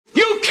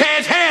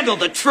handle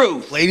the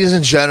truth. Ladies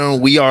and gentlemen,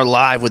 we are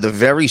live with a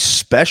very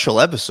special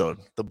episode.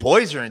 The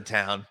boys are in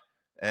town,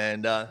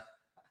 and oh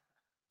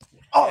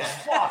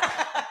fuck,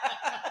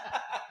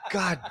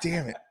 god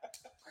damn it.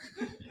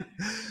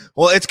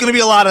 Well, it's going to be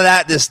a lot of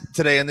that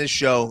today in this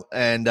show,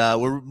 and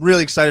we're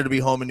really excited to be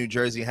home in New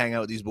Jersey, hang out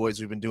with these boys.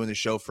 We've been doing this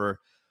show for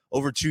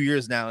over 2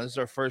 years now. This is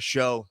our first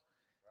show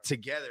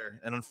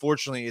together, and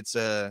unfortunately, it's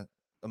a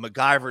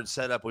MacGyvered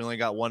setup. We only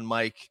got one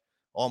mic.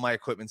 All my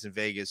equipment's in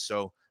Vegas,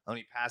 so I'm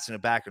only passing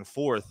it back and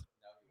forth.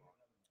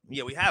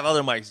 Yeah, we have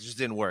other mics. It just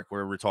didn't work.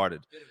 We're retarded.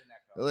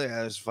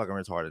 Yeah, it's fucking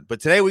retarded.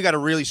 But today we got a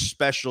really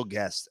special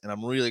guest, and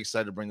I'm really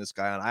excited to bring this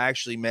guy on. I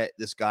actually met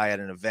this guy at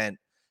an event,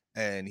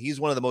 and he's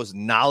one of the most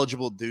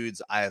knowledgeable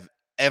dudes I have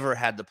ever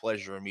had the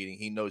pleasure of meeting.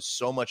 He knows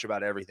so much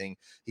about everything.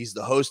 He's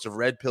the host of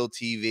Red Pill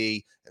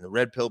TV and the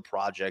Red Pill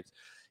Project.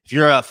 If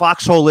you're a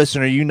Foxhole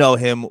listener, you know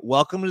him.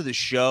 Welcome to the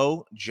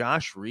show,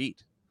 Josh Reed.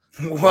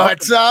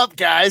 What's up,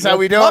 guys? How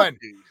we doing?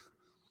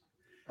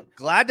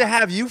 Glad to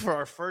have you for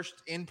our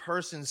first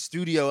in-person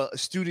studio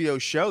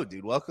show,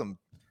 dude. Welcome.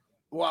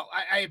 Well,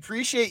 I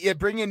appreciate you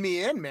bringing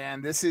me in,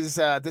 man. This is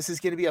going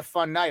to be a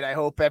fun night. I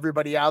hope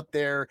everybody out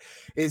there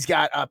has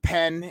got a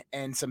pen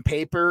and some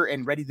paper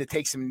and ready to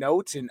take some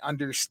notes and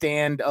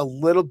understand a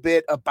little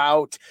bit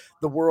about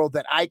the world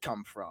that I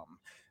come from.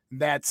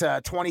 That's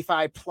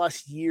 25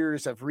 plus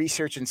years of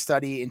research and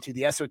study into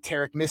the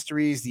esoteric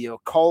mysteries, the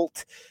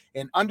occult,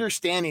 and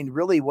understanding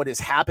really what is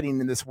happening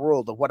in this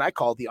world of what I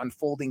call the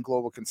unfolding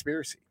global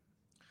conspiracy.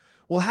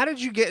 Well, how did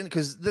you get in?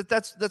 Because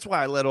that's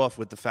why I led off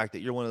with the fact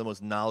that you're one of the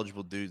most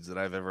knowledgeable dudes that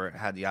I've ever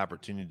had the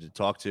opportunity to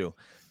talk to.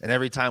 And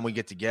every time we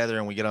get together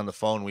and we get on the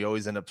phone, we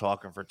always end up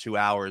talking for 2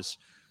 hours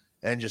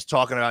and just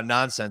talking about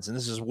nonsense. And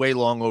this is way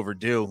long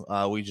overdue.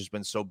 We've just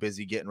been so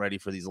busy getting ready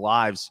for these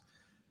lives.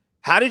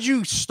 How did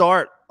you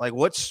start? Like,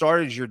 what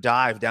started your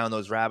dive down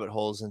those rabbit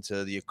holes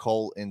into the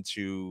occult,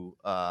 into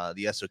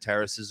the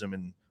esotericism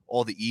and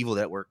all the evil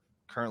that we're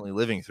currently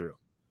living through?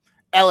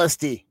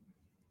 LSD.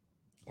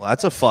 Well,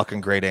 that's a fucking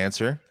great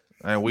answer.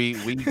 And we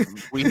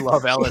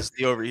love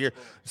LSD over here.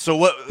 So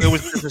what, it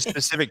was a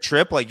specific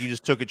trip? Like you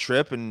just took a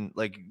trip and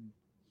like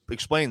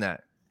explain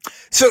that.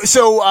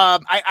 So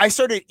I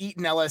started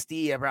eating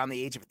LSD around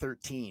the age of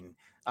 13.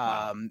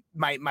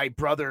 My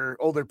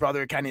older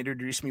brother kind of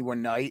introduced me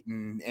one night,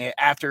 and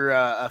after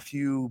a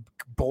few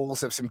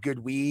bowls of some good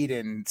weed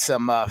and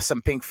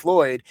some Pink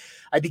Floyd,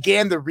 I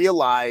began to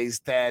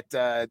realize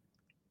that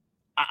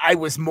I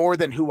was more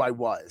than who I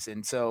was.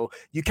 And so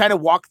you kind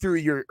of walk through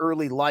your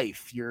early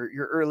life, your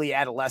early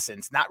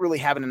adolescence, not really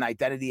having an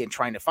identity and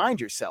trying to find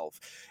yourself.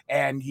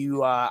 And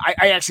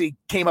I actually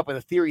came up with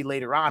a theory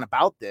later on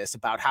about this,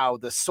 about how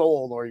the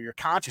soul or your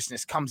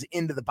consciousness comes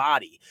into the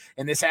body.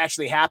 And this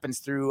actually happens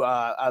through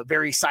a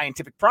very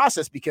scientific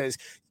process, because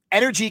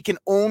energy can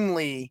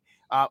only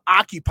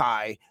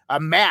occupy a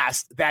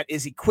mass that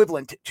is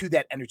equivalent to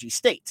that energy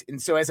state.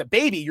 And so as a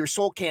baby, your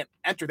soul can't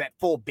enter that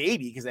full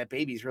baby because that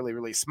baby is really,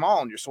 really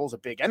small and your soul's a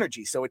big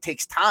energy. So it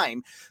takes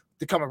time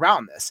to come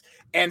around this.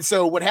 And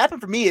so what happened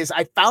for me is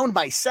I found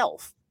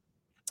myself,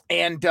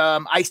 and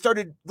I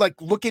started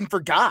like looking for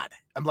God.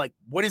 I'm like,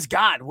 what is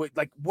God?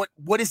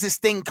 What is this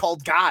thing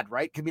called God?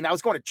 Right. I mean, I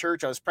was going to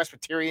church. I was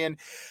Presbyterian,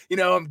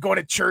 I'm going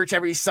to church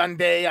every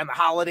Sunday on the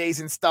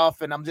holidays and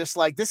stuff. And I'm just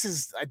like, this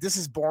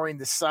is boring.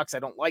 This sucks. I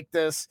don't like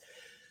this.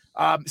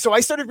 So I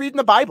started reading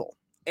the Bible.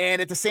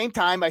 And at the same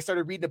time, I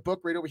started reading a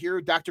book right over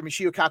here, Dr.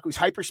 Michio Kaku's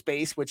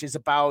Hyperspace, which is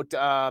about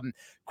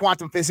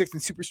quantum physics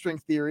and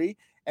superstring theory.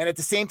 And at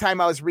the same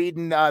time, I was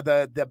reading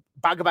the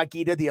Bhagavad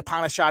Gita, the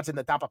Upanishads, and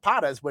the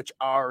Dhammapadas, which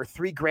are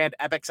 3 grand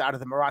epics out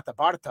of the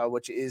Mahabharata,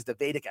 which is the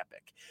Vedic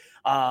epic.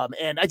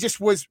 And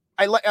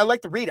I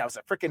like to read. I was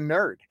a freaking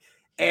nerd.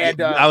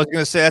 And I was going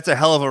to say, that's a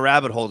hell of a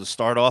rabbit hole to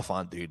start off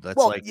on, dude.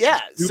 That's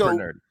super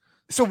nerd.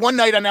 So one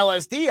night on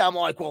LSD, I'm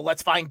like, well,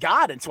 let's find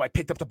God. And so I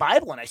picked up the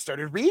Bible and I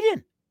started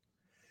reading.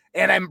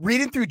 And I'm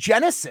reading through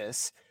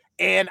Genesis,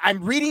 and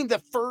I'm reading the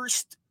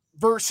first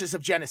verses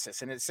of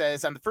Genesis. And it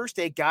says, on the first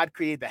day, God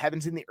created the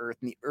heavens and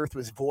the earth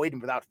was void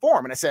and without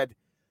form. And I said,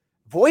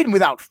 void and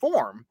without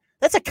form?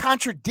 That's a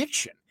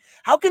contradiction.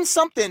 How can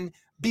something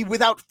be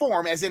without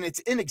form, as in it's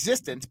in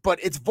existence, but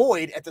it's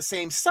void at the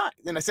same time?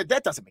 And I said,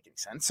 that doesn't make any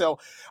sense. So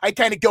I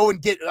kind of go and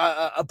get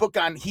a book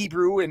on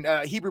Hebrew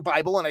and Hebrew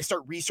Bible, and I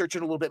start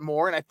researching a little bit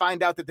more. And I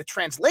find out that the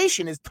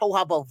translation is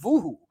Tohu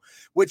Vabohu,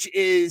 which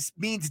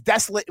means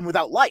desolate and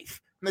without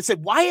life. And I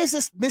said, why is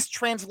this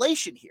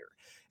mistranslation here?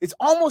 It's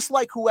almost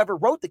like whoever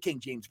wrote the King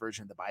James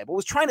Version of the Bible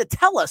was trying to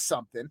tell us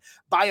something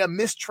by a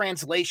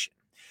mistranslation.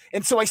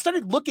 And so I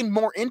started looking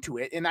more into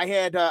it, and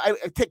I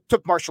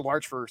took martial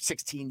arts for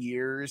 16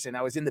 years, and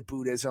I was into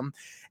Buddhism,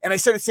 and I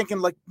started thinking,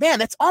 like, man,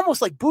 that's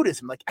almost like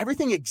Buddhism. Like,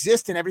 everything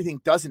exists and everything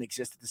doesn't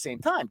exist at the same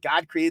time.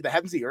 God created the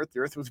heavens, the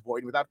earth was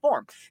void without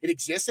form. It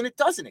exists and it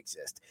doesn't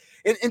exist.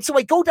 And so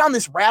I go down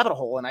this rabbit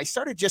hole, and I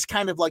started just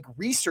kind of like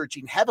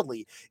researching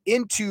heavily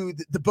into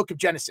the book of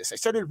Genesis. I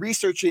started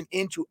researching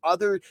into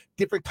other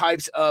different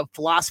types of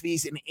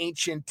philosophies and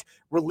ancient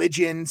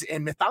religions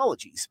and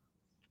mythologies.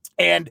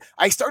 And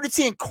I started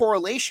seeing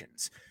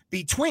correlations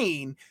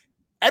between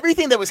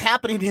everything that was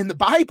happening in the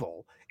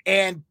Bible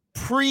and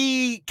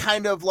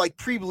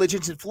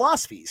pre-religions and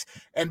philosophies.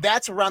 And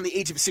that's around the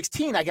age of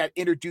 16, I got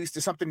introduced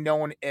to something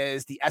known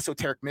as the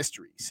esoteric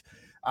mysteries,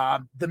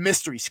 the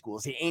mystery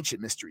schools, the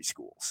ancient mystery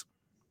schools.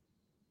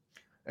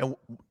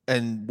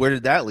 And where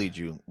did that lead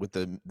you with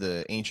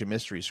the ancient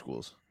mystery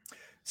schools?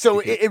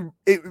 So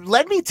it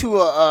led me to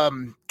a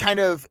kind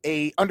of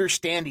a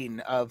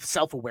understanding of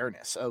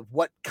self-awareness of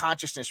what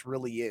consciousness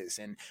really is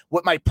and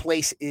what my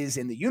place is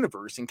in the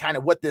universe and kind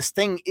of what this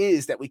thing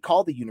is that we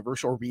call the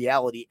universe or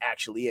reality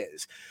actually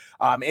is.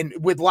 And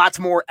with lots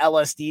more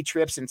LSD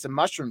trips and some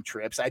mushroom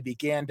trips, I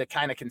began to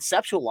kind of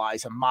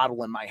conceptualize a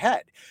model in my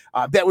head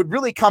that would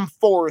really come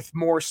forth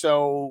more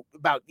so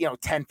about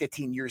 10,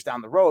 15 years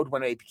down the road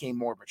when I became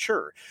more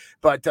mature.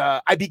 But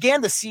I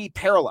began to see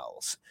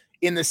parallels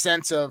in the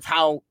sense of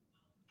how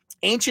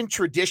ancient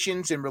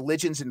traditions and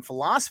religions and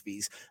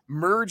philosophies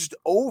merged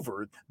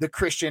over the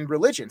Christian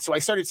religion. So I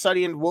started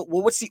studying,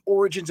 what's the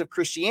origins of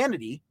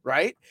Christianity,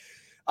 right?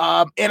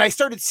 And I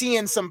started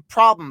seeing some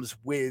problems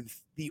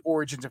with the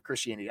origins of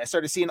Christianity. I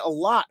started seeing a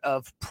lot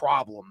of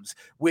problems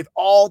with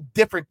all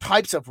different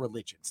types of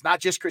religions, not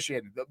just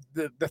Christianity,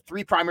 the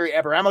three primary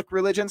Abrahamic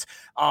religions,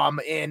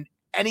 and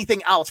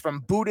anything else from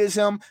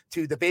Buddhism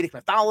to the Vedic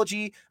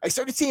mythology. I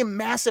started seeing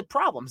massive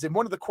problems. And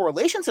one of the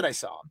correlations that I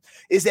saw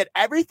is that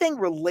everything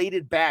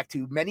related back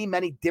to many,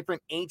 many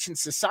different ancient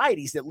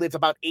societies that lived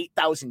about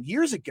 8,000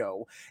 years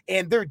ago,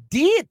 and their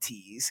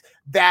deities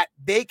that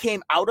they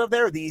came out of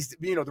there. These,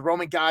 the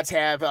Roman gods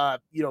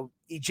have,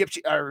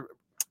 Egyptian or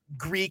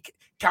Greek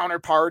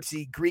counterparts.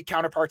 The Greek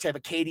counterparts have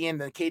Akkadian,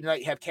 the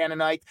Canaanite have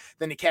Canaanite,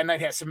 then the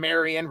Canaanite has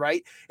Sumerian,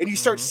 right? And you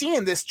start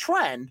seeing this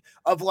trend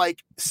of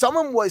like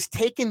someone was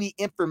taking the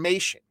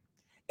information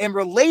and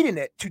relating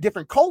it to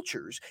different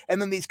cultures,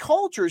 and then these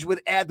cultures would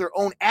add their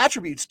own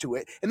attributes to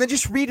it and then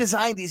just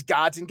redesign these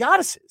gods and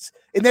goddesses.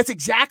 And that's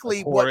exactly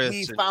like what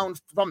we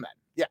found from that.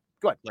 Yeah,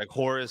 go ahead. Like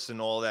Horus and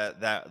all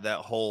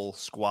that whole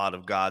squad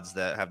of gods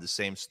that have the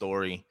same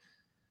story.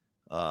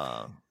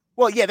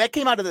 Well, yeah, that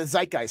came out of the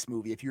Zeitgeist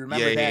movie. If you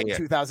remember in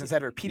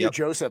 2007, Peter Yep.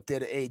 Joseph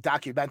did a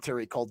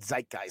documentary called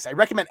Zeitgeist. I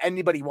recommend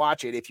anybody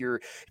watch it if you're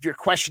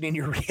questioning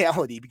your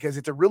reality, because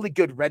it's a really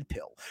good red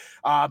pill.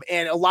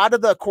 And a lot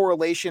of the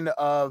correlation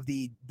of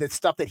the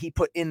stuff that he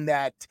put in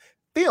that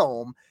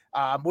film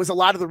was a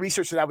lot of the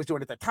research that I was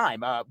doing at the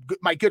time.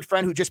 My good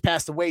friend who just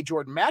passed away,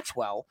 Jordan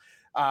Maxwell,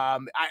 I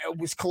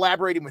was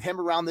collaborating with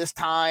him around this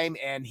time,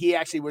 and he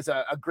actually was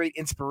a great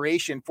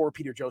inspiration for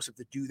Peter Joseph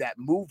to do that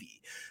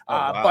movie.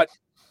 Wow.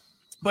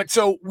 But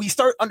so we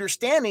start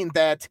understanding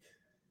that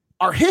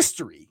our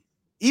history,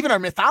 even our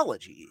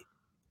mythology,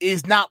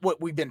 is not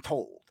what we've been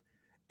told.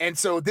 And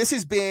so this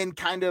has been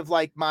kind of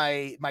like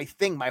my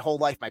thing, my whole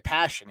life, my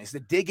passion is to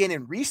dig in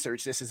and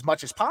research this as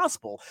much as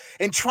possible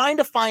and trying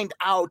to find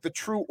out the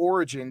true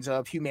origins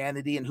of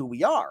humanity and who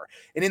we are.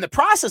 And in the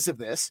process of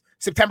this,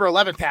 September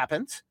 11th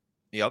happens.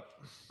 Yep.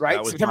 Right.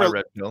 That was my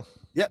red pill.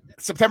 Yep.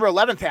 September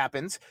 11th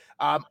happens.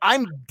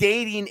 I'm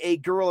dating a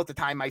girl at the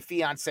time, my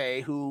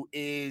fiance, who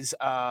is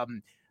a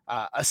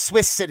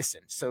Swiss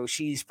citizen. So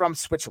she's from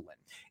Switzerland,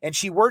 and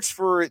she works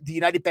for the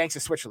United Banks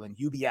of Switzerland,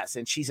 UBS,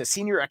 and she's a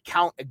senior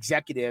account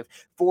executive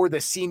for the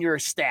senior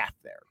staff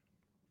there.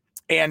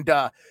 And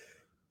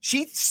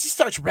she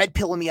starts red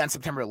pilling me on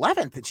September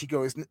 11th, and she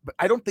goes,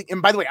 I don't think,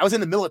 and by the way, I was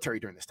in the military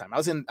during this time. I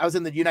was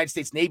in the United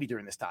States Navy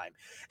during this time.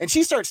 And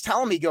she starts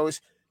telling me, goes,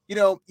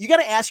 you got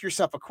to ask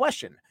yourself a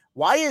question.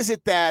 Why is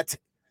it that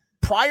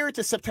prior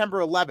to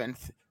September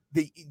 11th,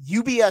 the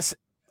UBS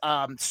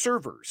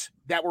servers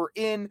that were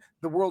in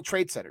the World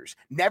Trade Centers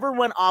never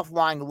went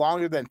offline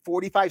longer than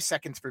 45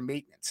 seconds for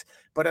maintenance?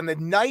 But on the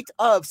night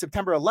of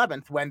September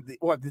 11th,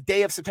 the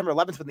day of September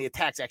 11th, when the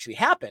attacks actually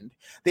happened,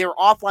 they were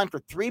offline for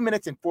 3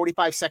 minutes and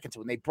 45 seconds.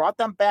 When they brought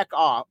them back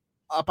up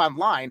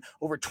online,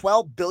 over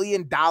 $12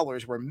 billion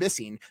were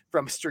missing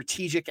from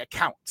strategic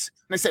accounts.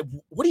 And I said,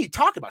 what are you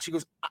talking about? She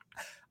goes,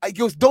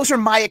 those are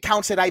my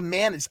accounts that I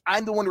managed.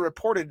 I'm the one who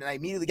reported it, and I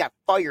immediately got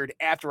fired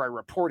after I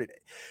reported it.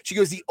 She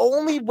goes, the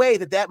only way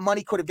that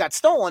money could have got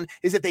stolen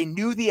is if they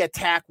knew the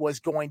attack was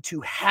going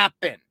to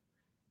happen.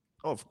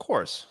 Oh, of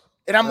course.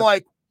 And I'm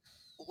like,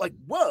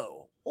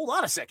 whoa, hold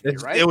on a second here,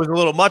 right? It was a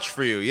little much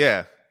for you,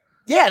 yeah.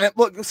 Yeah,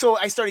 and so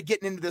I started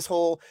getting into this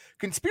whole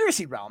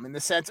conspiracy realm in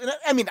the sense, and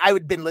I mean, I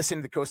had been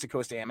listening to Coast to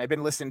Coast AM. I've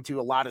been listening to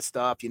a lot of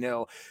stuff,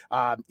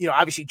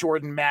 obviously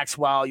Jordan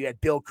Maxwell, you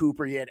had Bill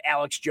Cooper, you had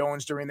Alex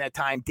Jones during that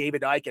time,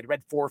 David Icke. I'd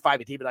read 4 or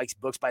 5 of David Icke's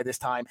books by this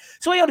time.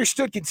 So I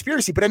understood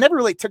conspiracy, but I never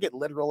really took it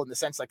literal in the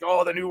sense like,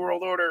 oh, the New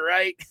World Order,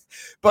 right?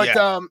 But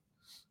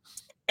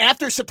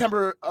after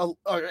September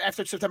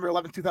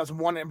 11th,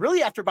 2001, and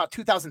really after about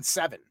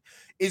 2007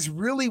 is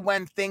really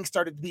when things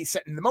started to be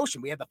set into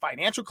motion. We had the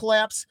financial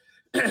collapse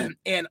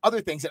and other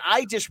things. And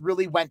I just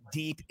really went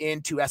deep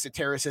into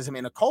esotericism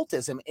and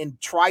occultism and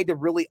tried to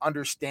really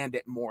understand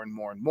it more and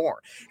more and more.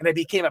 And I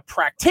became a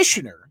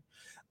practitioner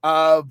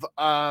of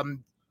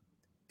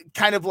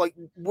kind of like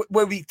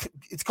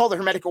it's called the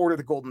Hermetic Order of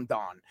the Golden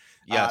Dawn.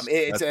 Yes,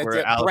 it's a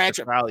branch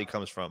of Crowley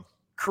comes from.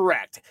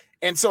 Correct.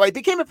 And so I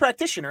became a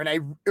practitioner, and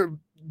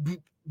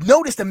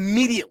noticed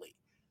immediately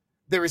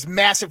there was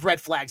massive red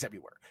flags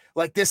everywhere.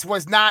 Like, this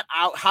was not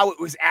how it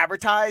was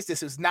advertised.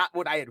 This is not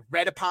what I had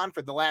read upon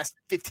for the last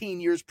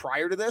 15 years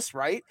prior to this,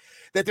 right?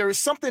 That there was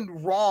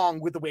something wrong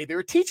with the way they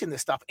were teaching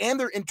this stuff and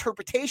their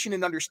interpretation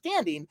and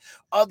understanding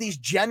of these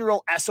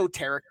general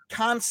esoteric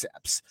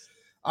concepts.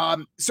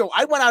 So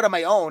I went out on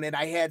my own and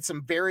I had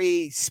some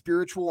very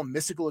spiritual and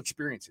mystical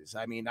experiences.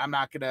 I mean, I'm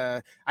not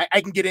gonna,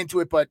 I can get into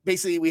it, but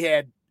basically we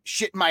had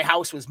shit in my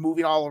house was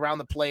moving all around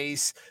the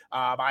place.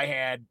 I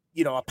had,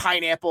 a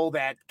pineapple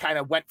that kind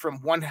of went from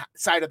one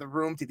side of the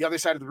room to the other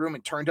side of the room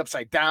and turned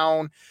upside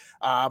down.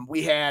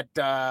 We had,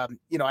 I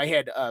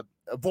had a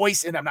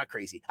voice, and I'm not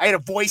crazy. I had a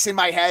voice in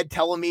my head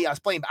telling me, I was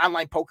playing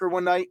online poker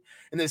one night,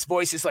 and this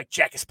voice is like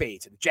Jack of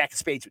Spades, and the Jack of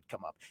Spades would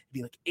come up. It'd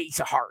be like Ace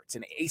of Hearts,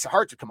 and Ace of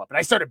Hearts would come up. And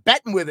I started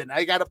betting with it, and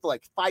I got up to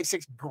like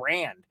 $5-6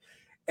 grand.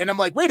 And I'm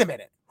like, wait a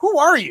minute, who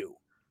are you?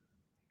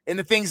 And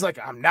the thing's like,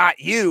 I'm not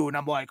you. And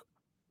I'm like,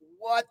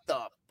 what the?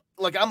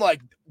 Like, I'm like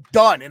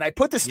done. And I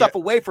put this stuff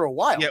away for a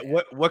while.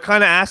 Yeah. What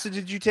kind of acid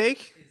did you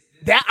take?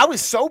 That I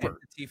was sober.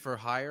 Entity for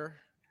hire.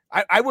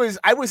 I was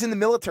in the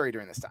military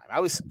during this time.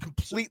 I was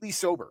completely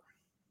sober.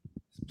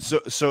 So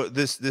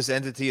this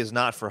entity is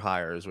not for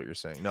hire, is what you're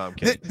saying? No, I'm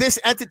kidding. This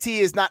entity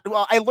is not.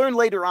 Well, I learned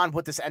later on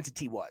what this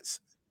entity was.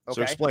 Okay.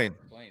 So explain.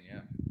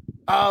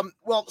 Yeah.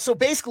 Well, so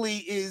basically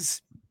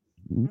is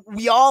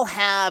we all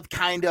have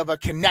kind of a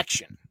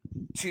connection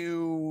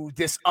to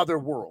this other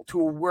world, to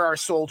where our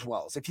soul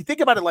dwells. If you think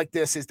about it like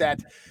this, is that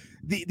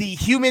the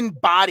human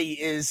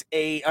body is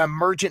a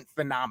emergent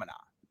phenomena,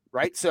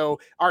 right? So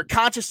our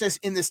consciousness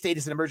in this state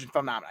is an emergent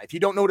phenomena. If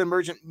you don't know what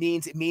emergent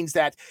means, it means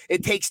that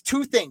it takes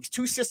two things,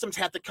 two systems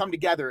have to come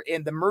together,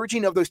 and the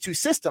merging of those two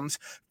systems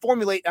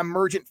formulate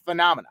emergent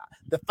phenomena.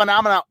 The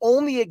phenomena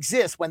only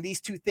exists when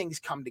these two things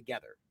come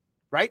together,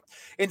 right?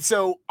 And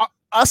so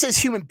us as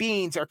human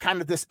beings are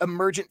kind of this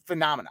emergent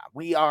phenomena.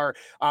 We are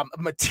a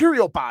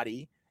material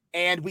body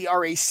and we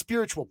are a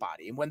spiritual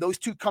body. And when those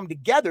two come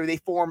together, they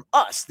form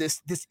us,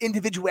 this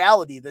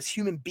individuality, this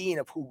human being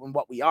of who and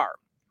what we are.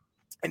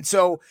 And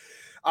so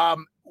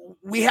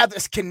we have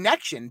this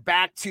connection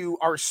back to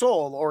our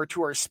soul or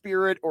to our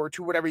spirit or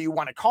to whatever you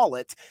want to call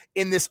it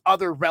in this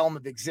other realm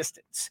of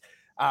existence.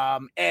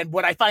 And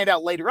what I find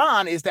out later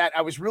on is that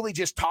I was really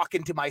just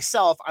talking to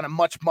myself on a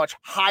much, much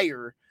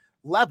higher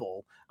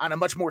level, on a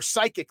much more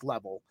psychic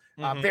level,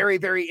 very,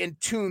 very in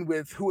tune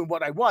with who and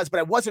what I was, but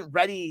I wasn't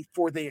ready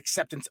for the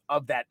acceptance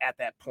of that at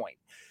that point.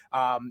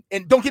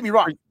 And don't get me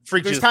wrong.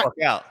 Freaked you the fuck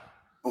out.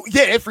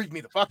 Yeah, it freaked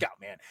me the fuck out,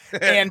 man.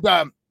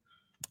 And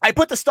I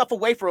put the stuff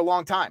away for a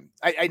long time.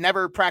 I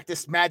never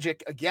practiced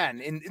magic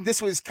again. And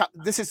this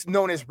is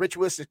known as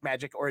ritualistic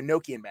magic or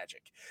Enochian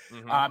magic.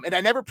 And I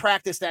never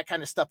practiced that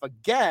kind of stuff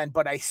again,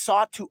 but I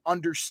sought to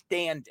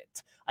understand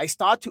it. I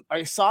sought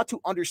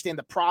to understand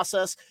the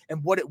process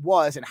and what it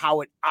was and how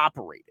it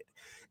operated.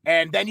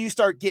 And then you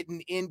start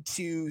getting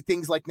into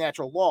things like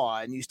natural law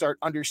and you start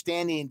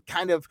understanding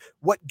kind of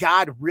what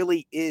God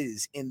really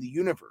is in the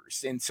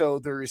universe. And so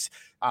there's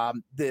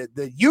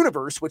the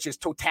universe, which is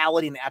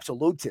totality and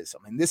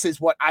absolutism. And this is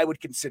what I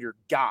would consider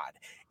God.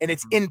 And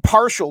it's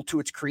impartial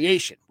to its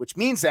creation, which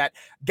means that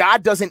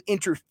God doesn't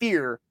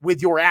interfere with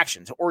your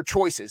actions or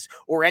choices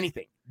or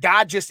anything.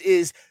 God just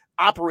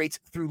operates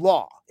through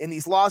law. And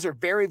these laws are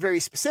very, very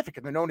specific,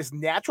 and they're known as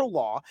natural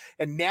law.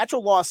 And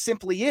natural law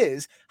simply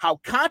is how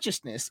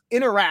consciousness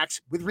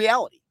interacts with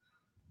reality.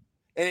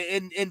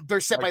 And they're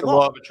set like by the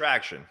law of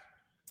attraction.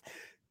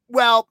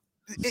 Well,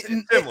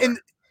 the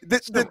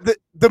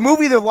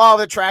movie, The Law of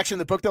Attraction,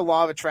 the book, The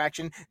Law of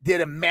Attraction, did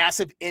a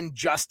massive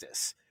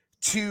injustice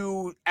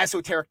to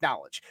esoteric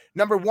knowledge.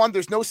 Number one,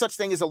 there's no such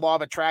thing as a law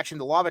of attraction.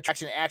 The law of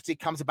attraction actually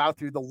comes about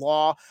through the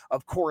law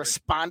of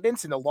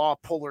correspondence and the law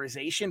of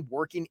polarization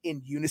working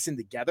in unison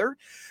together.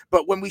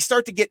 But when we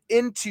start to get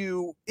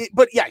into it,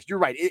 but yeah, you're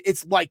right.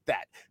 It's like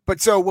that.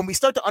 But so when we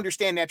start to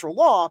understand natural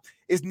law,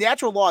 do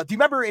you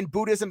remember in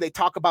Buddhism, they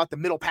talk about the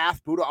middle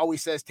path? Buddha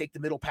always says, take the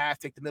middle path,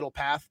 take the middle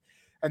path.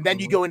 And then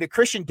you go into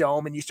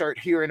Christendom and you start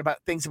hearing about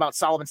things about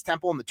Solomon's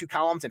Temple and the two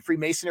columns, and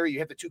Freemasonry, you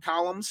have the two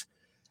columns.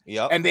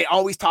 Yep. And they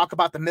always talk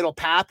about the middle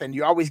path, and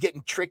you're always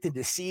getting tricked and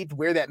deceived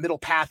where that middle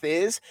path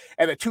is.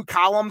 And the two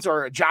columns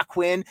are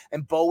Jacquin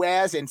and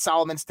Boaz in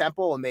Solomon's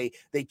Temple, and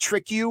they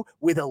trick you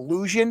with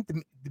illusion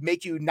to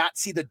make you not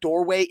see the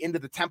doorway into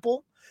the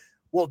temple.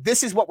 Well,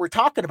 this is what we're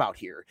talking about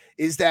here,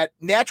 is that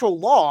natural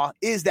law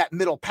is that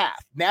middle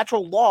path.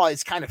 Natural law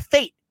is kind of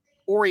fate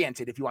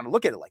oriented, if you want to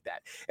look at it like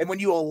that. And when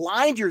you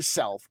align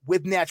yourself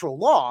with natural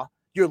law,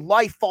 your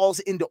life falls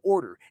into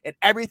order and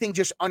everything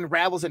just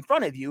unravels in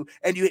front of you,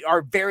 and you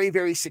are very,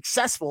 very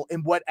successful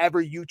in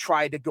whatever you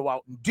try to go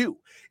out and do.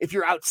 If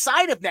you're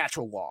outside of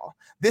natural law,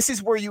 this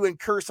is where you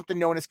incur something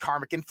known as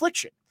karmic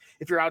infliction.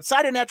 If you're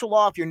outside of natural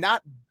law, if you're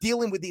not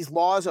dealing with these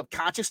laws of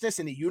consciousness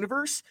in the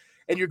universe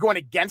and you're going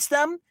against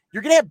them,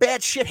 you're going to have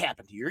bad shit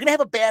happen to you. You're going to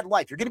have a bad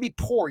life. You're going to be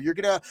poor. You're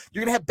going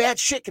to have bad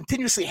shit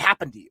continuously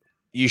happen to you.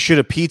 You should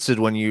have pizzaed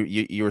when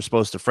you were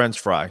supposed to French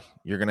fry.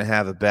 You're going to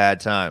have a bad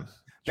time.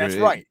 That's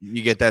right.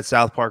 You get that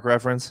South Park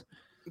reference?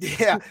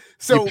 Yeah.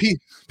 So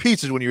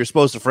Pizza is when you're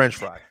supposed to French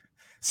fry.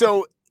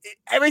 So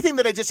everything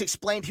that I just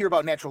explained here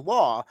about natural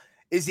law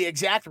is the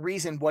exact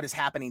reason what is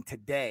happening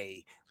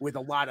today with a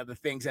lot of the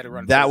things that are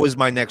unfolding. That was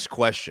my next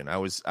question. I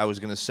was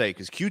going to say,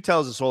 because Q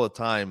tells us all the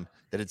time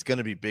that it's going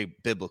to be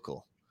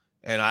biblical,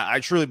 and I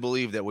truly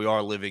believe that we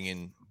are living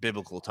in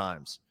biblical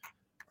times.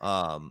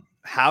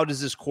 How does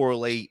this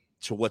correlate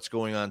to what's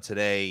going on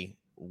today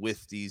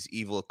with these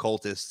evil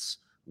occultists,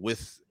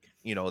 with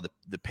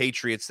the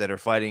patriots that are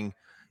fighting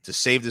to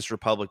save this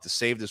republic, to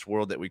save this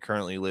world that we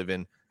currently live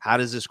in? How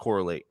does this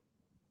correlate?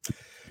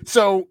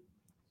 So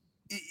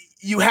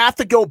you have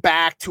to go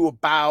back to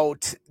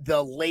about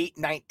the late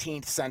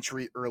 19th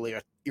century, early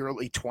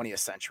 20th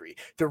century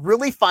to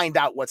really find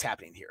out what's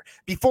happening here.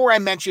 Before I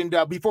mentioned,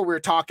 before we were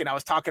talking, I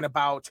was talking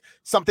about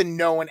something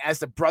known as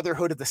the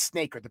Brotherhood of the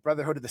Snake, or the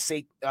Brotherhood of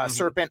the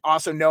Serpent,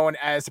 also known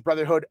as the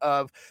Brotherhood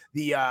of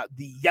the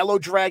Yellow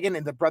Dragon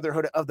and the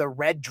Brotherhood of the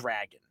Red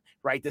Dragon,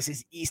 right? This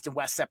is East and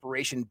West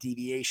separation,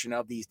 deviation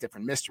of these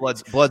different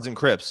mysteries. Bloods and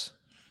Crips.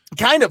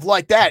 Kind of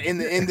like that in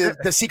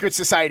the secret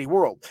society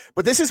world.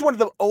 But this is one of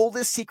the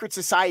oldest secret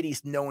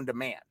societies known to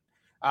man.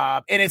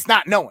 And it's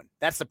not known.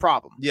 That's the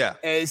problem. Yeah.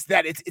 Is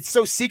that it's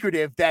so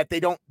secretive that they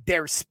don't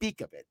dare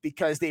speak of it,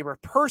 because they were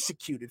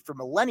persecuted for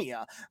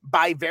millennia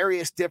by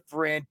various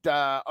different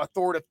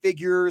authoritative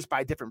figures,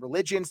 by different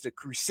religions, the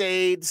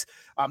Crusades.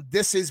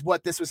 This is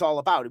what this was all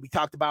about. We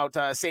talked about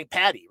St.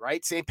 Paddy,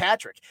 right? St.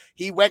 Patrick.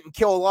 He went and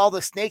killed all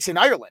the snakes in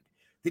Ireland.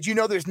 Did you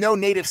know there's no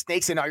native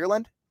snakes in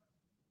Ireland?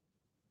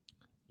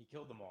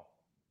 Killed them all.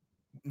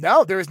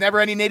 No, there was never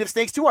any native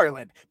snakes to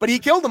Ireland, but he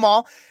killed them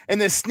all. And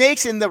the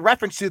snakes in the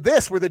reference to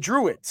this were the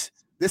Druids.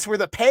 This were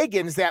the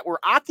pagans that were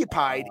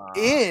occupied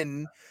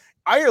in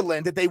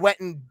Ireland that they went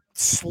and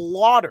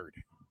slaughtered.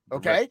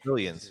 Okay.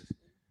 Reptilians.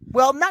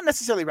 Well, not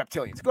necessarily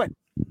reptilians. Go ahead.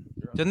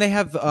 Didn't they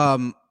have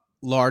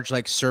large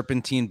like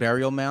serpentine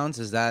burial mounds?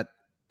 Is that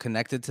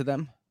connected to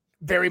them?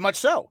 Very much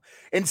so.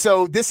 And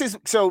so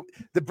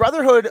the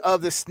Brotherhood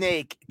of the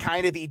Snake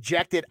kind of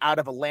ejected out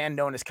of a land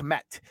known as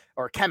Kemet,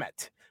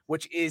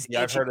 which is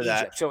ancient I've heard of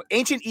Egypt. that. So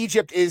ancient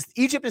Egypt is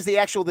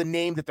the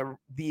name that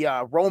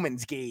the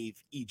Romans gave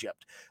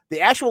Egypt. The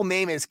actual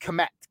name is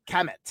Kemet,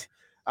 Kemet,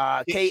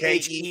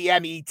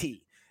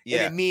 Kemet.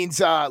 Yeah. And it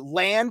means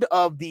land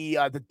of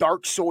the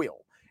dark soil,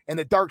 and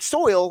the dark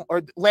soil,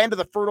 or land of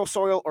the fertile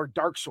soil, or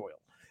dark soil.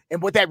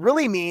 And what that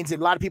really means,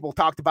 and a lot of people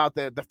talked about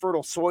the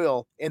fertile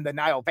soil in the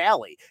Nile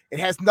Valley, it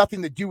has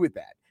nothing to do with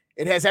that.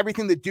 It has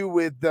everything to do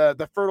with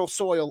the fertile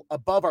soil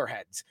above our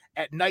heads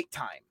at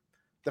nighttime.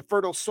 The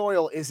fertile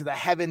soil is the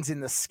heavens in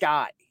the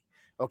sky,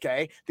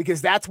 okay?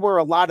 Because that's where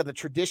a lot of the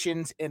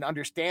traditions and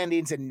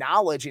understandings and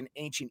knowledge in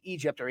ancient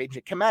Egypt or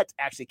ancient Kemet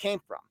actually came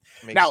from.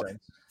 Makes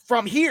sense.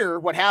 From here,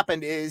 what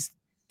happened is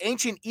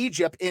ancient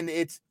Egypt in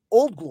its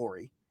old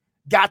glory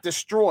got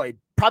destroyed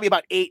probably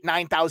about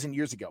 9,000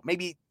 years ago,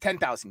 maybe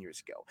 10,000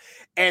 years ago.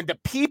 And the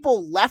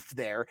people left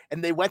there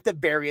and they went to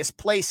various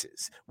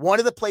places. One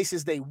of the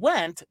places they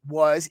went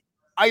was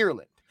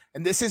Ireland.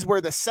 And this is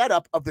where the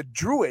setup of the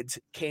Druids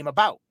came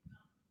about.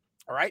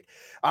 All right.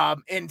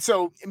 And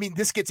so, I mean,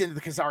 this gets into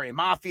the Khazarian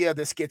Mafia.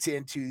 This gets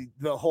into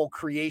the whole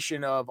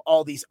creation of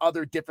all these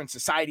other different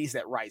societies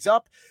that rise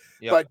up.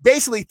 Yep. But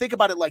basically, think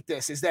about it like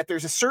this, is that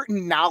there's a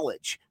certain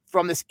knowledge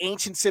from this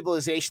ancient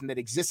civilization that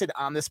existed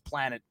on this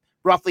planet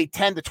roughly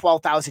 10 to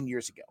 12,000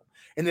 years ago.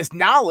 And this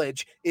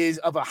knowledge is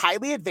of a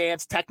highly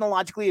advanced,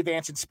 technologically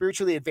advanced, and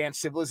spiritually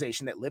advanced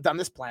civilization that lived on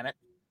this planet,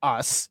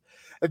 us,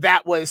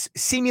 that was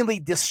seemingly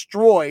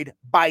destroyed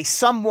by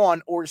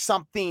someone or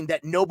something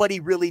that nobody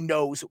really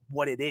knows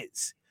what it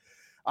is.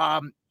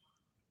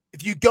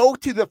 If you go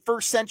to the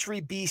 1st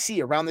century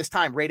BC, around this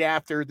time, right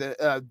after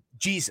the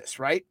Jesus,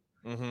 right?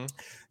 Mm-hmm.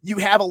 You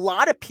have a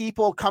lot of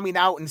people coming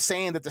out and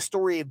saying that the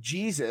story of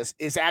Jesus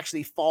is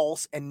actually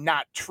false and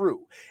not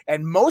true.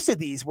 And most of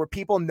these were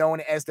people known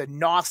as the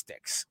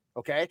Gnostics.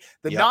 Okay.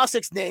 The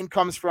Gnostics name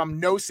comes from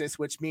gnosis,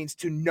 which means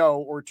to know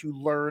or to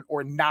learn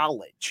or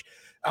knowledge.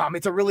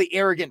 It's a really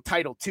arrogant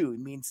title too. It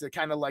means they're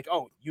kind of like,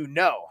 oh, you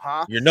know,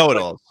 huh? You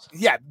know-it-alls.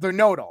 Yeah, they're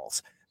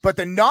know-it-alls. But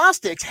the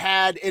Gnostics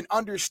had an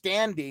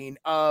understanding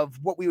of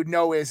what we would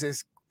know as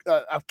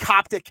a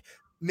Coptic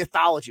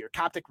mythology or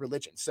Coptic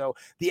religion. So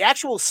the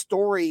actual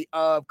story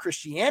of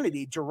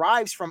Christianity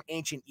derives from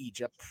ancient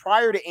Egypt.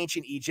 Prior to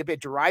ancient Egypt, it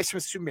derives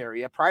from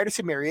Sumeria. Prior to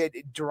Sumeria,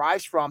 it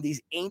derives from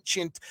these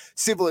ancient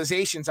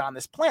civilizations on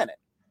this planet.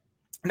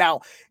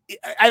 Now,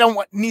 I don't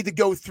need to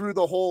go through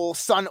the whole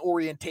sun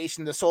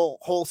orientation, this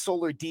whole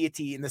solar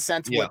deity in the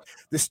sense what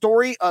the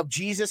story of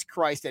Jesus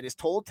Christ that is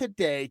told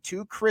today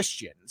to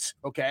Christians,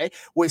 okay,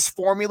 was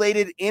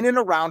formulated in and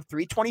around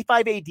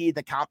 325 AD,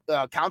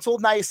 the Council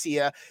of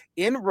Nicaea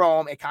in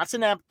Rome, at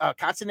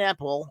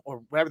Constantinople,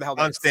 or whatever the hell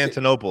that is.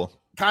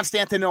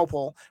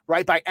 Constantinople,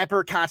 right, by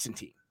Emperor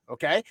Constantine,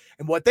 okay?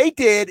 And what they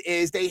did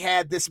is they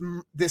had this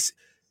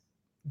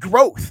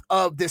growth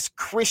of this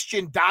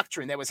Christian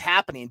doctrine that was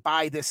happening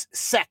by this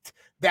sect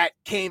that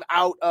came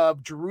out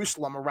of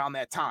Jerusalem around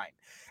that time.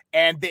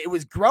 and it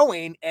was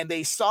growing, and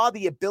they saw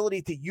the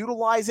ability to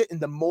utilize it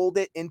and to mold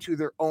it into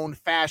their own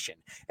fashion.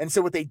 And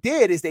so what they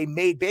did is they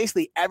made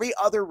basically every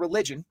other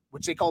religion,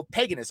 which they called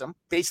paganism.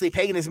 Basically,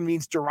 paganism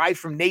means derived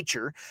from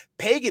nature.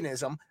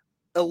 Paganism,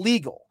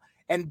 illegal.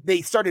 And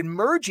they started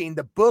merging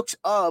the books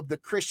of the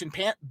Christian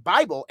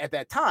Bible at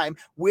that time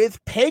with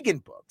pagan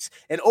books.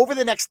 And over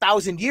the next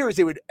 1,000 years,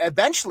 they would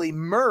eventually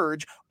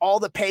merge all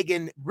the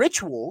pagan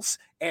rituals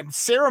and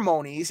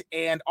ceremonies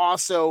and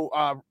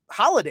also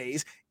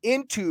holidays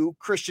into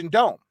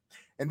Christendom.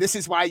 And this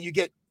is why you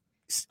get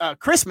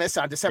Christmas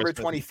on December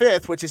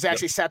 25th, which is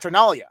actually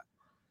Saturnalia.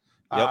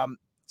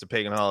 It's a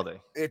pagan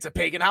holiday. It's a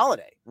pagan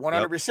holiday,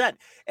 100%. Yep.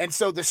 And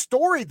so the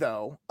story,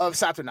 though, of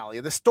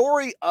Saturnalia, the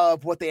story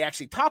of what they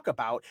actually talk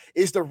about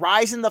is the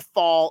rise and the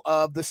fall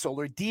of the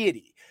solar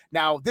deity.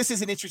 Now, this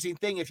is an interesting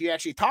thing if you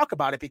actually talk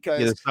about it, because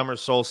the summer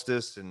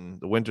solstice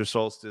and the winter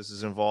solstice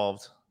is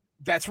involved.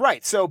 That's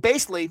right. So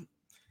basically,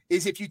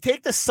 is if you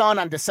take the sun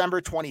on December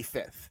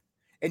 25th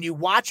and you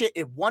watch it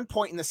at one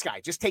point in the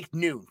sky, just take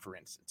noon, for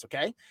instance,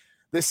 okay?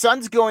 The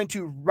sun's going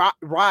to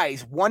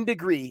rise 1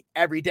 degree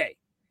every day.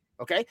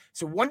 Okay,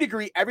 so 1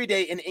 degree every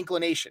day in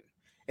inclination.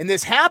 And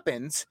this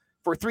happens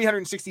for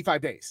 365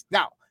 days.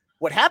 Now,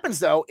 what happens,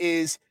 though,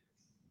 is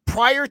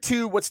prior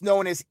to what's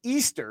known as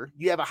Easter,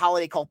 you have a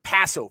holiday called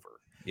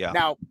Passover. Yeah.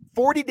 Now,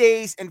 40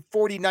 days and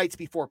 40 nights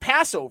before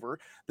Passover,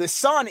 the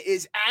sun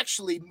is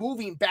actually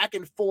moving back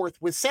and forth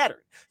with Saturn.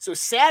 So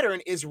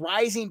Saturn is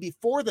rising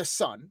before the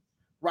sun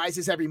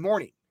rises every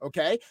morning.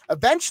 Okay.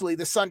 Eventually,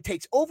 the sun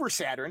takes over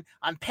Saturn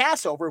on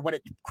Passover when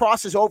it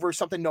crosses over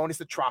something known as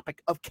the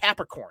Tropic of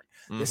Capricorn.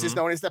 Mm-hmm. This is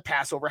known as the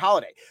Passover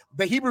holiday.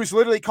 The Hebrews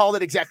literally called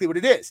it exactly what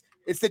it is.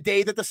 It's the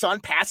day that the sun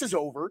passes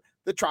over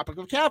the Tropic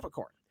of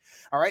Capricorn.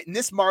 All right. And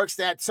this marks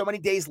that so many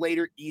days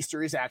later,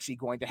 Easter is actually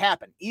going to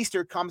happen.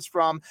 Easter comes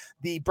from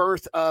the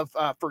birth of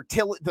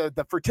fertility,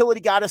 the fertility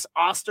goddess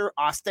Astara.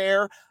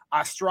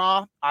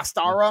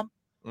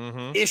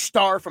 Mm-hmm.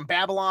 Ishtar from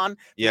Babylon.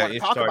 Yeah, want to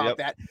talk about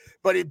that,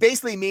 but it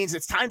basically means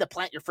it's time to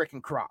plant your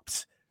freaking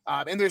crops.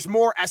 And there's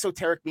more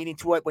esoteric meaning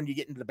to it when you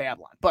get into the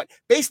Babylon. But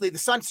basically, the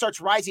sun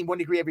starts rising 1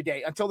 degree every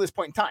day until this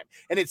point in time.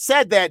 And it's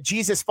said that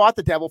Jesus fought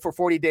the devil for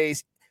 40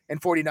 days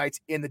and 40 nights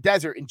in the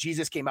desert, and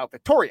Jesus came out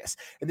victorious.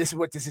 And this is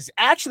what this is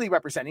actually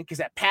representing, because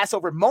that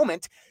Passover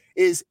moment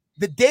is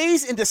the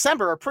days in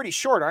December are pretty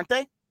short, aren't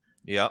they?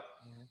 Yep.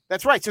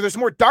 That's right. So there's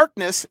more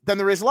darkness than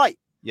there is light.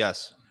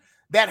 Yes.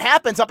 That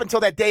happens up until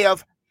that day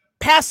of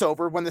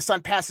Passover when the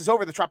sun passes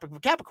over the Tropic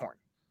of Capricorn.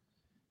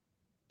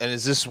 And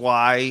is this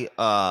why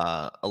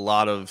a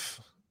lot of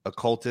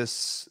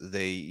occultists,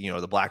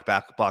 the black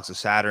box of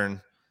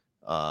Saturn,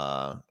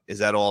 is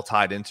that all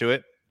tied into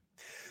it?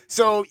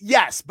 So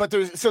yes, but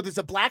there's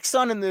a black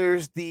sun and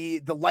there's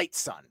the light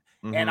sun.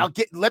 Mm-hmm. And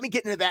let me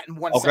get into that in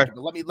one second.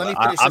 But let me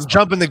finish. I'm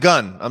jumping the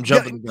gun.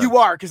 You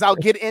are, because I'll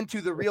get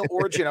into the real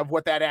origin of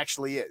what that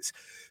actually is.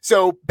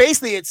 So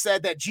basically, it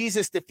said that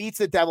Jesus defeats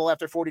the devil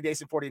after 40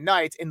 days and 40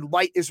 nights, and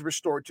light is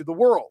restored to the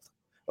world.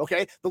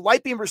 Okay, the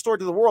light being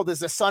restored to the world is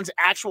the sun's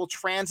actual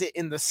transit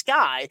in the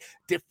sky,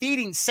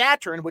 defeating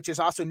Saturn, which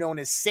is also known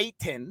as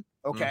Satan.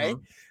 Okay.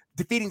 Mm-hmm.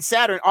 Defeating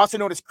Saturn, also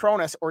known as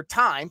Cronus or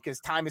time, because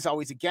time is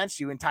always against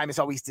you and time is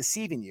always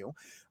deceiving you.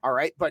 All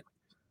right. But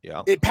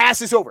yeah, it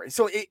passes over.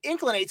 So it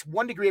inclinates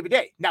 1 degree every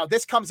day. Now,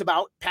 this comes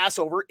about,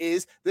 Passover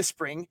is the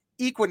spring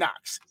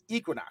equinox.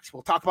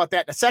 We'll talk about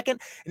that in a second.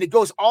 And it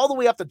goes all the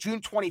way up to June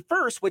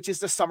 21st, which is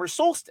the summer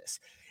solstice.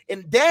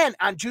 And then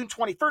on June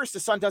 21st, the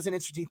sun does an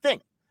interesting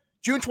thing.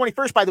 June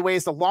 21st, by the way,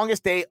 is the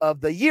longest day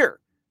of the year.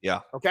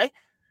 Yeah. Okay.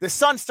 The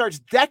sun starts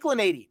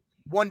declinating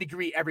 1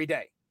 degree every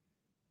day.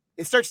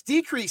 It starts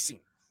decreasing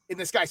in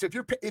the sky. So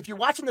if you're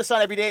watching the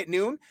sun every day at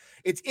noon,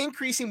 it's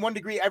increasing 1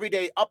 degree every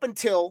day up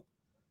until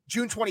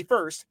June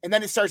 21st, and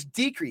then it starts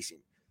decreasing.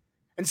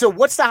 And so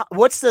what's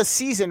the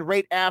season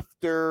right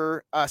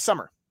after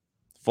summer?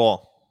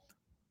 Fall.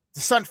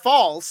 The sun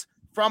falls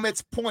from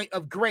its point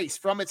of grace,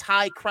 from its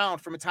high crown,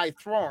 from its high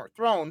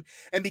throne,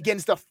 and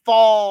begins to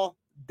fall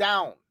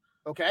down.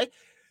 Okay.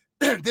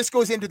 This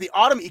goes into the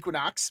autumn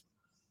equinox,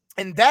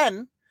 and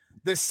then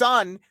the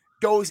sun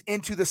goes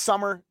into the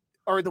summer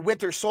or the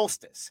winter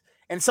solstice.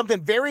 And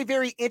something very,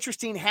 very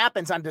interesting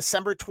happens on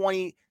December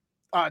 22nd.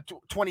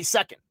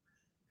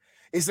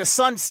 Is the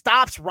sun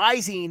stops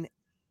rising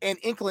and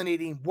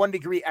inclinating 1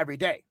 degree every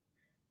day.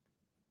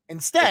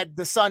 Instead,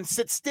 the sun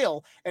sits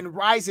still and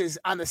rises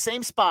on the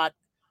same spot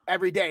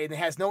every day, and it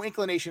has no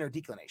inclination or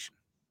declination.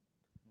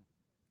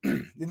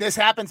 And this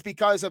happens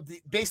because of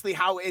basically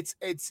how it's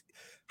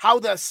how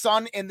the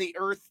sun and the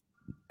earth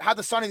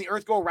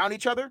go around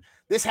each other.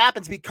 This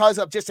happens because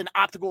of just an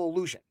optical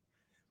illusion.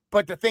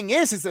 But the thing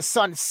is the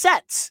sun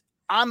sets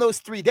on those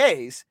 3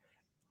 days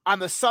on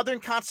the southern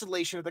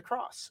constellation of the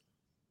cross.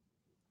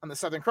 On the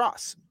Southern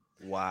Cross.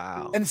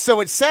 Wow. And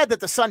so it's said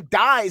that the sun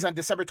dies on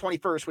December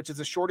 21st, which is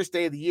the shortest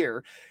day of the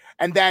year,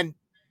 and then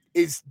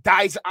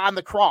dies on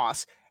the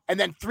cross. And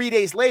then 3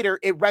 days later,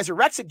 it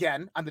resurrects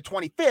again on the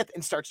 25th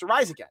and starts to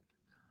rise again.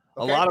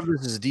 Okay? A lot of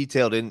this is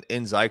detailed in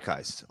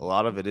Zeitgeist. A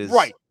lot of it is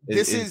right.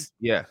 This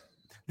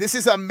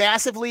is a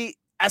massively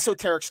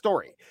esoteric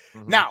story.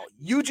 Mhm. Now,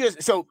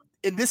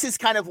 and this is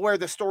kind of where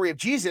the story of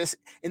Jesus,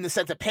 in the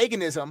sense of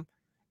paganism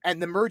and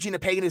the merging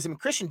of paganism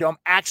and Christendom,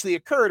 actually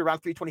occurred around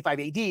 325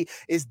 AD,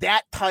 is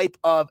that type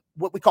of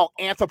what we call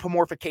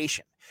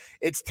anthropomorphication.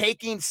 It's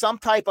taking some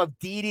type of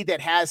deity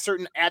that has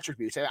certain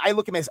attributes, and I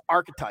look at them as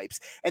archetypes,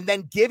 and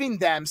then giving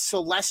them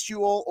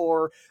celestial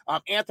or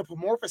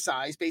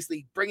anthropomorphized,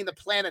 basically bringing the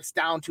planets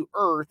down to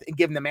Earth and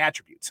giving them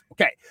attributes.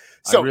 Okay,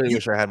 so I really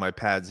wish I had my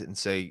pads and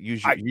say,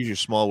 use your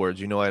small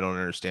words. You know, I don't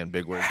understand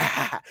big words.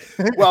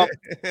 Well,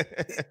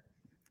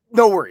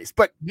 no worries.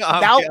 But no,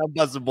 now I'm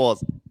busting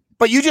balls.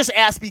 But you just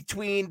asked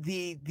between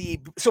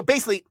so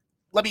basically,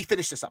 let me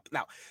finish this up.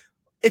 Now,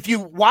 if you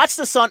watch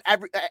the sun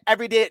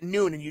every day at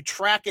noon and you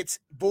track its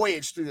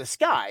voyage through the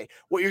sky,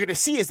 what you're going to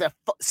see is that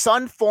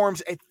sun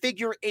forms a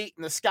figure 8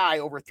 in the sky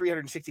over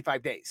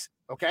 365 days.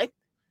 Okay.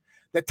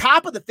 The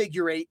top of the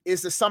figure 8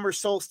 is the summer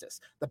solstice.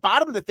 The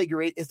bottom of the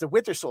figure 8 is the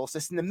winter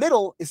solstice. In the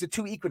middle is the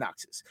 2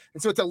 equinoxes.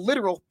 And so it's a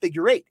literal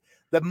figure 8.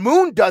 The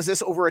moon does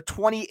this over a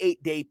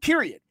 28-day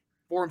period,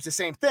 forms the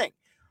same thing.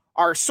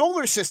 Our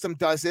solar system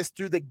does this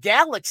through the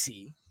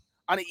galaxy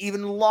on an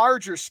even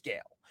larger scale.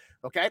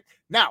 Okay.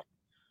 Now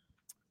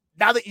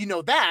that you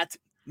know that,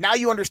 now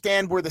you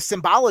understand where the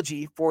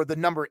symbology for the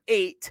number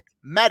 8,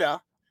 meta,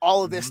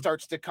 all of this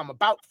starts to come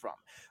about from.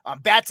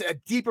 That's a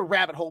deeper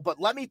rabbit hole, but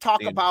let me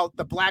talk about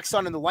the black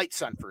sun and the light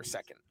sun for a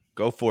second.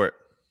 Go for it.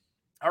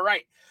 All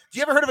right. Do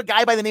you ever heard of a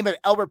guy by the name of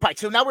Albert Pike?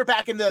 So now we're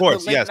back in the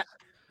yes.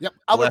 Yep.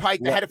 Albert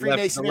Pike, the head of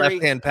Freemasonry. The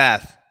left-hand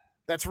path.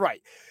 That's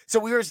right.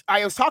 So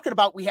I was talking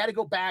about, we had to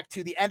go back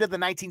to the end of the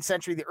 19th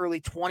century, the early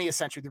 20th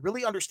century to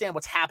really understand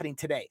what's happening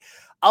today.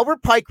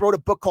 Albert Pike wrote a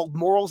book called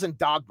Morals and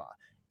Dogma.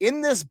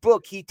 In this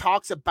book, he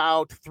talks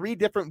about 3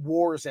 different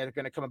wars that are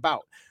going to come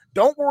about.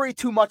 Don't worry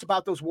too much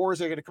about those wars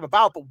that are going to come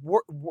about, but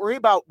worry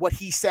about what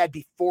he said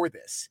before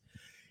this.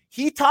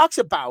 He talks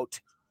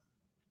about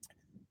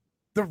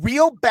the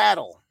real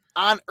battle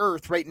on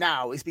Earth right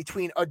now is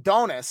between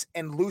Adonis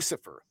and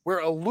Lucifer,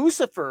 where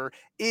Lucifer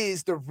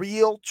is the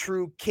real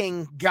true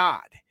king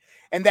God,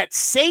 and that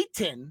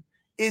Satan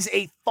is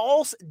a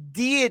false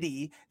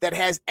deity that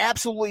has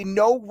absolutely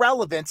no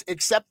relevance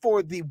except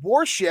for the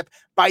worship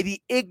by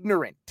the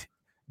ignorant.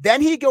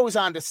 Then he goes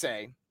on to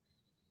say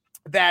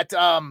that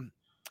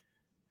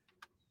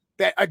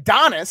that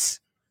Adonis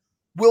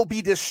will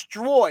be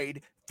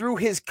destroyed through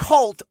his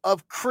cult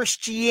of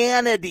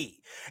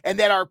Christianity, and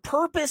that our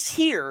purpose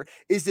here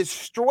is to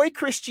destroy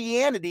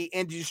Christianity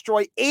and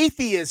destroy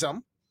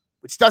atheism,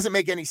 which doesn't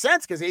make any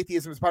sense because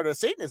atheism is part of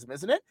Satanism,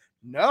 isn't it?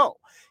 No.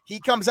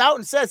 He comes out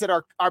and says that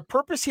our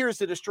purpose here is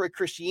to destroy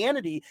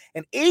Christianity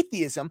and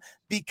atheism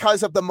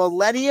because of the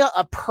millennia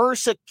of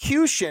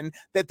persecution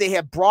that they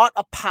have brought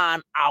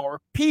upon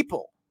our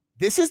people.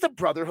 This is the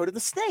Brotherhood of the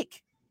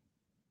Snake.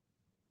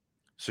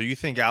 So you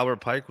think Albert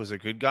Pike was a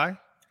good guy?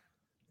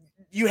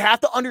 You have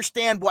to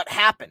understand what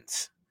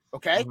happens.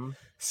 Okay. Mm-hmm.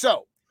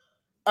 So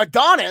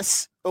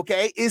Adonis,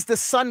 okay, is the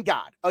sun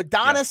god.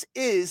 Adonis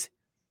is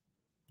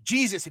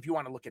Jesus, if you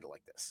want to look at it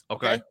like this.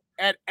 Okay.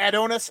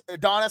 Adonis,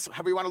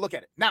 however you want to look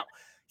at it. Now,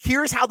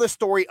 here's how the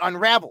story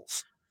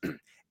unravels.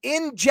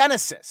 In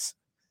Genesis,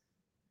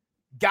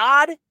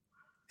 God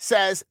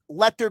says,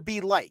 let there be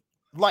light.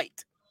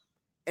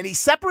 And he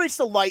separates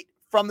the light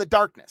from the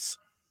darkness.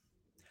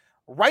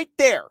 Right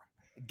there,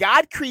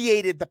 God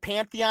created the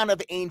pantheon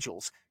of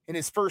angels in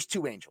his first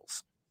 2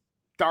 angels,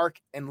 dark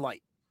and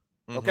light.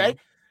 Okay.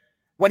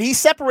 When he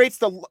separates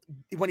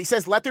when he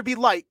says, let there be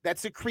light,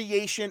 that's the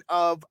creation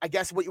of, I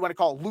guess, what you want to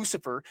call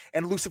Lucifer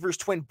and Lucifer's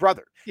twin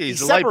brother. Yeah, he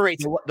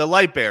separates the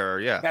light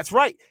bearer. Yeah, that's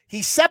right.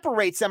 He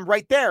separates them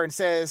right there and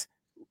says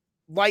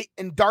light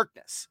and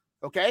darkness.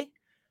 Okay.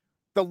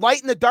 The light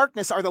and the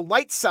darkness are the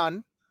light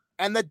sun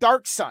and the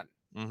dark sun.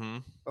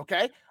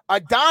 Okay.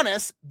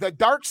 Adonis, the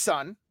dark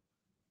sun,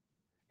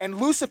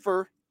 and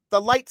Lucifer, the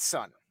light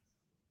sun.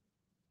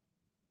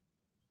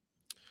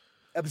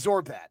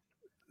 Absorb that.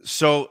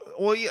 So,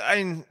 well,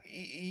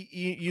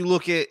 you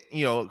look at,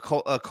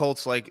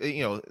 cults like,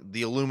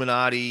 the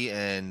Illuminati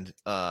and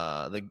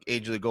the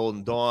Age of the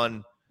Golden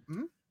Dawn.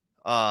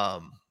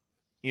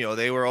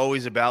 They were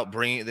always about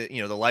bringing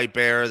the light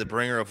bearer, the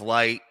bringer of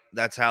light.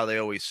 That's how they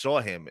always saw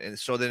him. And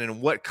so then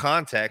in what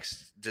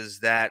context does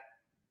that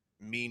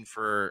mean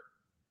for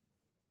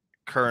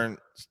current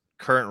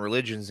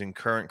religions and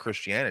current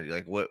Christianity?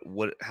 Like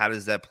how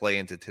does that play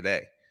into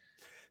today?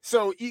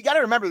 So you got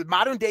to remember that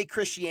modern day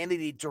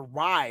Christianity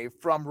derived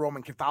from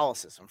Roman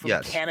Catholicism, from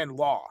the canon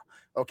law.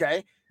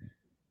 Okay.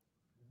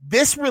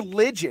 This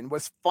religion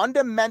was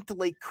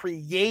fundamentally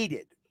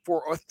created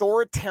for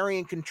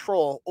authoritarian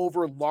control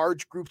over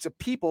large groups of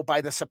people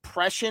by the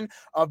suppression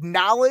of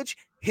knowledge,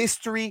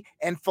 history,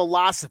 and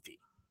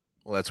philosophy.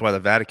 Well, that's why the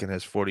Vatican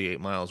has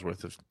 48 miles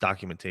worth of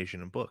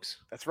documentation and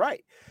books. That's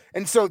right.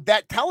 And so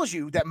that tells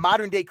you that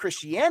modern day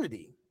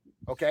Christianity,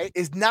 okay,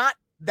 is not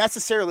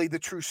necessarily the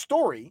true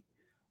story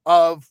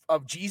of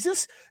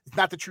Jesus. It's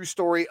not the true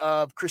story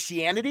of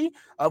Christianity,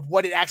 of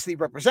what it actually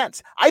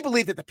represents. I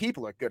believe that the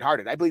people are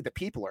good-hearted. I believe the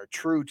people are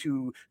true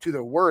to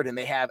their word, and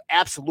they have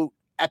absolute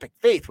epic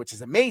faith, which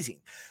is amazing.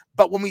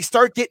 But when we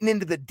start getting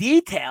into the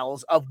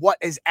details of what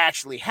is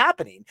actually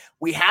happening,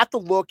 we have to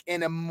look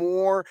in a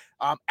more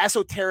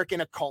esoteric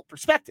and occult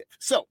perspective.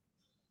 So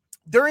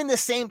during the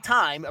same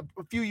time,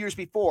 a few years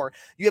before,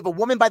 you have a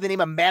woman by the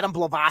name of Madame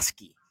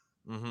Blavatsky.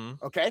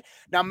 Okay.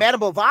 Now,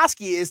 Madame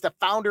Blavatsky is the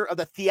founder of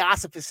the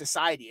Theosophist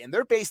Society, and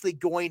they're basically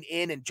going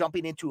in and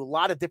jumping into a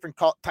lot of different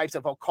types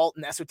of occult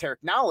and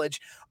esoteric knowledge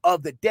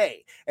of the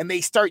day. And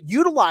they start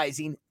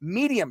utilizing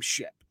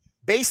mediumship,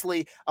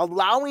 basically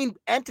allowing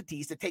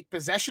entities to take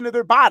possession of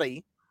their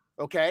body.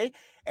 Okay.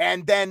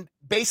 And then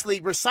basically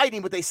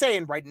reciting what they say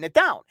and writing it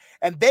down.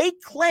 And they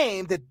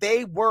claim that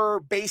they were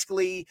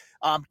basically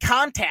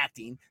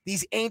contacting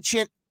these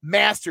ancient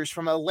masters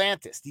from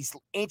Atlantis, these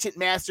ancient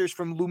masters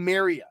from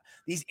Lemuria,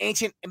 these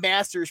ancient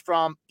masters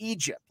from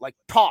Egypt, like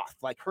Thoth,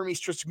 like Hermes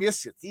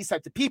Trismegistus, these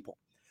types of people.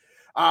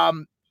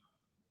 I'm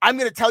going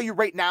to tell you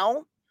right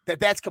now that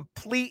that's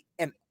complete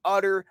and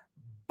utter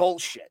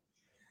bullshit,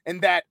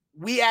 and that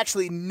we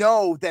actually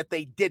know that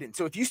they didn't.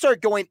 So if you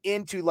start going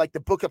into like the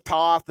Book of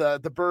Thoth, the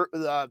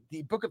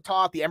Book of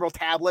Thoth, the Emerald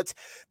Tablets,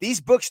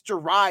 these books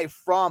derive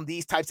from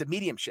these types of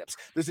mediumships.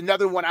 There's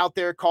another one out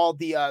there called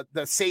the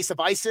Sais of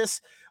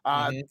Isis,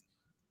 written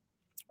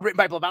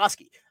by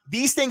Blavatsky.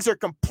 These things are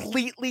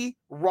completely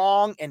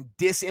wrong and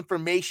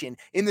disinformation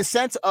in the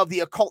sense of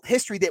the occult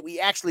history that we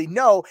actually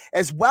know,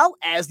 as well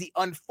as the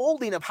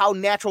unfolding of how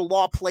natural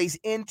law plays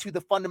into the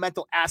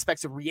fundamental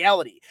aspects of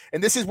reality.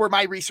 And this is where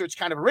my research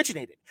kind of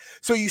originated.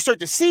 So you start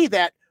to see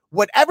that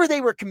whatever they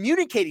were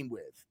communicating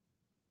with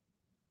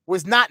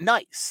was not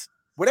nice.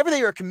 Whatever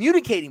they were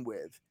communicating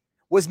with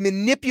was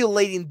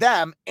manipulating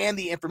them and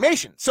the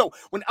information. So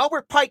when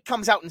Albert Pike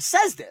comes out and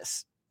says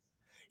this,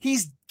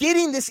 he's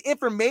getting this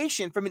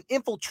information from an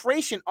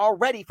infiltration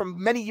already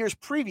from many years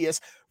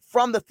previous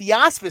from the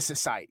Theosophist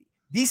Society.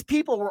 These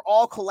people were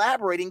all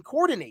collaborating,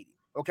 coordinating,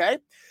 okay?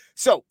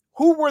 So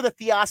who were the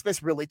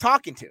Theosophists really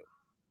talking to?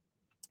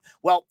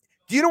 Well,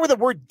 do you know where the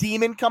word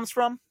demon comes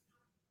from?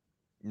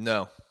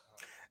 No.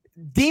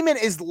 Demon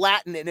is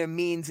Latin, and it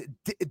means,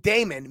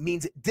 daemon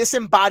means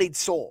disembodied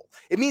soul.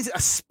 It means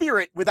a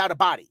spirit without a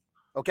body.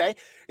 Okay.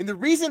 And the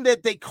reason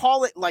that they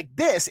call it like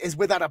this is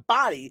without a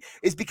body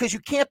is because you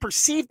can't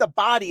perceive the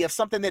body of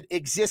something that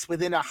exists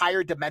within a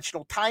higher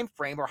dimensional time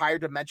frame or higher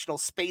dimensional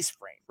space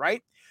frame.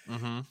 Right.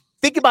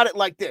 Think about it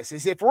like this: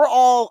 is if we're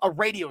all a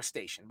radio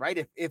station,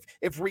 right?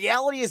 If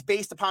reality is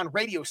based upon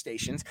radio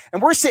stations and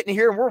we're sitting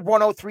here and we're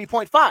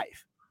 103.5,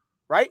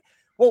 right?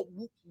 Well,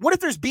 what if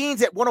there's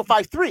beings at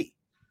 105.3,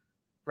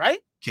 right?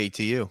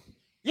 KTU.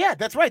 Yeah,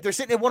 that's right. They're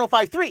sitting at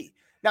 105.3.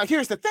 Now,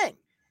 here's the thing.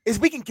 Is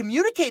we can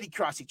communicate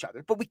across each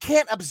other, but we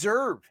can't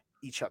observe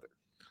each other.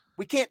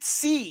 We can't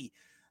see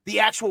the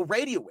actual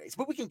radio waves,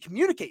 but we can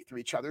communicate through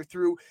each other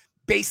through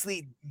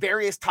basically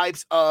various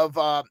types of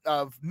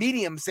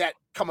mediums that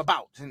come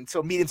about. And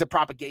so mediums of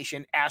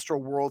propagation,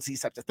 astral worlds,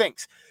 these types of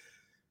things.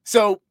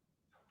 So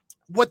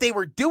what they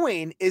were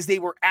doing is they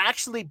were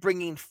actually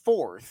bringing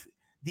forth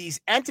these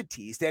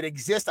entities that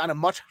exist on a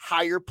much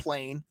higher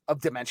plane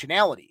of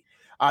dimensionality.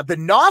 The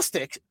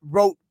Gnostics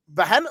wrote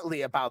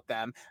vehemently about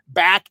them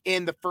back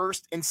in the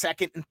 1st and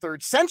 2nd and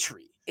 3rd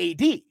century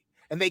AD,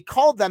 and they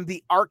called them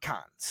the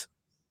archons.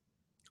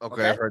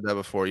 Okay, I've heard that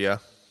before. Yeah.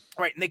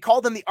 Right. And they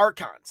called them the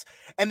archons,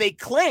 and they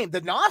claimed, the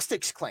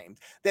Gnostics claimed,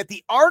 that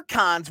the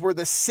archons were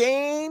the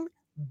same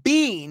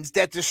beings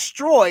that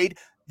destroyed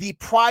the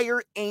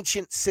prior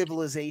ancient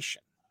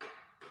civilization.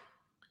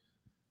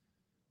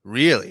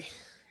 Really?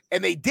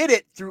 And they did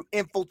it through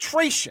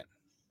infiltration.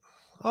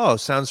 Oh,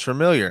 sounds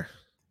familiar.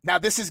 Now,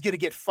 this is going to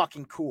get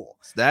fucking cool.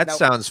 That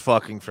sounds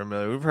fucking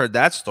familiar. We've heard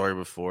that story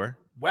before.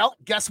 Well,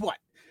 guess what?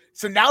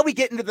 So now we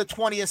get into the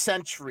 20th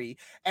century,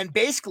 and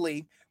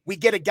basically we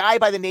get a guy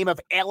by the name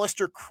of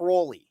Aleister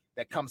Crowley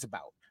that comes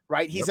about,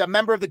 right? He's a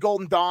member of the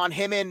Golden Dawn.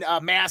 Him and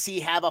Massey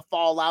have a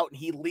fallout, and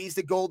he leaves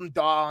the Golden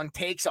Dawn,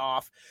 takes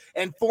off,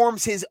 and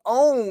forms his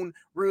own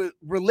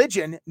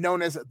religion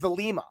known as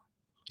Thelema.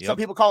 Yep. Some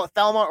people call it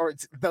Thelma, or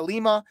it's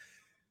Thelema.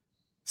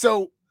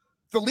 So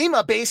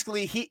Thelema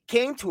basically, he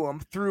came to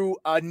him through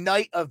a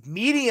night of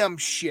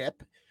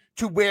mediumship,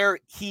 to where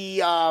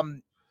he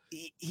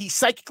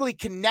psychically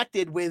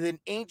connected with an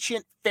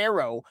ancient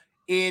pharaoh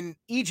in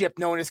Egypt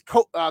known as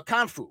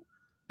Khufu.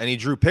 And he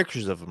drew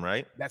pictures of him,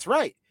 right? That's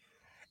right.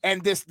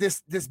 And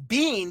this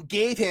being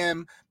gave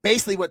him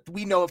basically what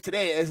we know of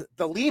today as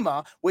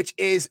Thelema, which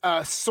is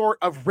a sort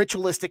of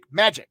ritualistic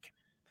magic.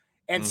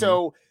 And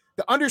so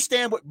to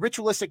understand what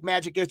ritualistic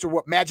magic is, or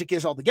what magic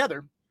is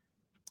altogether,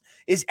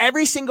 is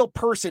every single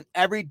person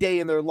every day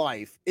in their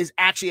life is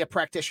actually a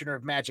practitioner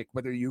of magic,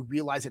 whether you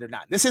realize it or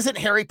not. This isn't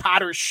Harry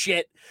Potter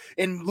shit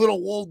and little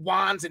old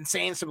wands and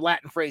saying some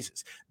Latin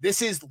phrases.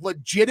 This is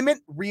legitimate,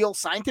 real,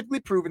 scientifically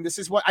proven. This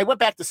is what I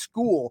went back to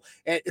school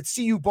at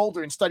CU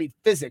Boulder and studied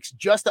physics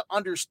just to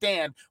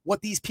understand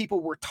what these people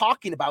were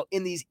talking about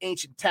in these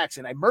ancient texts.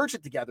 And I merged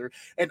it together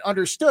and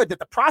understood that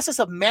the process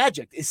of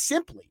magic is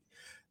simply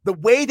the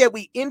way that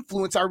we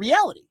influence our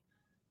reality.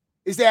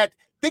 Is that,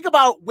 think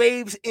about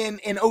waves in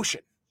an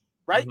ocean,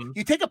 right?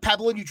 You take a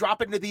pebble and you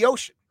drop it into the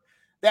ocean.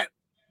 That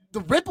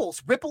the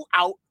ripples ripple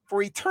out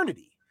for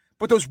eternity,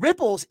 but those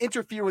ripples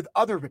interfere with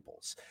other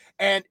ripples.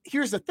 And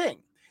here's the thing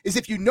is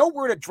if you know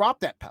where to drop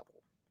that pebble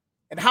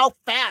and how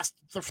fast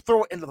to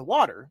throw it into the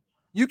water,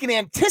 you can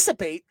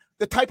anticipate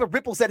the type of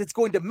ripples that it's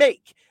going to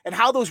make and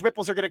how those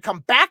ripples are going to come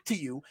back to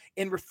you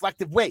in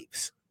reflective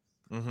waves.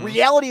 Mhm.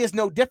 Reality is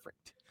no different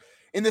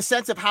in the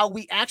sense of how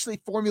we actually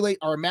formulate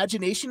our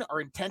imagination, our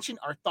intention,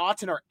 our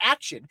thoughts, and our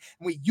action.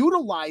 And we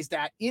utilize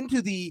that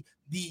into the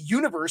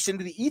universe,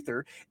 into the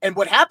ether. And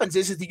what happens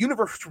is the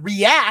universe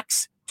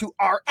reacts to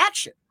our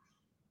action.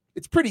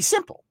 It's pretty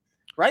simple,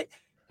 right?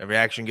 Every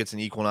action gets an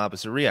equal and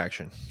opposite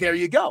reaction. There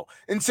you go.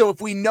 And so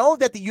if we know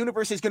that the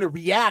universe is going to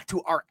react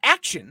to our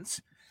actions,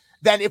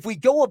 then if we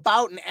go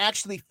about and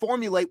actually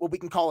formulate what we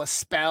can call a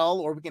spell,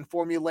 or we can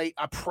formulate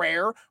a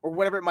prayer or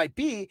whatever it might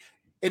be,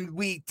 and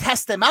we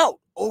test them out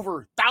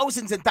over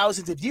thousands and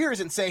thousands of years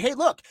and say, hey,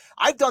 look,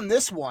 I've done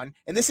this one,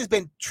 and this has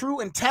been true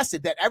and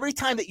tested that every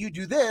time that you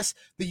do this,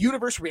 the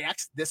universe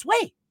reacts this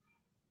way.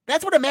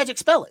 That's what a magic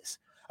spell is.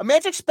 A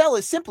magic spell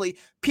is simply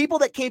people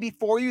that came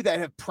before you that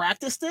have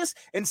practiced this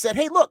and said,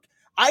 hey, look,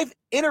 I've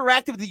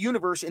interacted with the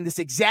universe in this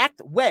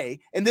exact way,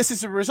 and this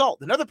is the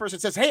result. Another person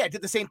says, hey, I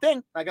did the same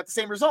thing. I got the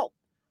same result.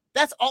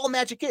 That's all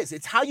magic is.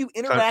 It's how you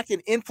interact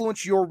and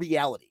influence your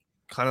reality.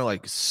 Kind of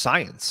like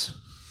science.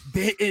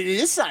 It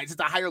is science.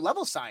 It's a higher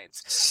level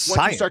science. Once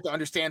Science. you start to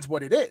understand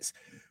what it is.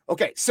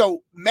 Okay,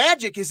 so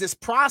magic is this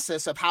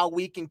process of how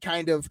we can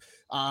kind of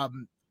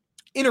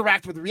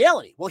interact with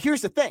reality. Well,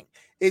 here's the thing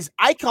is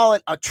I call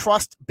it a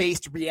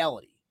trust-based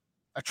reality,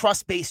 a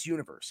trust-based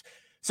universe.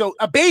 So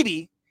a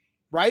baby,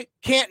 right,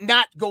 can't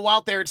not go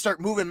out there and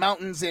start moving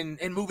mountains and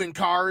moving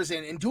cars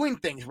and doing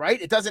things,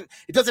 right? It doesn't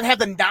have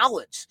the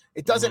knowledge.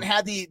 It doesn't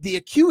have the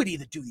acuity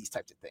to do these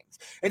types of things.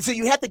 And so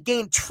you have to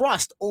gain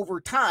trust over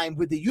time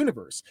with the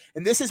universe.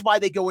 And this is why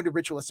they go into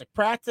ritualistic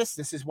practice.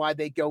 This is why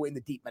they go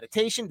into deep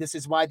meditation. This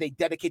is why they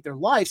dedicate their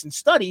lives and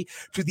study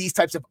to these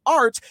types of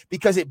arts,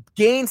 because it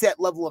gains that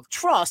level of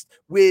trust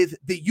with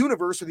the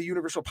universe or the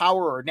universal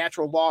power or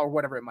natural law or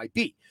whatever it might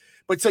be.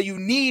 But so you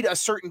need a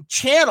certain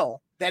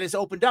channel that is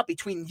opened up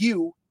between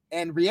you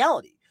and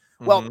reality.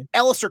 Well,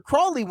 Aleister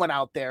Crowley went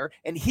out there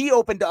and he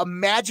opened a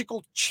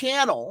magical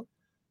channel.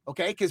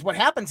 Okay. Because what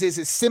happens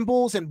is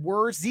symbols and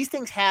words, these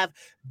things have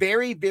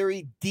very,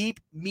 very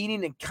deep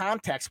meaning and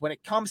context when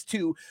it comes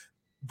to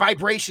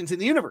vibrations in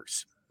the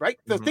universe, right?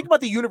 So think about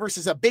the universe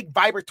as a big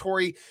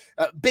vibratory,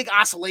 big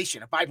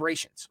oscillation of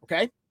vibrations.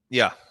 Okay.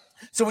 Yeah.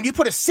 So when you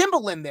put a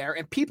symbol in there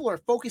and people are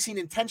focusing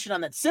intention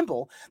on that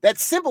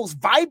symbol's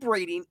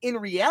vibrating in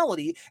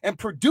reality and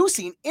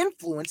producing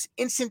influence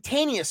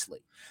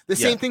instantaneously. The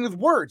same thing with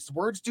words.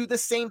 Words do the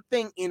same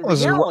thing in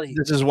reality.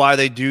 This is why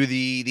they do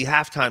the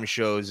halftime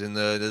shows in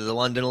the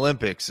London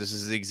Olympics. This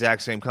is the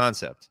exact same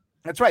concept.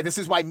 That's right. This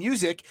is why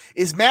music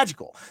is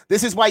magical.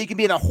 This is why you can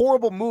be in a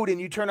horrible mood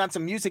and you turn on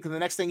some music and the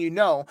next thing you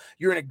know,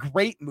 you're in a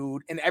great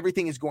mood and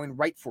everything is going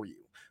right for you.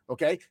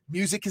 Okay.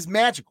 Music is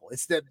magical.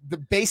 It's the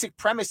basic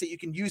premise that you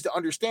can use to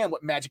understand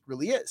what magic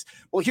really is.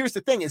 Well, here's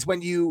the thing is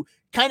when you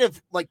kind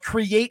of like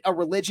create a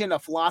religion, a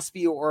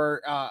philosophy,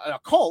 or a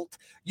cult,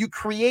 you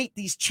create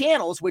these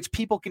channels which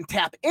people can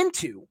tap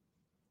into,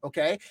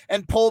 okay,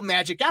 and pull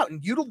magic out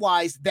and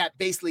utilize that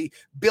basically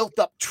built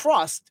up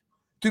trust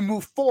to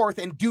move forth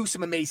and do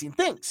some amazing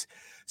things.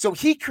 So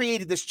he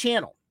created this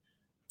channel.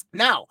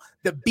 Now,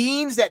 the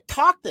beings that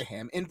talk to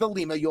him in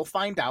Thelema, you'll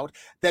find out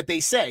that they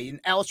say,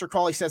 and Aleister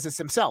Crowley says this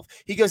himself,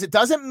 he goes, it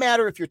doesn't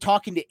matter if you're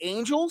talking to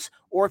angels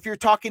or if you're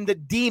talking to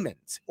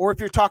demons or if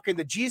you're talking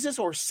to Jesus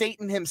or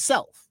Satan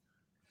himself.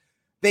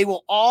 They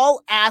will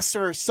all ask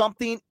for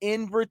something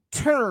in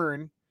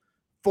return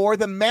for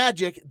the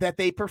magic that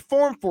they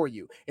perform for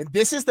you. And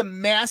this is the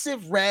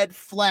massive red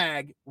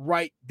flag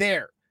right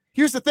there.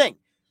 Here's the thing.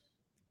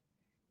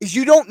 Is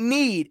you don't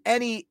need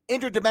any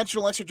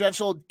interdimensional,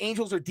 extradimensional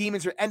angels or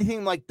demons or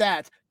anything like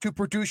that to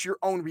produce your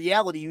own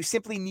reality. You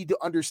simply need to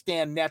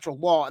understand natural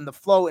law and the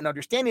flow and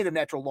understanding of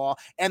natural law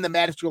and the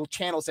magical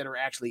channels that are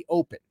actually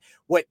open.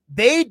 What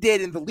they did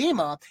in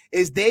Thelema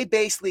is they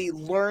basically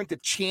learned to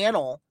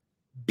channel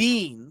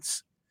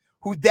beings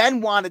who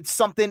then wanted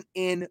something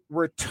in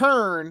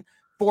return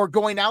for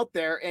going out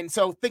there. And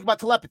so think about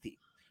telepathy,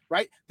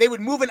 right? They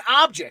would move an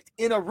object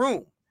in a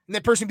room. And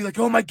that person would be like,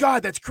 oh my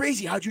God, that's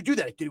crazy. How'd you do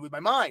that? I did it with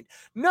my mind.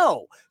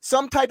 No,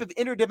 some type of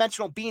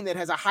interdimensional being that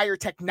has a higher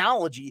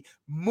technology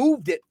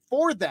moved it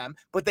for them,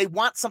 but they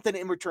want something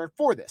in return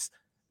for this.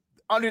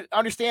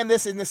 Understand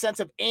this in the sense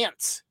of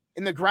ants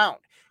in the ground.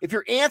 If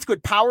your ants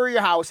could power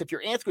your house, if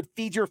your ants could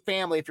feed your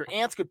family, if your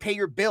ants could pay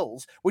your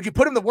bills, would you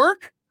put them to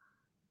work?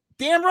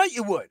 Damn right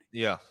you would.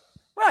 Yeah.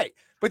 Right.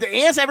 But the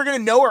ants ever going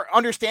to know or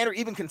understand or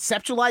even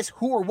conceptualize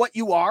who or what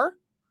you are?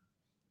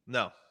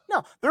 No.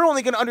 No, they're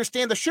only going to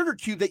understand the sugar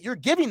cube that you're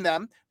giving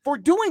them for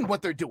doing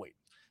what they're doing.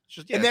 It's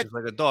just, it's just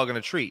like a dog and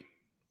a treat.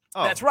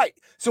 Oh. That's right.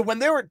 So when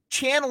they were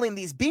channeling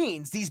these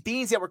beings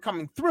that were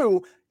coming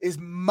through, is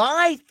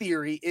my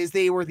theory is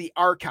they were the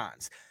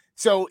archons.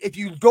 So if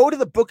you go to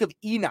the book of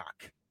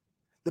Enoch,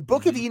 the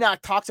book of Enoch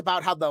talks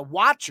about how the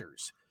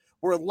Watchers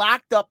were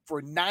locked up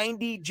for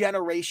 90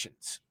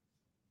 generations.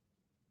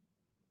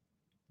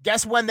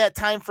 Guess when that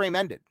time frame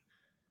ended?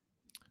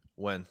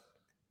 When?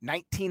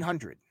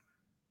 1900.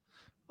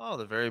 Oh,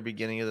 the very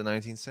beginning of the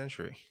 19th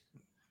century.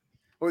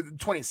 Or the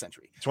 20th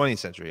century. 20th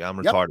century. I'm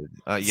Yep.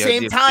 retarded.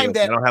 Same time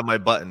that I don't have my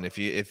button.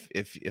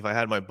 If I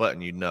had my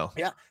button, you'd know.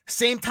 Yeah.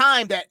 Same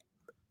time that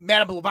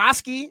Madame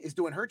Blavatsky is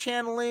doing her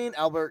channeling,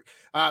 Albert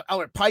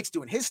Pike's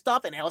doing his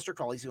stuff, and Aleister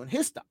Crowley's doing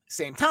his stuff.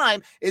 Same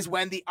time is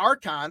when the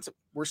Archons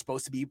were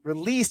supposed to be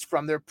released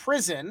from their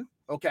prison.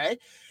 Okay.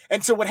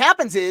 And so what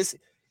happens is,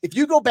 if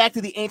you go back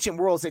to the ancient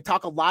worlds, they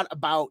talk a lot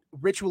about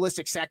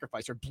ritualistic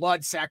sacrifice or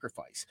blood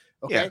sacrifice.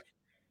 Okay. Yeah.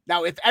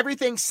 Now, if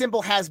everything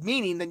symbol has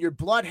meaning, then your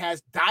blood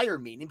has dire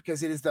meaning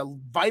because it is the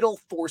vital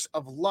force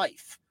of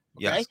life.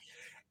 Okay. Yes.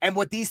 And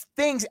what these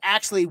things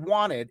actually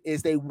wanted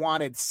is they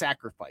wanted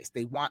sacrifice.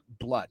 They want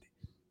blood.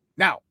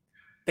 Now,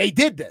 they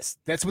did this.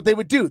 That's what they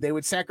would do. They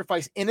would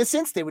sacrifice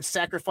innocents. They would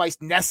sacrifice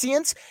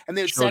nescients, and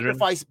they would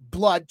sacrifice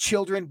blood,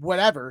 children,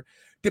 whatever,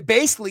 to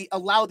basically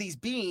allow these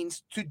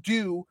beings to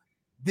do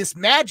this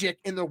magic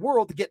in the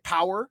world to get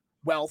power,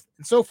 wealth,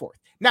 and so forth.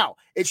 Now,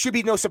 it should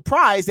be no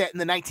surprise that in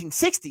the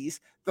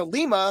 1960s, the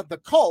Lima, the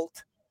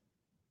cult,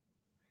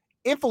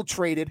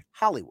 infiltrated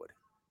Hollywood.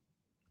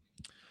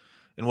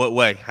 In what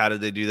way? How did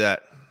they do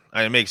that?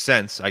 It makes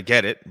sense. I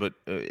get it, but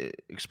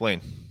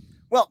explain.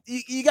 Well,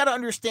 you got to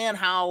understand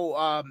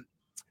how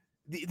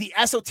the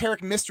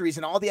esoteric mysteries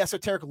and all the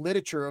esoteric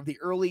literature of the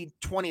early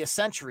 20th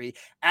century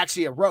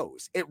actually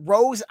arose. It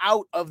rose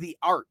out of the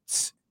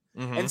arts.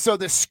 Mm-hmm. And so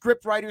the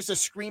script writers, the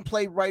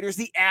screenplay writers,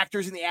 the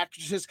actors and the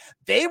actresses,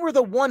 they were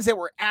the ones that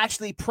were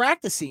actually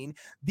practicing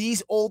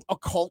these old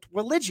occult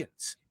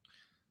religions.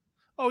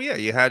 Oh, yeah.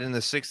 You had in the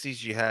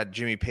 60s, you had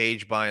Jimmy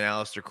Page buying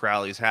Aleister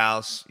Crowley's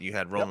house. You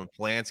had Roman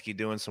Polanski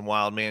doing some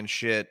wild man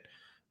shit.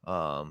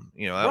 That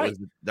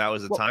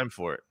was the time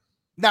for it.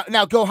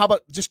 Now go. How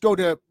about just go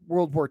to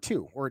World War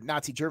II or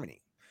Nazi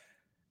Germany?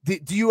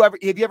 Have you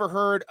ever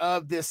heard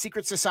of the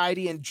secret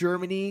society in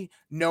Germany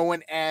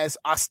known as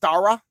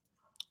Astara?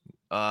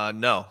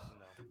 No.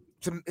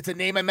 It's a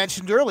name I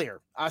mentioned earlier,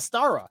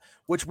 Astara,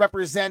 which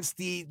represents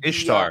the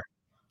Ishtar.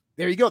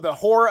 There you go, the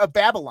whore of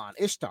Babylon,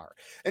 Ishtar.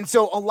 And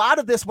so a lot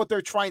of this, what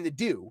they're trying to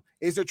do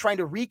is they're trying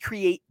to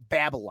recreate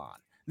Babylon.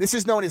 This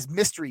is known as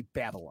Mystery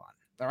Babylon.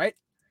 All right.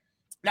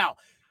 Now,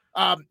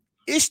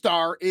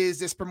 Ishtar is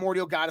this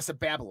primordial goddess of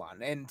Babylon.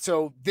 And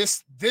so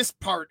this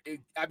part,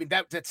 I mean,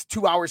 that's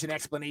 2 hours in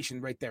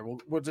explanation right there.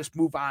 We'll just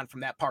move on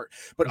from that part.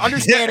 But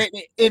understand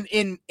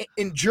it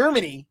in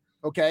Germany,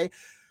 okay,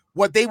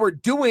 what they were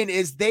doing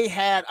is they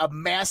had a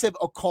massive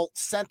occult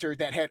center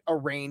that had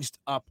arranged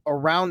up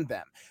around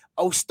them.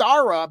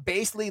 Ostara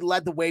basically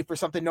led the way for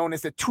something known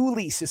as the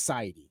Thule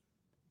Society.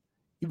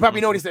 You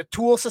probably know it as the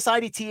Thule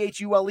Society,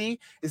 Thule,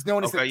 is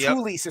known as the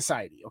Thule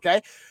Society,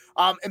 okay?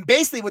 And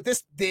basically what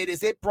this did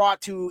is it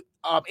brought to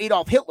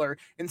Adolf Hitler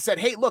and said,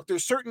 hey, look,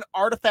 there's certain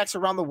artifacts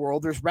around the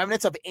world. There's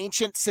remnants of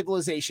ancient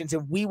civilizations,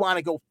 and we want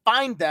to go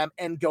find them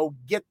and go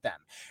get them.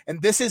 And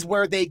this is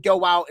where they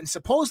go out and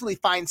supposedly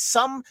find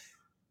some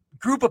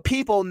group of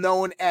people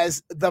known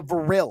as the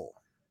Vril.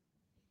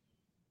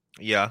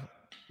 Yeah.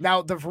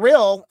 Now, the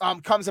Vril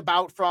comes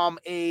about from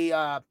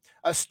a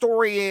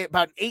story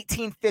about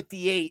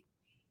 1858.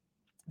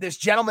 This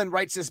gentleman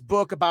writes this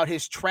book about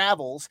his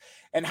travels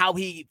and how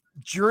he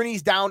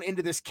journeys down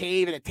into this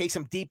cave, and it takes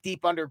him deep,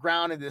 deep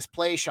underground into this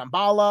place,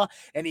 Shambhala,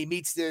 and he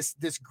meets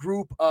this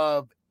group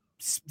of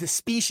the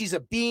species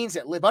of beings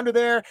that live under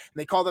there, and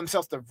they call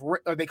themselves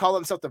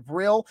the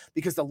Vril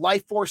because the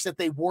life force that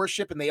they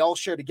worship and they all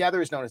share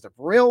together is known as the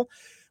Vril.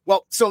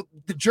 Well, so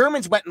the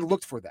Germans went and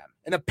looked for them,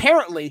 and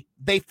apparently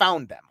they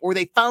found them, or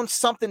they found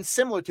something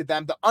similar to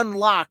them to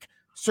unlock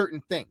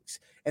certain things.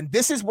 And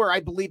this is where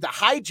I believe the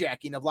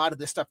hijacking of a lot of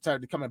this stuff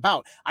started to come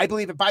about. I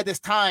believe that by this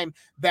time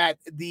that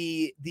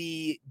the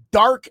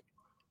dark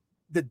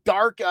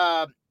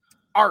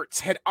arts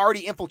had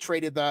already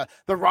infiltrated the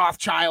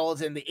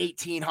Rothschilds in the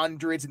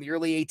 1800s and the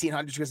early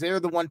 1800s, because they're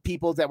the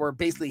people that were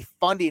basically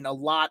funding a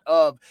lot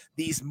of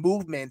these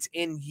movements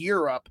in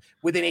Europe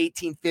within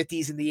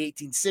 1850s and the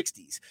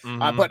 1860s.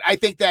 Mm-hmm. But I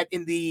think that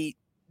in the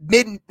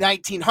mid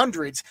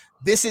 1900s,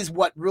 this is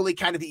what really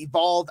kind of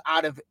evolved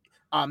out of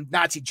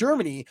Nazi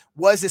Germany,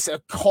 was this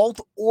occult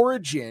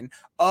origin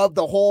of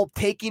the whole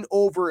taking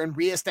over and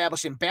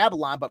reestablishing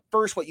Babylon. But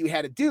first, what you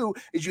had to do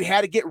is you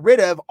had to get rid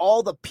of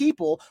all the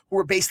people who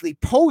were basically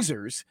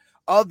posers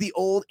of the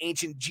old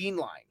ancient gene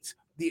lines,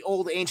 the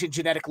old ancient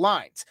genetic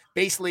lines.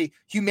 Basically,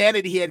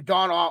 humanity had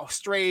gone off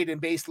straight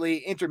and basically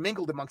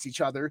intermingled amongst each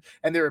other.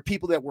 And there are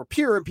people that were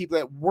pure and people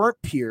that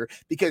weren't pure,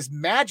 because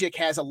magic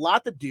has a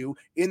lot to do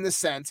in the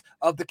sense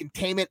of the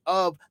containment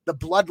of the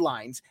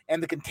bloodlines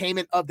and the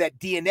containment of that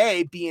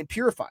DNA being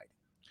purified.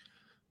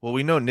 Well,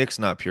 we know Nick's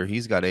not pure.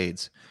 He's got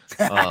AIDS.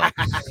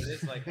 It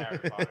is like Harry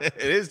Potter. It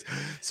is.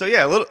 So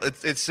yeah,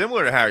 it's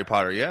similar to Harry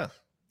Potter. Yeah.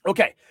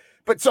 Okay.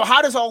 But so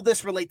how does all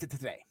this relate to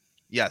today?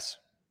 Yes.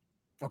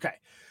 Okay.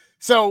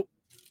 So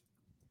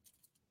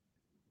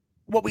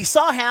what we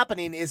saw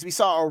happening is we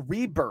saw a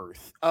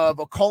rebirth of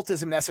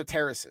occultism and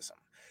esotericism.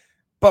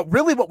 But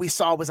really what we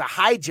saw was a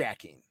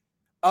hijacking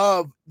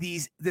of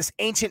this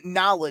ancient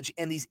knowledge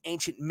and these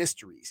ancient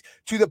mysteries,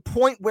 to the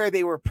point where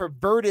they were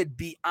perverted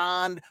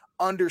beyond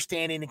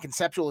understanding and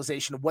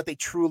conceptualization of what they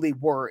truly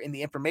were and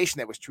the information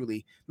that was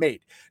truly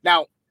made.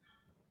 Now,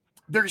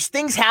 there's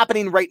things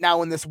happening right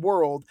now in this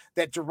world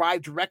that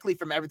derive directly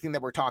from everything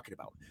that we're talking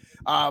about.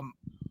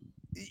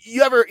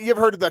 You ever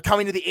heard of the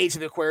coming of the age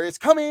of the Aquarius?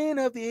 Coming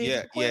of the age of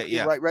the Aquarius.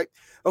 Yeah. Right.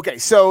 Okay,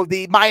 so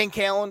the Mayan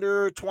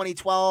calendar,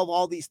 2012,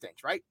 all these things,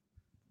 right?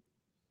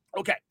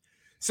 Okay,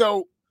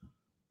 so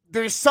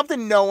there's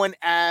something known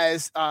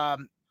as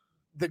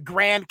the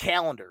grand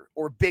calendar,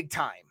 or big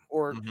time,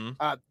 or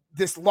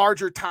this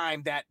larger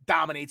time that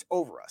dominates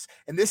over us.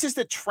 And this is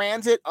the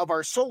transit of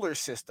our solar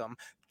system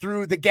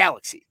through the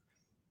galaxy.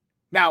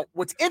 Now,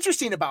 what's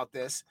interesting about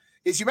this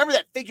is, you remember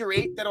that figure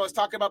 8 that I was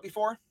talking about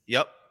before?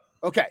 Yep.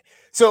 Okay,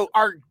 so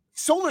our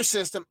solar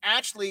system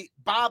actually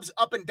bobs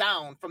up and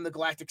down from the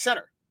galactic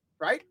center,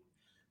 right?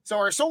 So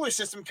our solar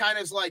system kind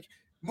of is like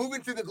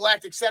moving through the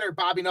galactic center,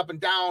 bobbing up and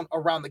down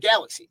around the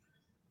galaxy.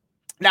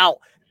 Now,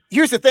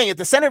 here's the thing. At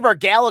the center of our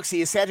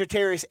galaxy is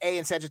Sagittarius A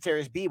and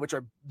Sagittarius B, which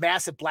are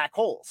massive black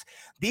holes.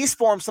 These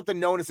form something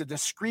known as a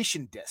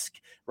discretion disk,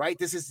 right?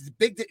 This is a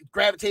big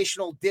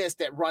gravitational disk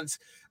that runs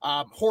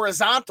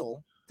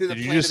horizontal through the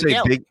Did you plane just of the say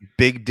galaxy.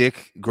 big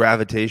dick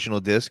gravitational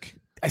disc?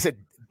 I said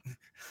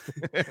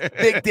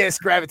big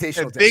disk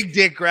gravitational disk. Big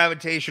dick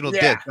gravitational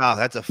Yeah. disk. Oh,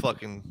 that's a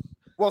fucking.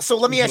 Well, so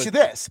let me ask you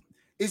this.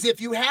 Is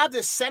if you have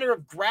this center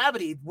of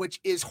gravity,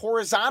 which is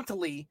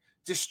horizontally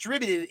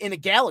distributed in a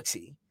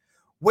galaxy,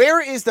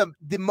 where is the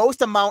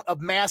most amount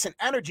of mass and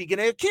energy going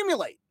to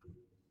accumulate?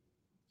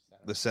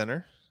 The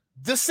center?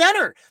 The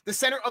center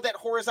of that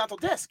horizontal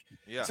disk.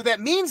 Yeah. So that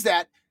means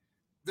that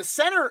the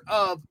center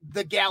of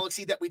the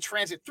galaxy that we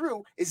transit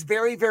through is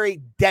very,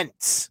 very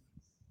dense.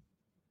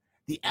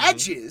 The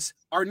edges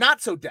are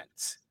not so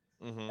dense.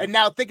 And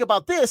now think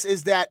about this,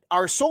 is that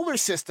our solar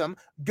system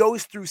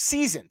goes through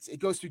seasons. It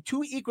goes through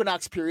 2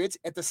 equinox periods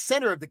at the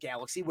center of the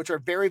galaxy, which are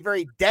very,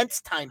 very dense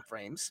time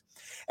frames.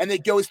 And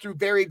it goes through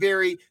very,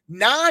 very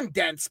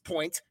non-dense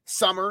points,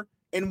 summer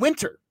and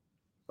winter.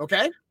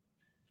 Okay?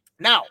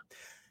 Now,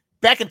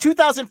 back in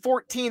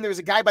 2014, there was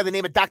a guy by the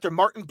name of Dr.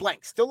 Martin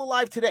Blank, still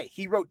alive today.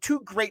 He wrote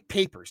 2 great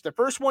papers. The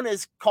first one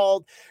is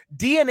called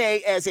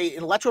DNA as an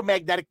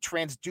electromagnetic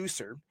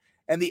transducer.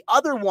 And the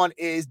other one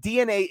is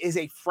DNA is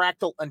a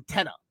fractal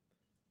antenna.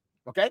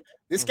 Okay.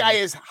 This guy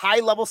is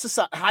high level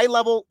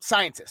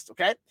scientist.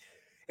 Okay.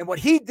 And what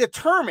he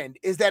determined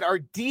is that our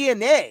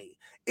DNA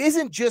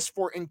isn't just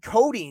for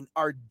encoding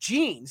our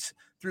genes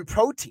through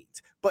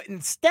proteins, but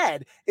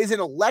instead is an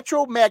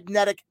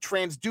electromagnetic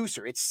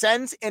transducer. It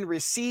sends and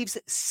receives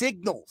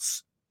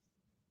signals.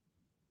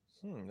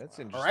 That's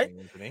interesting, All right.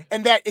 Anthony.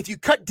 And that if you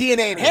cut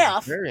DNA in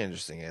half, Very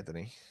interesting,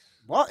 Anthony.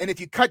 well, and if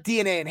you cut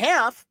DNA in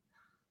half,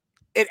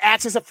 it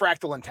acts as a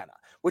fractal antenna,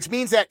 which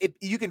means that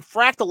you can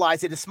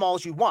fractalize it as small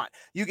as you want.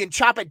 You can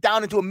chop it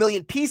down into 1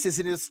 million pieces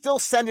and it'll still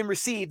send and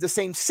receive the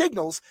same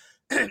signals,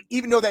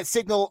 even though that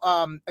signal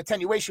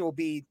attenuation will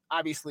be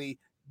obviously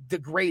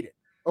degraded.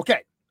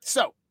 Okay,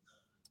 so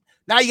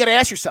now you got to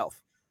ask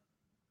yourself,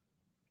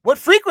 what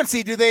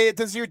frequency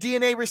does your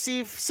DNA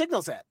receive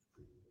signals at?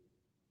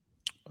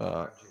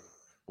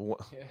 What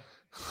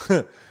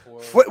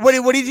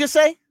What did you just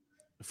say?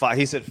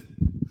 He said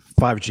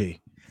 5G.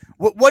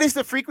 What is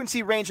the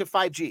frequency range of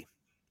 5G?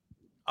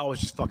 I was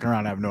just fucking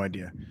around. I have no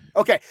idea.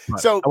 Okay, But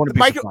so I wouldn't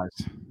be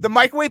surprised. the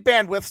microwave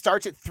bandwidth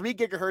starts at 3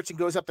 gigahertz and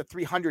goes up to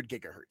 300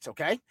 gigahertz.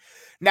 Okay,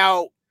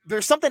 now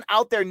there's something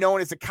out there known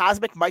as the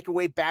cosmic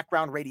microwave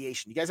background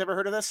radiation. You guys ever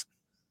heard of this?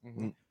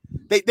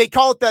 They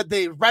call it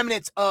the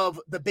remnants of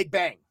the Big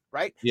Bang,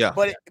 right? Yeah.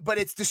 But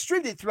it's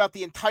distributed throughout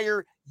the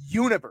entire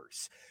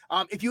universe.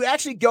 If you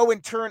actually go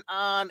and turn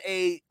on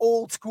a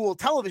old school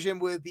television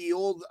with the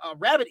old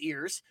rabbit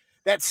ears,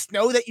 that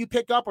snow that you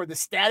pick up or the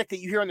static that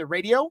you hear on the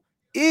radio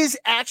is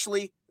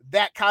actually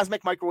that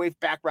cosmic microwave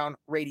background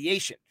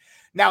radiation.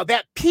 Now,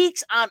 that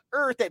peaks on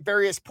Earth at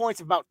various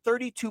points of about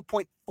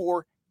 32.4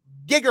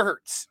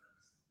 gigahertz.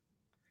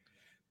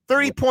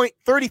 30.34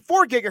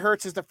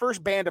 gigahertz is the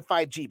first band of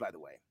 5G, by the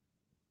way.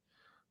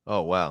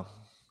 Oh, wow.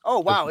 Oh,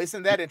 wow.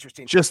 Isn't that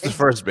interesting? Just the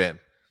first band.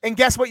 And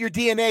guess what your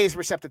DNA is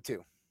receptive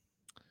to?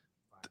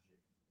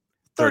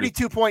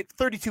 32.4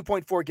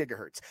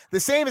 gigahertz. The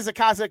same as the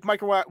cosmic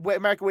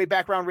microwave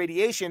background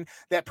radiation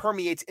that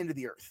permeates into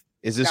the Earth.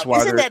 Is this Now, why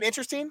isn't that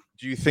interesting?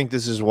 do you think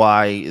this is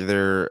why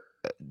they're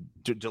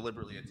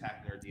deliberately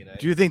attacking our DNA?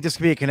 Do you think this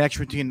could be a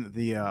connection between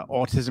the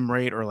autism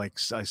rate or like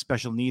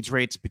special needs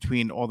rates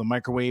between all the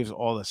microwaves,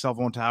 all the cell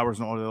phone towers,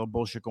 and all the little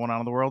bullshit going on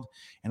in the world,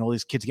 and all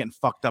these kids getting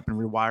fucked up and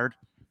rewired?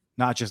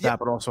 Not just that,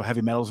 but also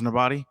heavy metals in their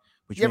body.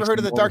 You ever heard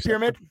of the Dark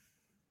Pyramid?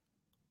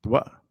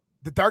 What?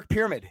 The Dark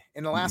Pyramid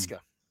in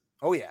Alaska.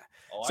 Oh, yeah.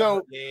 Oh,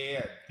 So-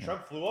 yeah.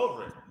 Trump flew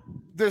over it.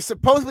 There's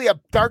supposedly a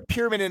dark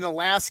pyramid in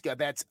Alaska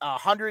that's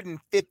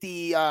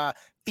 150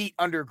 feet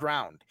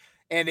underground.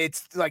 and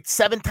it's like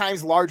 7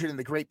 times larger than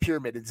the Great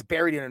Pyramid. It's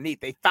buried underneath.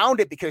 They found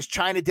it because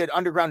China did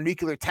underground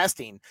nuclear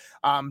testing,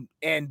 and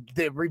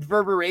the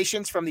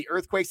reverberations from the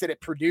earthquakes that it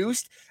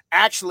produced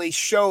actually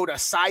showed a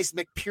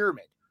seismic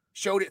pyramid.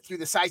 Showed it through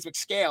the seismic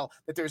scale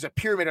that there's a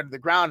pyramid under the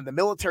ground, and the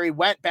military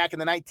went back in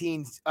the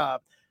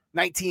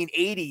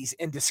 1980s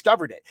and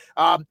discovered it.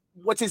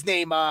 What's his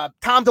name?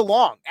 Tom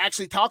DeLonge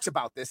actually talks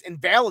about this and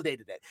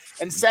validated it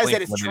and says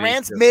that it's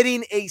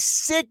transmitting a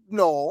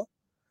signal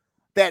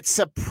that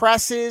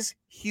suppresses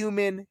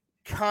human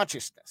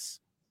consciousness.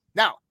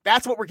 Now,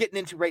 that's what we're getting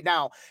into right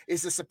now,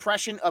 is the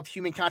suppression of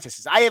human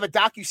consciousness. I have a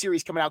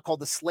docuseries coming out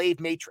called The Slave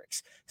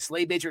Matrix,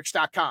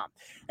 slavematrix.com.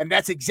 And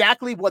that's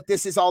exactly what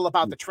this is all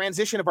about, the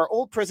transition of our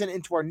old prison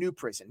into our new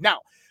prison. Now,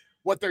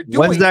 what they're doing...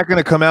 When's that going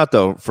to come out,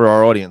 though, for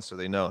our audience so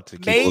they know? To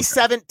keep May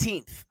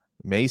 17th.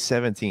 May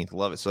 17th.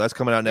 Love it. So that's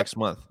coming out next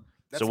month.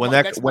 That's so when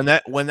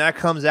that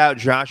comes out,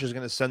 Josh is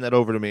going to send that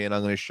over to me, and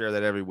I'm going to share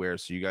that everywhere,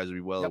 so you guys will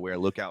be well aware.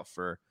 Look out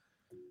for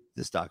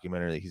this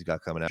documentary that he's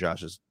got coming out.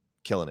 Josh is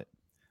killing it.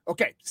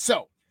 Okay,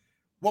 so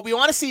what we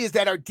want to see is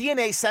that our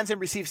DNA sends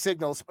and receives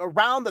signals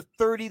around the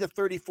 30 to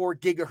 34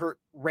 gigahertz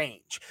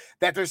range.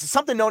 That there's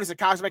something known as a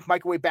cosmic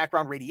microwave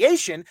background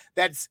radiation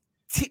that's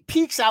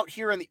peaks out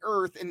here on the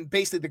Earth and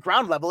basically the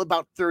ground level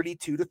about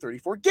 32 to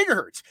 34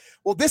 gigahertz.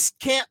 Well, this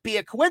can't be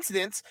a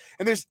coincidence.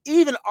 And there's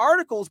even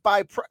articles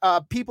by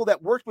people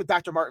that worked with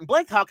Dr. Martin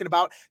Blank talking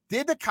about,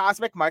 did the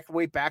cosmic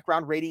microwave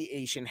background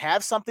radiation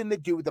have something to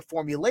do with the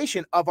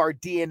formulation of our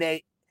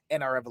DNA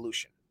and our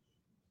evolution?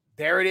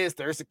 There it is.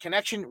 There's a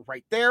connection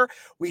right there.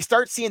 We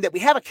start seeing that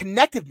we have a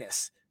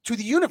connectiveness to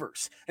the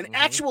universe, an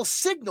actual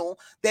signal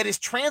that is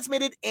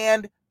transmitted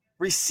and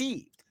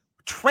received.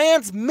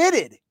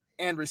 Transmitted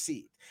and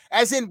received.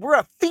 As in, we're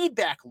a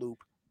feedback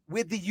loop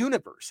with the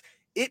universe.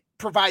 It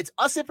provides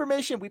us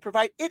information. We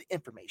provide it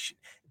information.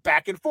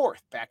 Back and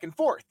forth, back and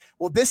forth.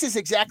 Well, this is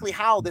exactly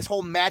how this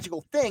whole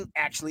magical thing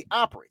actually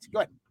operates. Go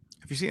ahead.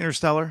 Have you seen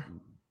Interstellar?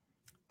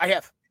 I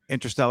have.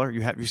 Interstellar?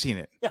 You've seen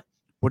it? Yeah.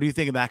 What do you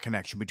think of that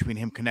connection between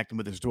him connecting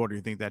with his daughter?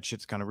 You think that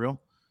shit's kind of real?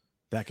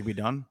 That could be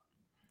done?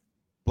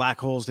 Black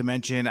holes,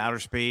 dimension, outer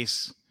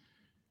space.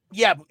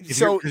 Yeah.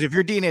 Because if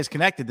your DNA is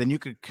connected, then you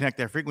could connect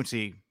that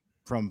frequency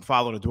from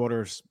father to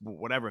daughters,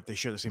 whatever, if they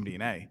share the same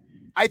DNA.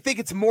 I think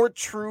it's more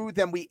true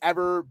than we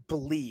ever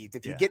believed.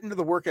 If you get into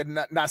the work of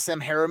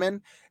Nassim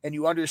Haramein and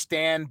you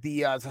understand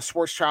the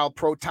Schwarzschild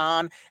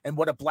proton and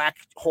what a black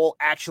hole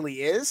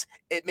actually is,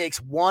 it makes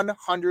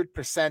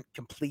 100%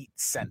 complete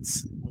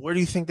sense. Where do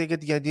you think they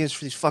get the ideas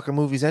for these fucking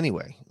movies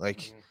anyway?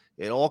 Like,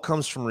 it all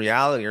comes from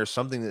reality or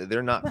something that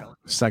they're not.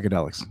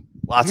 Psychedelics.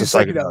 Lots of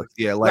psychedelics.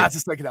 Yeah, lots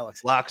of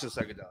psychedelics. Lots of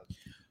psychedelics.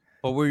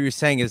 But what you're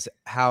saying is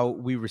how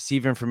we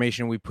receive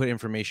information, we put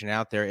information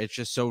out there. It's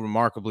just so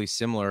remarkably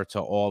similar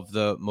to all of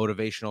the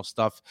motivational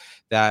stuff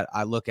that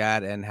I look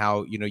at, and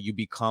how, you know, you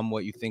become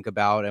what you think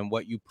about, and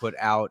what you put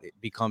out, it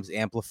becomes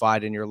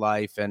amplified in your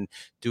life. And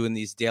doing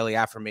these daily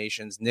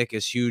affirmations, Nick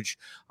is huge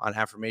on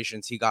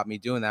affirmations. He got me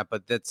doing that,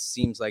 but that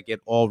seems like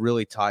it all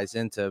really ties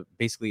into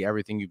basically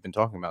everything you've been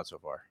talking about so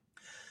far.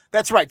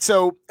 That's right.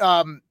 So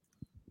I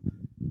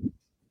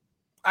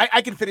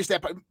can finish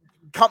that, but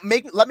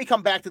let me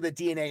come back to the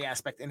DNA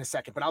aspect in a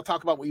second, but I'll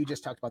talk about what you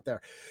just talked about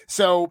there.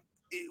 So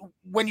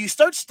when you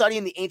start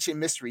studying the ancient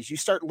mysteries, you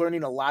start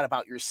learning a lot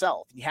about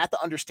yourself. You have to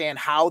understand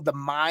how the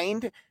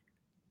mind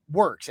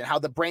works and how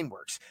the brain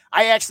works.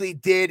 I actually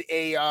did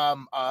a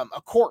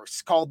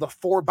course called the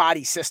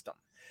 4-body system.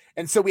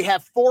 And so we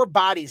have 4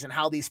 bodies and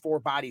how these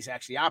 4 bodies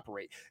actually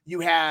operate.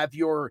 You have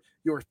your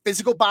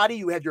physical body,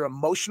 you have your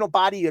emotional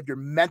body, you have your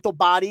mental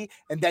body,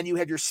 and then you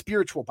have your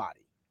spiritual body.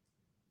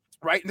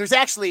 Right. And there's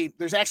actually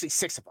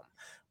 6 of them,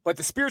 but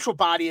the spiritual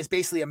body is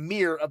basically a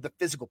mirror of the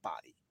physical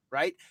body.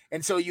 Right.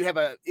 And so you have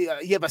a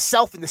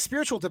self in the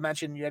spiritual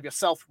dimension. You have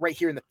yourself right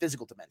here in the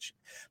physical dimension.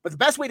 But the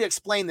best way to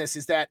explain this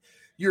is that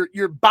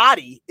your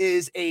body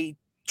is a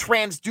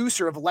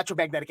transducer of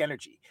electromagnetic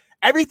energy.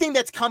 Everything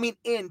that's coming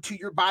into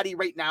your body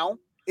right now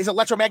is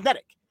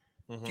electromagnetic.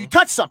 If you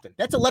touch something,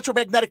 that's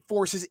electromagnetic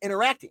forces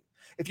interacting.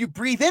 If you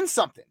breathe in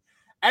something,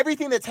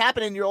 everything that's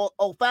happening in your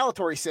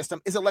olfactory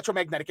system is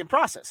electromagnetic in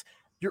process.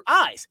 Your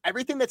eyes,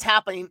 everything that's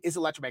happening is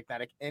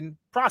electromagnetic in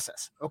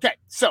process. Okay,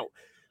 so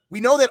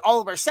we know that all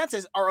of our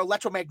senses are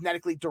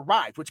electromagnetically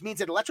derived, which means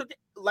that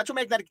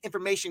electromagnetic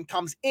information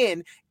comes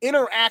in,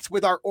 interacts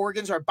with our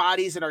organs, our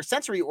bodies, and our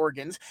sensory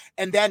organs,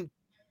 and then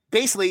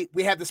basically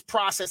we have this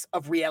process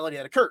of reality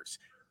that occurs.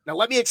 Now,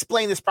 let me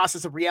explain this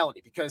process of reality,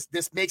 because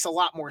this makes a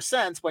lot more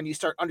sense when you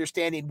start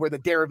understanding where the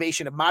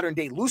derivation of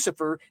modern-day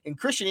Lucifer in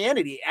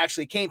Christianity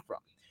actually came from.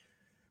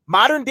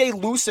 Modern-day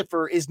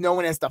Lucifer is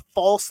known as the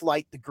false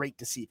light, the great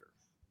deceiver,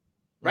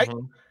 right?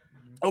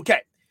 Okay.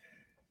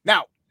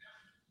 Now,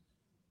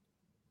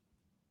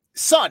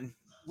 sun,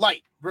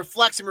 light,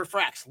 reflects and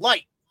refracts.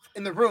 Light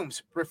in the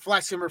rooms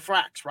reflects and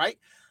refracts, right?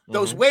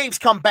 Those waves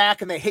come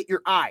back and they hit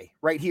your eye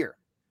right here.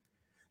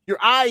 Your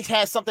eyes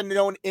has something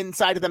known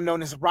inside of them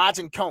known as rods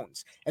and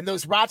cones. And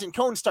those rods and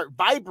cones start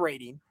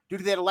vibrating due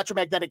to that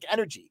electromagnetic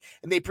energy.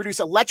 And they produce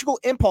electrical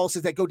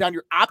impulses that go down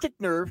your optic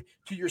nerve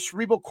to your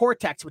cerebral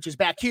cortex, which is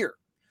back here.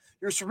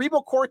 Your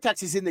cerebral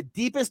cortex is in the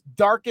deepest,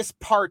 darkest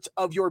parts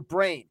of your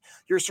brain.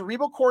 Your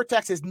cerebral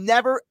cortex has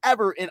never,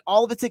 ever in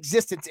all of its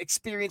existence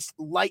experienced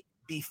light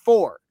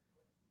before.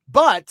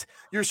 But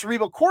your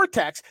cerebral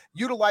cortex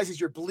utilizes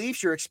your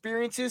beliefs, your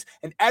experiences,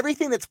 and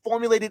everything that's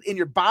formulated in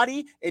your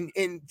body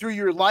and through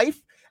your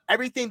life,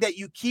 everything that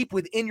you keep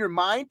within your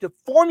mind to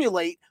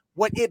formulate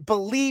what it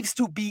believes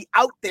to be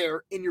out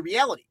there in your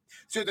reality.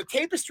 So the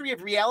tapestry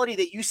of reality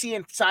that you see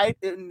in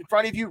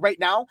front of you right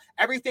now,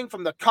 everything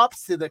from the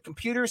cups to the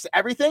computers to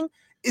everything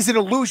is an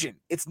illusion.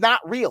 It's not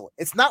real.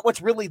 It's not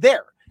what's really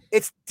there.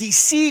 It's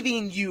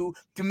deceiving you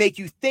to make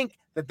you think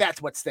that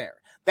that's what's there.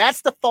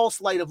 That's the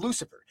false light of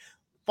Lucifer.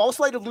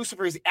 False light of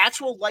Lucifer is the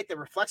actual light that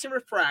reflects and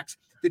refracts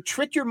to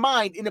trick your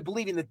mind into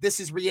believing that this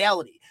is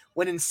reality.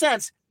 When in a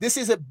sense, this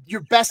is your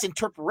best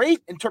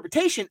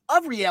interpretation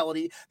of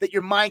reality that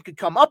your mind could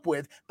come up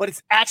with, but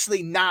it's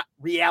actually not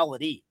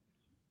reality.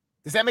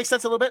 Does that make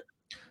sense a little bit?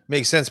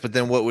 Makes sense, but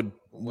then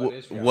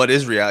what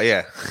is reality?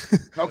 Yeah.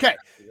 Okay.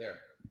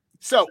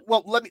 So,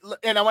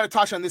 and I want to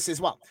touch on this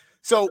as well.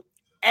 So,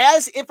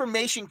 as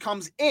information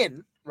comes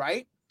in,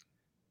 right,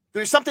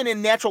 there's something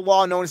in natural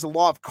law known as the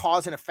law of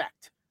cause and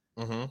effect.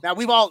 Mm-hmm.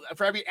 Now,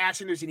 for every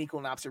action, there's an equal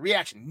and opposite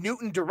reaction.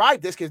 Newton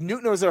derived this because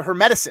Newton was a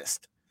hermeticist.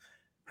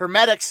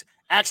 Hermetics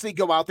actually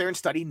go out there and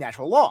study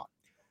natural law.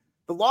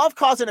 The law of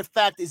cause and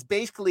effect is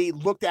basically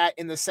looked at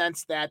in the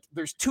sense that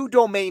there's two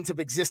domains of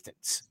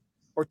existence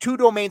or two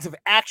domains of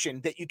action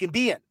that you can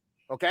be in,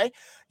 okay?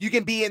 You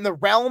can be in the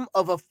realm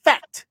of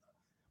effect,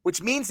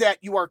 which means that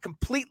you are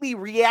completely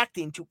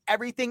reacting to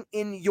everything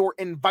in your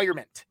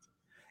environment.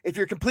 If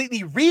you're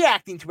completely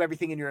reacting to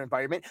everything in your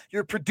environment,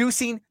 you're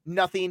producing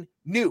nothing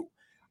new.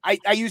 I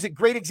use a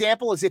great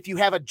example as if you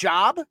have a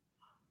job,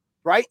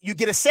 right? You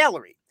get a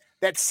salary.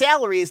 That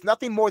salary is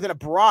nothing more than a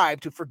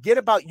bribe to forget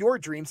about your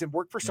dreams and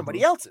work for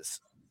somebody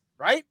else's,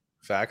 right?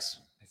 Facts.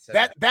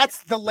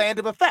 That's the land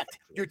of effect.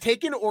 You're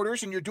taking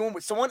orders and you're doing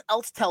what someone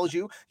else tells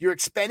you. You're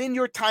expending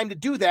your time to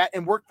do that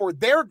and work for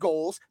their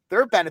goals,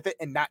 their benefit,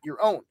 and not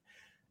your own.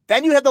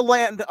 Then you have the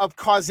land of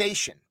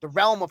causation, the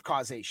realm of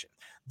causation.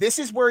 This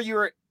is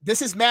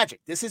magic.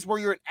 This is where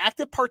you're an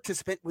active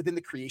participant within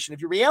the creation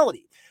of your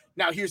reality.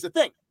 Now, here's the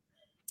thing.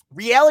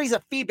 Reality is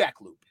a feedback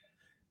loop.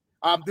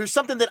 There's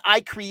something that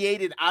I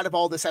created out of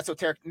all this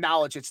esoteric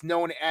knowledge. It's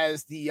known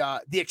as the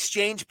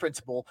exchange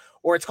principle,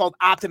 or it's called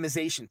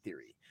optimization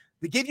theory.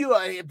 To give you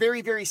a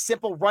very, very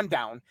simple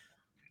rundown,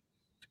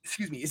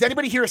 excuse me, is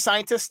anybody here a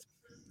scientist?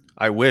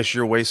 I wish.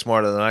 You're way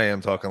smarter than I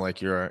am talking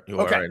like you are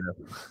right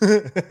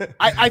now.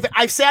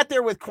 I've sat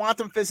there with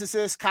quantum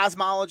physicists,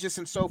 cosmologists,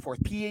 and so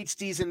forth,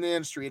 PhDs in the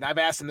industry, and I've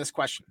asked them this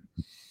question.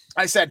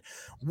 I said,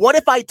 what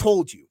if I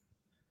told you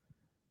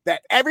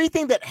that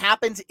everything that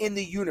happens in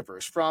the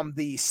universe, from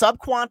the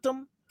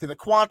subquantum to the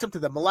quantum to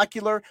the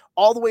molecular,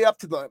 all the way up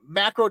to the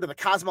macro to the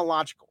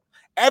cosmological,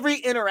 every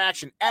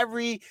interaction,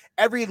 every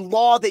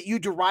law that you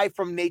derive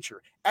from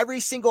nature, every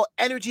single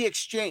energy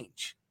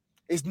exchange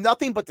is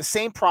nothing but the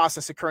same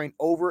process occurring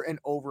over and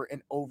over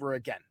and over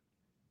again.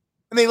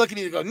 And they look at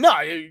me and go, no,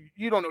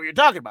 you don't know what you're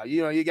talking about.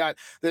 You know, you got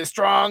the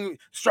strong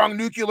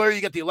nuclear,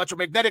 you got the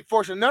electromagnetic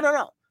force.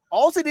 No.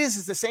 All it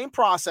is the same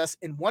process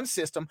in one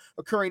system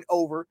occurring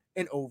over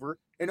and over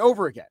and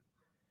over again.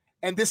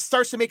 And this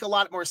starts to make a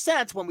lot more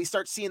sense when we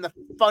start seeing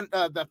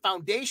the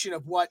foundation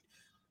of what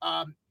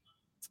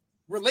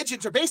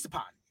religions are based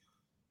upon.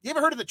 You ever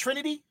heard of the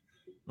Trinity?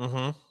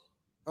 Mm-hmm.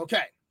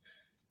 Okay.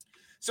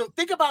 So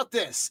think about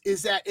this,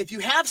 is that if you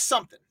have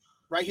something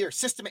right here,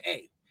 system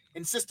A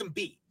and system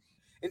B,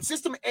 and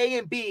system A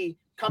and B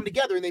come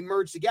together and they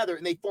merge together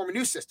and they form a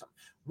new system.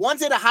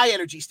 One's at a high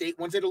energy state,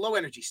 one's at a low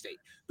energy state.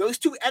 Those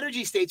two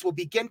energy states will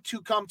begin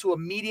to come to a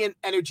median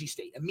energy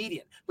state,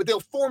 but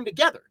they'll form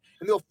together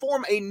and they'll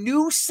form a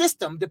new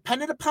system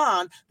dependent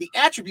upon the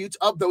attributes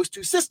of those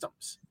two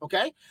systems,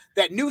 okay?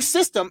 That new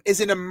system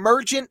is an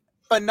emergent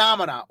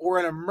phenomena or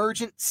an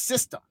emergent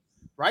system.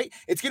 Right?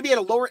 It's going to be at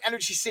a lower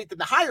energy state than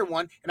the higher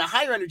one and a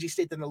higher energy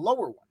state than the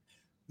lower one.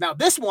 Now,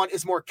 this one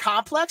is more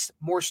complex,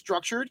 more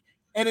structured,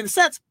 and in a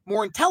sense,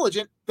 more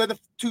intelligent than the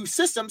two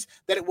systems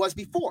that it was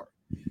before.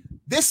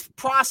 This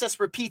process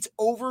repeats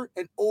over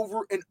and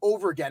over and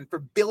over again for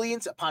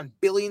billions upon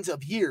billions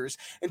of years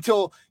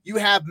until you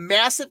have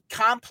massive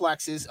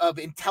complexes of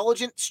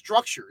intelligent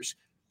structures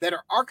that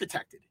are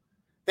architected,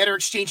 that are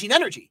exchanging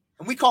energy.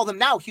 And we call them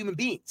now human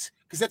beings.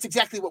 Because that's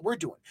exactly what we're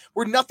doing.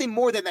 We're nothing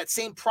more than that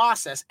same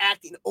process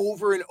acting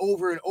over and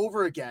over and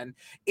over again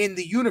in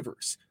the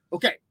universe.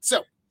 Okay,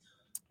 so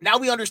now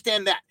we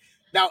understand that.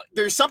 Now,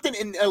 there's something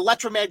in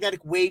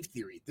electromagnetic wave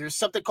theory. There's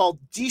something called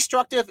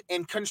destructive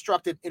and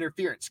constructive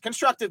interference.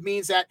 Constructive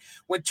means that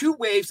when two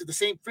waves of the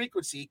same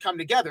frequency come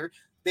together,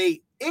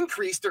 they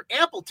increase their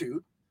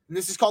amplitude. And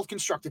this is called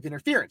constructive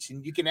interference.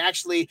 And you can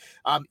actually,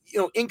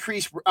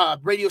 increase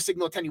radio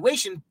signal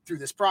attenuation through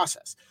this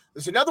process.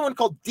 There's another one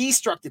called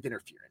destructive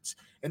interference.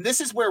 And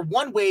this is where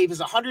one wave is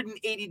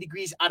 180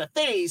 degrees out of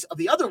phase of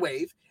the other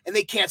wave, and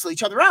they cancel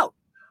each other out.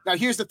 Now,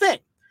 here's the thing,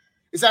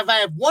 is that if I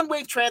have one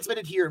wave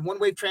transmitted here and one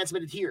wave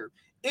transmitted here,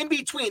 in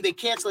between, they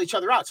cancel each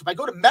other out. So if I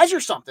go to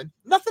measure something,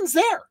 nothing's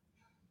there.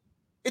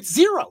 It's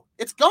zero.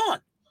 It's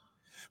gone.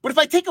 But if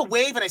I take a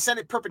wave and I send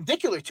it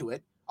perpendicular to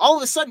it, all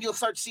of a sudden you'll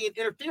start seeing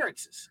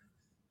interferences.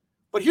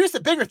 But here's the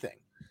bigger thing,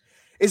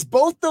 is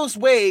both those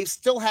waves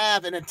still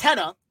have an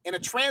antenna and a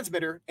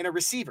transmitter and a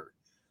receiver.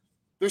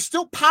 There's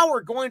still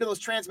power going to those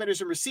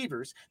transmitters and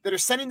receivers that are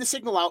sending the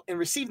signal out and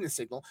receiving the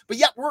signal, but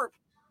yet we're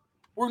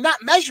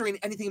not measuring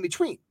anything in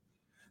between.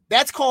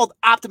 That's called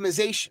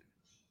optimization.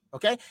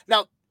 Okay?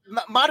 Now,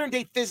 modern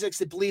day physics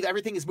that believe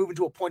everything is moving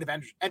to a point of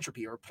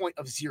entropy or a point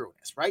of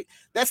zeroness, right?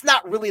 That's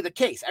not really the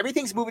case.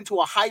 Everything's moving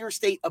to a higher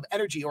state of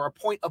energy or a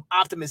point of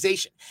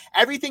optimization.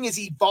 Everything is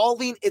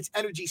evolving its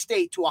energy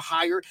state to a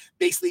higher,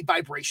 basically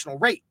vibrational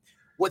rate.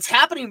 What's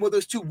happening with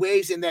those two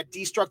waves in that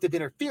destructive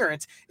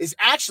interference is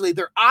actually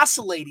they're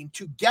oscillating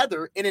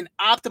together in an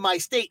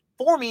optimized state,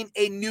 forming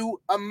a new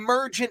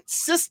emergent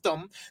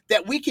system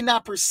that we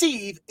cannot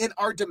perceive in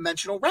our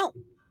dimensional realm.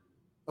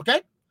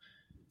 Okay?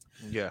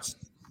 Yes.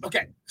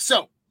 Okay,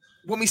 so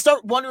when we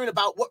start wondering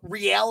about what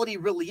reality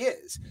really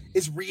is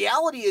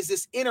reality is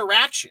this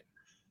interaction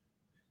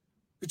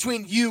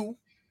between you,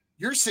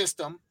 your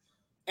system,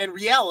 and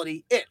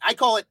reality. I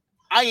call it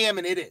I am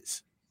and it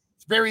is.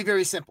 It's very,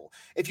 very simple.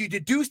 If you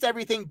deduced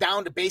everything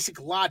down to basic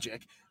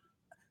logic,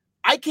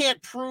 I can't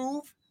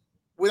prove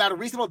without a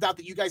reasonable doubt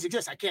that you guys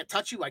exist. I can't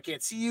touch you. I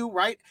can't see you,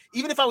 right?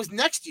 Even if I was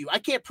next to you, I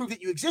can't prove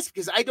that you exist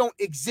because I don't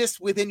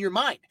exist within your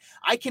mind.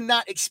 I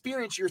cannot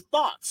experience your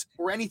thoughts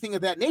or anything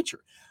of that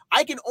nature.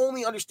 I can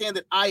only understand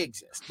that I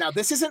exist. Now,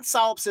 this isn't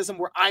solipsism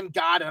where I'm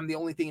God and I'm the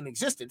only thing in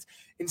existence.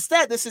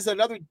 Instead, this is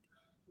another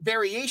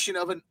variation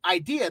of an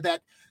idea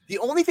that the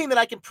only thing that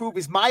I can prove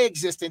is my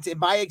existence and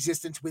my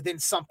existence within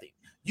something.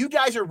 You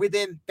guys are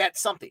within that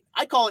something.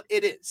 I call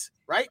it is,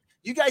 right?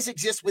 You guys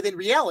exist within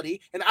reality,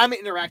 and I'm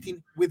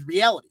interacting with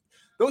reality.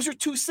 Those are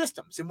two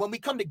systems. And when we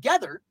come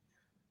together,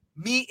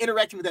 me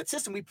interacting with that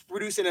system, we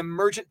produce an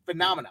emergent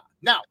phenomenon.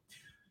 Now,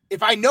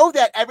 if I know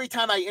that every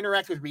time I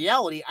interact with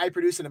reality, I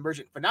produce an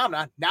emergent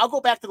phenomenon, now go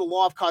back to the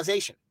law of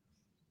causation.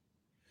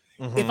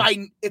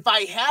 Mm-hmm. If I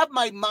have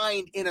my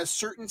mind in a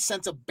certain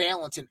sense of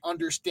balance and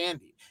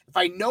understanding, if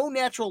I know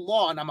natural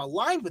law and I'm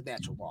aligned with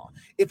natural law,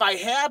 if I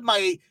have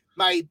my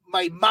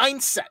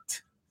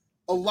mindset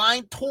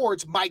aligned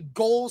towards my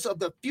goals of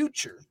the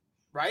future,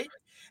 right?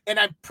 And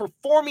I'm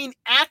performing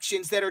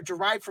actions that are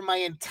derived from my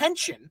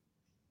intention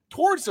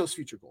towards those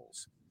future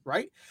goals,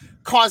 right?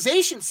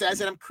 Causation says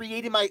that I'm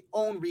creating my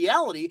own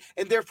reality,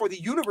 and therefore the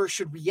universe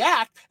should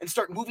react and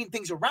start moving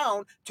things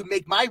around to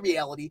make my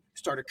reality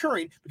start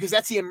occurring, because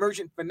that's the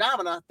emergent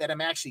phenomena that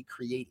I'm actually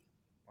creating.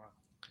 Wow.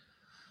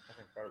 That's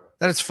incredible.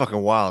 That is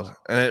fucking wild.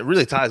 And it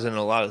really ties into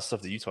a lot of the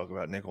stuff that you talk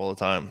about, Nick, all the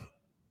time.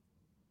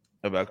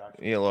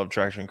 About law of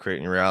attraction,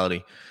 creating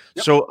reality.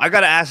 Yep. So I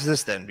got to ask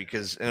this then,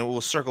 and we'll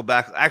circle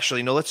back.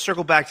 Actually, no, let's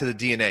circle back to the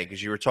DNA,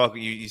 because you were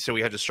talking. You said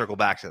we had to circle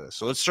back to this.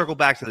 So let's circle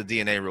back to the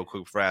DNA real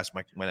quick before I ask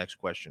my next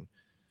question.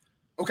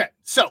 Okay,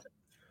 so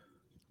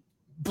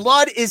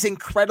blood is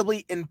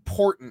incredibly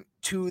important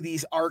to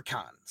these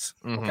archons.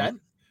 Mm-hmm. Okay,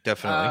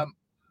 definitely.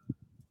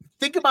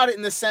 Think about it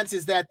in the sense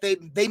is that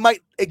they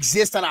might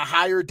exist on a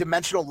higher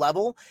dimensional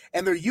level,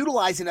 and they're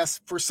utilizing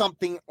us for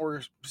something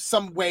or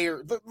some way,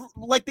 or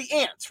like the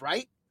ants,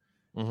 right?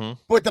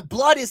 Mm-hmm. But the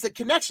blood is the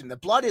connection. The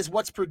blood is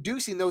what's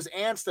producing those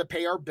ants to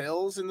pay our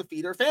bills and to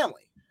feed our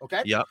family.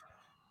 Okay. Yep.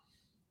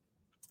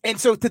 And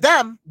so to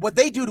them, what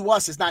they do to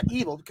us is not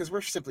evil, because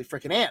we're simply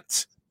freaking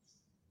ants,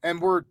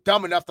 and we're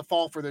dumb enough to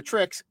fall for their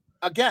tricks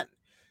again,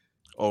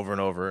 over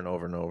and over and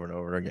over and over and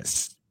over again.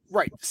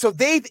 Right. So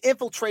they've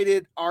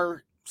infiltrated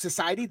our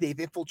society, they've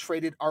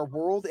infiltrated our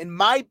world, and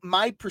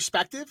my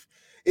perspective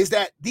is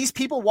that these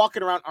people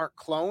walking around aren't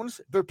clones.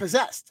 They're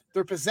possessed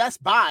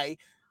by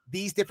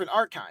these different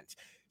archons.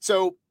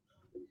 So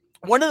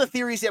one of the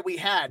theories that we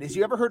had is,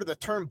 you ever heard of the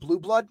term blue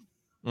blood?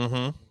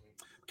 Mm-hmm.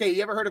 Okay,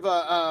 you ever heard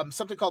of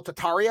something called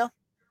Tartaria?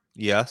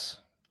 Yes.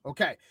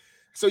 Okay,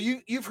 so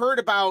you've heard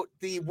about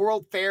the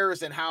World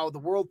Fairs and how the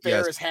World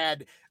Fairs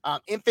had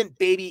infant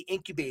baby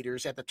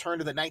incubators at the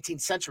turn of the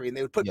 19th century, and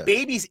they would put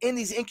babies in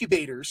these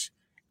incubators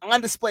on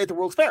display at the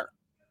World's Fair.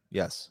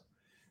 Yes.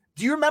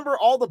 Do you remember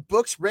all the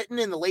books written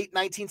in the late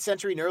 19th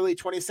century and early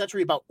 20th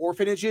century about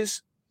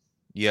orphanages?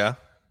 Yeah.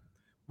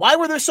 Why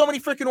were there so many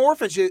freaking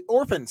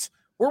orphans?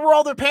 Where were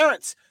all their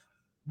parents?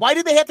 Why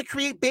did they have to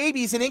create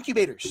babies in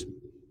incubators?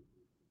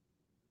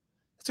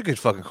 That's a good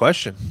fucking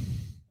question.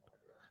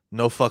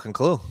 No fucking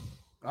clue.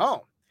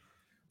 Oh.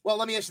 Well,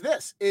 let me ask you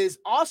this. Is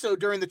also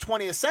during the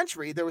 20th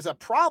century, there was a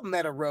problem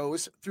that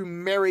arose through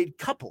married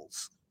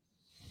couples.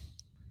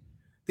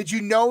 Did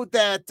you know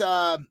that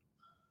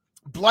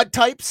blood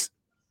types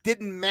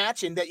didn't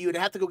match, and that you would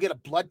have to go get a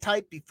blood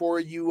type before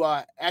you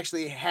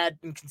actually had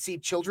and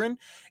conceived children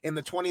in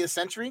the 20th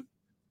century?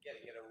 Yeah,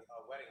 to get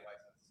a wedding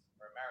license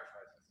or a marriage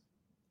license.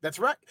 That's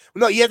right.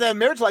 No, you have to have a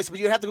marriage license, but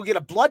you have to go get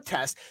a blood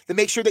test to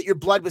make sure that your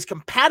blood was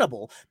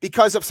compatible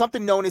because of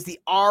something known as the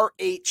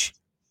RH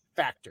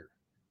factor,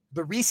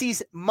 the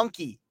Rhesus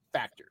monkey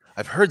factor.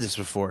 I've heard this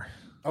before.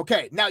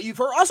 Okay, now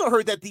you've also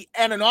heard that the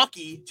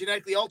Anunnaki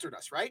genetically altered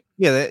us, right?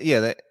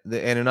 Yeah,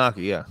 the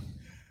Anunnaki. Yeah.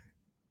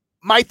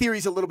 My theory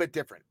is a little bit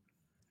different.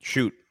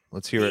 Shoot,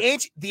 let's hear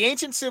it. The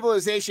ancient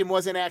civilization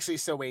wasn't actually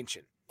so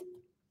ancient.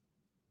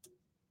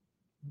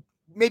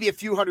 Maybe a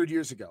few hundred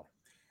years ago.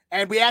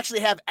 And we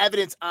actually have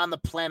evidence on the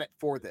planet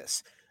for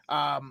this.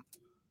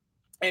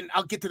 And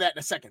I'll get to that in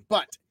a second.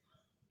 But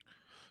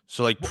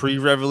so like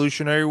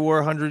pre-Revolutionary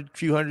War,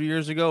 few hundred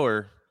years ago,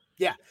 or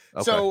yeah.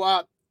 Okay.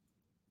 So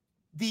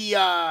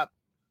the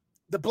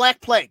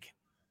Black Plague,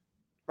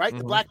 right? Mhm.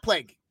 The Black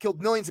Plague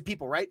killed millions of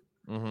people, right?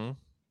 Mm-hmm.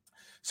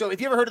 So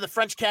have you ever heard of the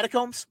French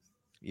catacombs?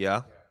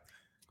 Yeah.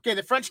 Okay,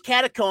 the French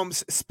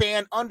catacombs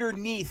span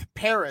underneath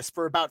Paris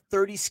for about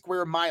 30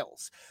 square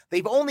miles.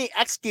 They've only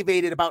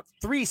excavated about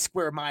 3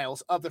 square miles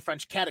of the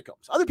French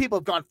catacombs. Other people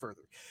have gone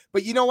further.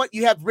 But you know what?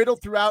 You have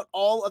riddled throughout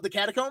all of the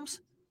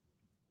catacombs?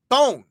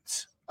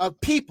 Bones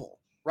of people,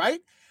 right?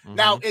 Mhm.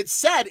 Now, it's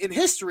said in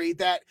history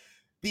that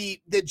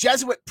the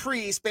Jesuit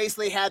priests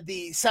basically had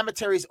the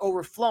cemeteries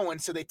overflowing,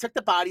 so they took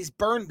the bodies,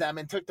 burned them,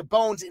 and took the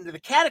bones into the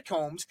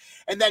catacombs,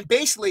 and then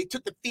basically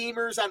took the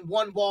femurs on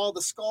one wall, the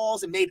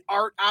skulls, and made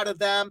art out of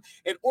them,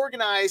 and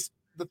organized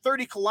the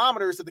 30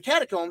 kilometers of the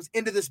catacombs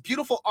into this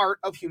beautiful art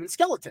of human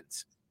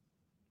skeletons.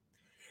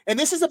 And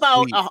this is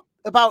about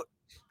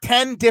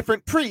 10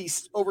 different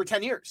priests over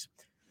 10 years.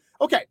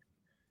 Okay,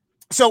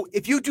 so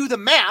if you do the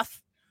math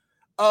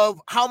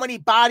of how many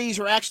bodies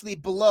are actually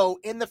below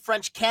in the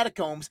French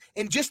catacombs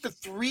in just the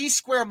 3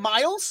 square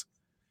miles,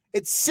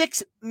 it's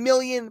 6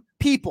 million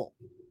people.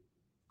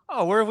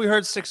 Oh, where have we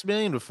heard 6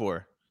 million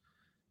before?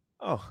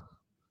 Oh,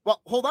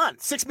 well, hold on.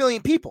 6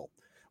 million people.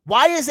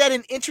 Why is that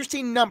an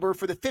interesting number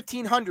for the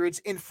 1500s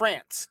in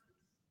France?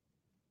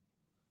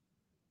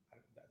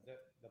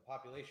 The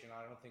population,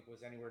 I don't think,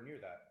 was anywhere near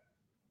that.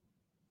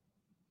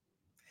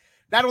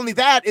 Not only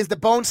that, is the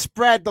bone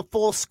spread the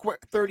full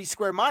 30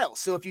 square miles.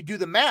 So if you do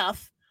the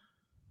math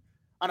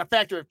on a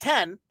factor of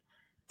 10,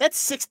 that's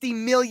 60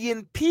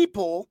 million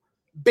people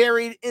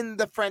buried in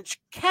the French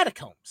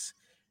catacombs.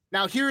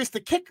 Now, here is the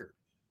kicker.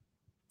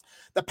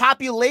 The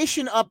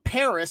population of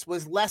Paris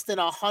was less than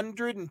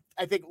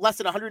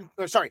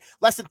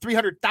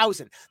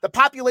 300,000. The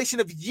population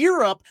of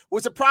Europe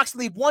was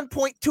approximately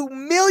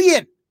 1.2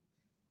 million.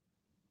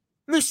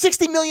 And there's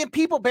 60 million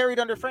people buried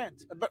under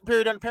Paris in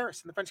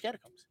the French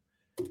catacombs.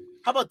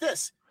 How about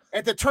this?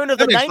 At the turn of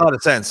the 90s. That makes a lot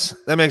of sense.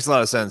 That makes a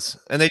lot of sense.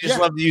 And they just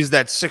love to use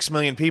that 6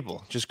 million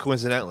people, just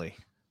coincidentally.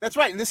 That's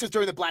right. And this is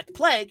during the Black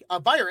Plague, a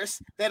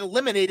virus that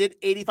eliminated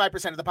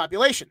 85% of the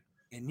population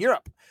in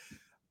Europe.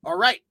 All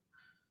right.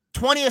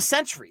 20th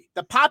century.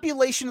 The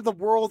population of the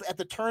world at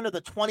the turn of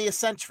the 20th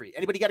century.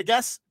 Anybody got a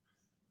guess?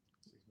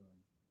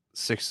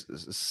 6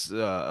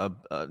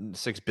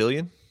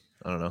 billion?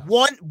 I don't know.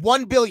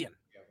 1 billion.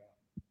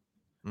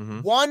 Mm-hmm.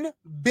 1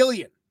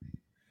 billion.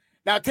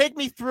 Now take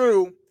me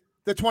through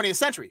the 20th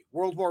century.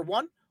 World War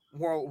I,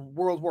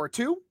 World War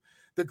II,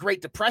 the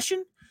Great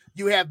Depression.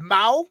 You have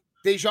Mao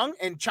Zedong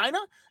in China.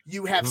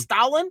 You have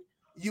Stalin.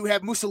 You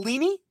have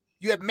Mussolini.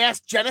 You have mass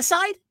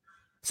genocide.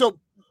 So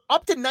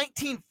up to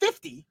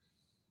 1950,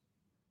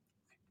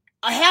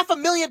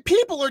 500,000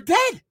 people are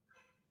dead.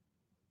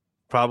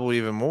 Probably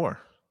even more.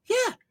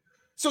 Yeah.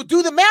 So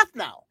do the math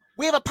now.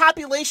 We have a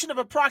population of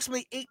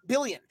approximately 8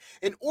 billion.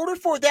 In order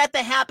for that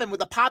to happen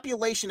with a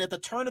population at the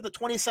turn of the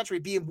 20th century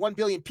being 1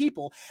 billion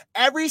people,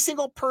 every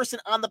single person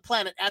on the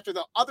planet after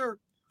the other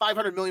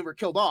 500 million were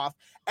killed off,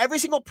 every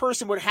single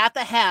person would have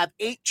to have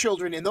 8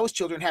 children, and those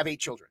children have 8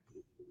 children.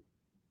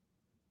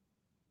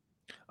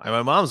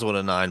 My mom's one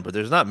of 9, but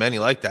there's not many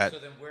like that. So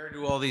then where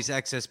do all these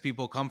excess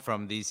people come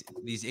from? These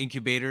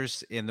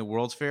incubators in the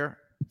World's Fair?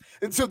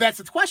 And so that's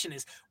the question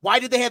is, why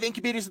did they have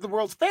incubators at the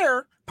World's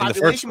Fair?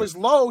 Population was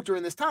low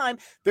during this time.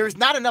 There's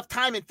not enough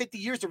time in 50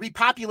 years to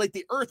repopulate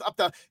the earth up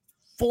to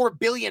 4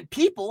 billion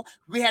people.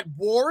 We had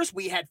wars,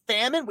 we had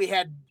famine, we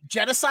had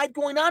genocide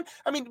going on.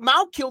 I mean,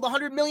 Mao killed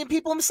 100 million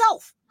people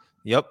himself.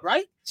 Yep.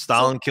 Right?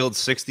 Stalin killed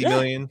 60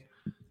 million.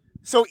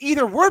 So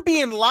either we're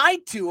being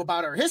lied to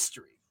about our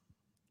history,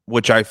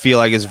 which I feel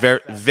like is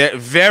very,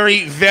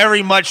 very,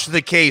 very much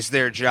the case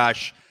there,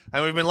 Josh.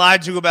 And we've been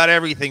lied to about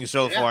everything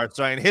so far.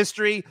 So in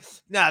history,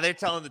 they're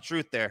telling the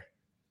truth there.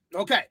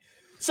 Okay.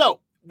 So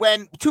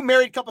when 2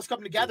 married couples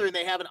come together and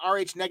they have an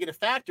Rh negative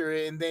factor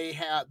and they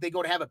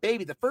go to have a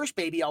baby, the first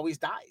baby always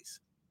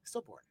dies.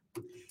 Stillborn.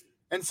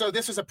 And so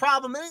this was a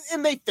problem,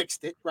 and they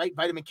fixed it, right?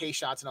 Vitamin K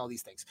shots and all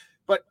these things.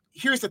 But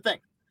here's the thing.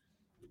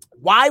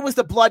 Why was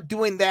the blood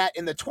doing that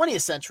in the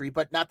 20th century,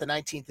 but not the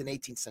 19th and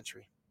 18th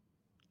century?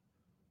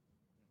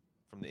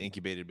 From the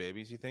incubated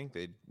babies, you think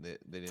they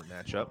didn't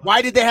match up?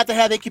 Why did they have to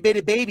have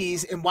incubated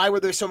babies, and why were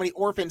there so many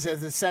orphans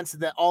in the sense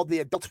that all the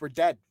adults were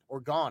dead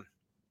or gone?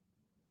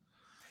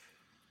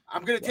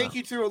 I'm going to take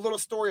you through a little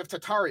story of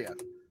Tartaria.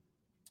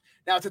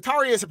 Now,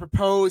 Tartaria is a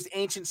proposed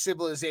ancient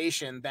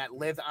civilization that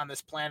lived on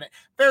this planet.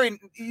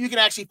 You can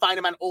actually find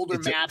them on older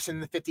maps in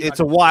the 50s. It's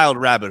a wild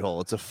rabbit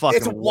hole. It's a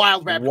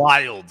wild rabbit hole.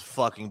 Wild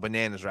fucking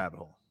bananas rabbit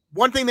hole.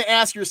 One thing to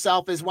ask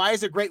yourself is, why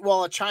is the Great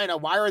Wall of China,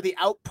 why are the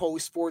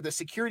outposts for the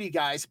security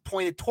guys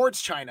pointed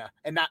towards China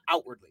and not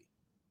outwardly?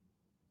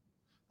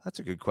 That's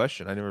a good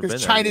question. I never been there.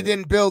 Because China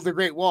didn't build the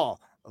Great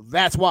Wall.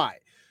 That's why.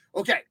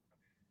 Okay.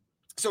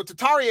 So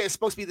Tartaria is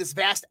supposed to be this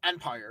vast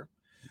empire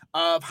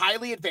of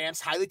highly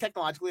advanced, highly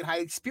technologically, and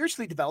highly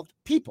spiritually developed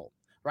people,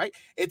 right?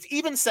 It's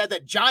even said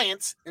that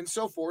giants and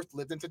so forth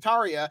lived in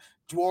Tartaria,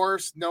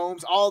 dwarves,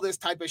 gnomes, all this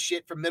type of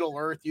shit from Middle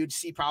Earth you'd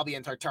see probably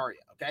in Tartaria,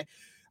 okay?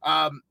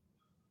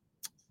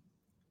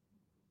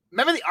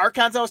 Remember the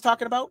archons I was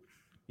talking about?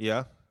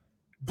 Yeah.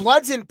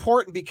 Blood's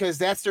important because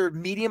that's their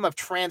medium of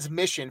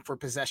transmission for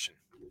possession.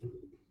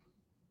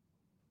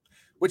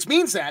 Which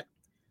means that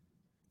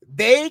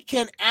they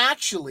can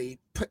actually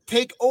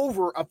take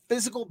over a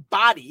physical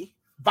body,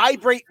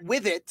 vibrate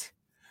with it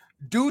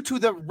due to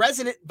the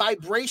resonant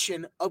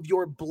vibration of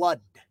your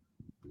blood.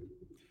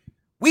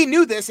 We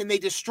knew this and they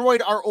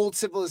destroyed our old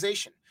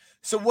civilization.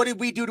 So what did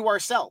we do to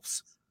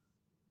ourselves?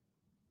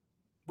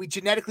 We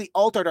genetically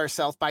altered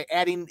ourselves by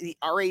adding the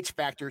RH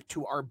factor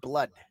to our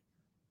blood.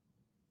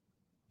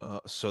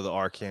 So the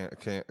R can't.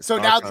 So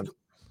now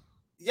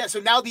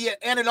the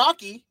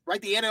Anunnaki,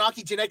 right? The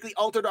Anunnaki genetically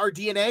altered our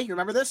DNA. You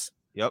remember this?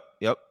 Yep.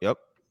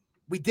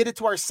 We did it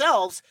to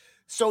ourselves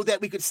so that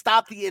we could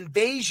stop the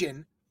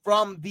invasion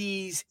from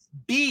these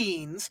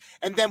beings.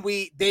 And then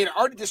they had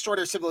already destroyed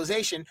our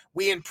civilization.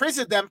 We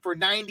imprisoned them for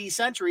 90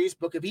 centuries,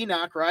 Book of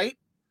Enoch, right?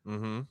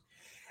 Mm-hmm.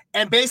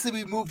 And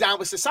basically we moved on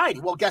with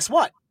society. Well, guess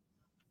what?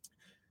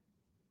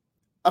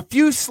 A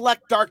few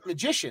select dark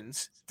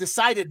magicians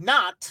decided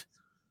not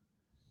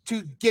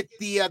to get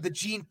the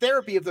gene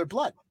therapy of their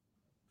blood.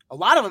 A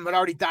lot of them had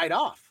already died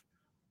off.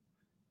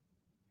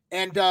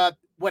 And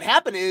what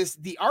happened is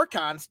the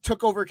archons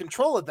took over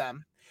control of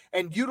them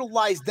and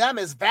utilized them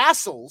as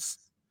vassals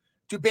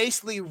to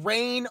basically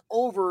reign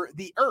over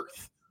the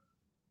earth.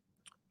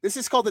 This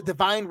is called the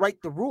divine right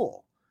to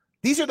rule.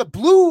 These are the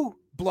blue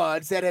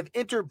bloods that have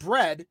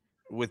interbred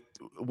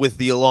with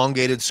the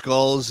elongated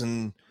skulls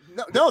and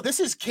no, this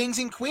is kings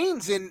and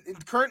queens in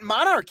current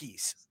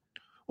monarchies.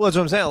 Well, that's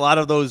what I'm saying. A lot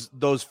of those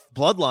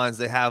bloodlines,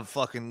 they have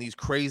fucking these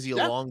crazy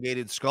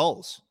elongated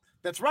skulls.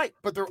 That's right,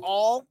 but they're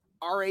all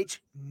RH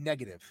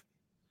negative.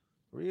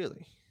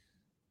 Really?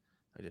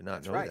 I did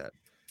not know that.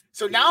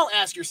 So now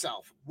ask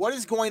yourself, what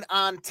is going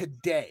on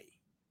today?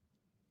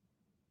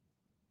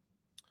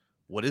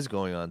 What is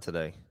going on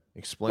today?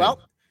 Explain.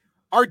 Well,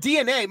 our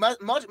DNA,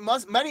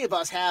 many of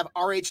us have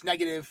RH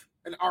negative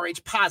and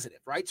RH positive,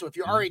 right? So if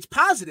you're RH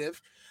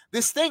positive,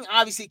 this thing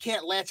obviously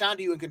can't latch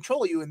onto you and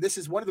control you. And this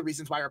is one of the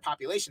reasons why our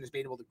population has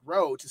been able to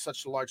grow to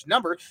such a large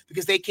number,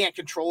 because they can't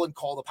control and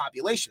call the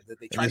population. That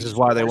they try. This is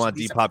why they want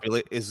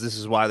depopulate. This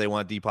is why they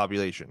want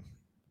depopulation.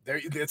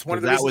 It's one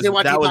of the reasons they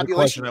want depopulation. That was the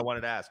question I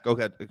wanted to ask.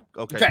 Okay,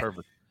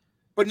 perfect.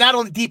 But not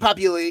only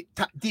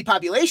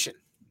depopulation.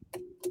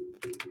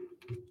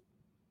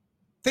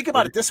 Think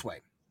about it this way: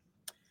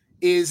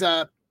 is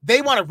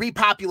they want to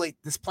repopulate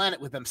this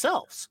planet with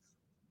themselves.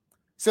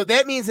 So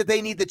that means that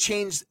they need to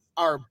change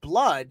our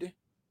blood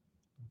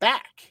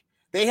back.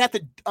 They have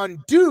to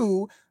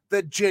undo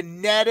the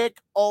genetic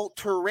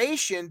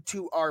alteration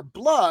to our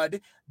blood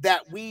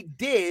that we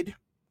did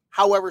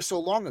however so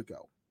long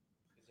ago.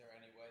 Is there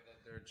any way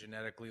that they're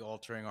genetically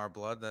altering our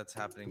blood that's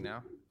happening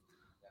now?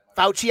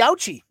 Fauci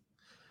ouchie.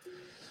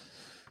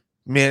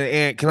 Man,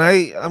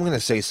 and I'm going to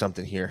say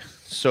something here.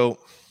 So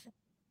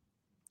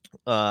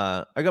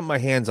I got my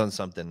hands on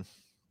something.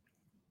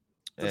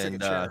 Looks and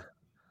like a chair.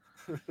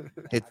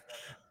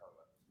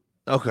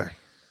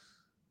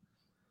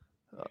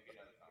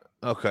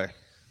 Okay.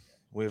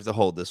 We have to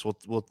hold this. We'll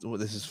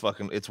this is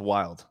fucking, it's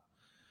wild.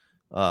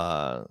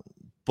 But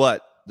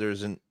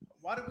there's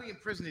why do we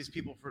imprison these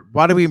people for?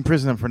 Why do we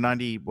imprison them for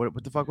 90?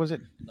 What the fuck was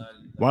it?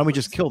 Why don't we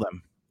just kill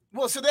them?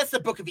 Well, so that's the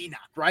Book of Enoch,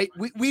 right?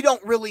 We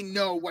don't really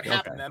know what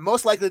happened to them.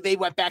 Most likely they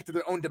went back to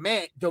their own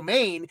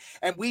domain,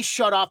 and we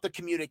shut off the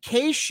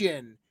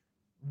communication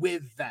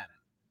with them,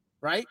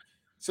 right?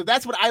 So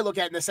that's what I look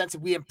at in the sense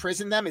of we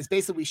imprison them, is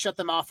basically we shut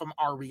them off from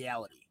our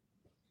reality.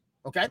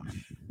 Okay?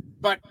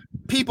 But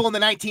people in the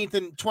 19th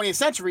and 20th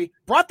century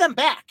brought them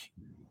back.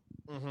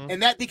 Mm-hmm.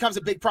 And that becomes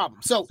a big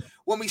problem. So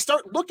when we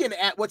start looking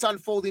at what's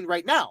unfolding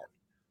right now,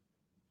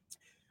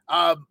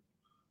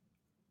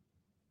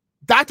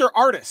 Dr.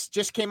 Artis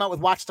just came out with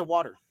Watch the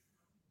Water.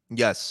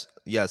 Yes.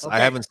 Okay. I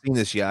haven't seen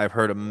this yet. I've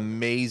heard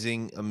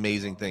amazing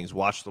things.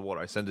 Watch the Water.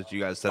 I sent it to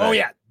you guys today. Oh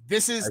yeah.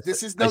 This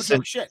is no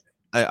joke shit.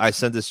 I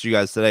sent this to you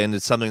guys today, and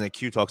it's something that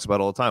Q talks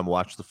about all the time.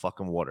 Watch the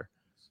fucking water.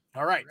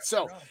 All right.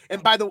 So,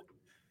 and by the way,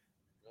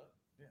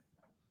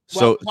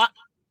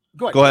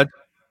 go ahead.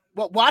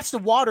 Well, Watch the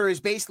Water is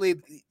basically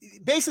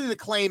the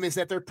claim is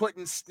that they're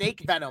putting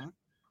snake venom,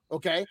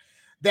 okay,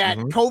 that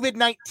Mhm.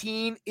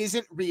 COVID-19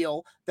 isn't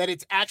real, that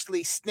it's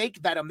actually snake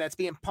venom that's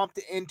being pumped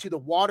into the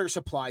water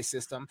supply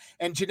system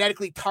and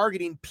genetically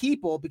targeting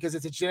people because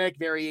it's a genetic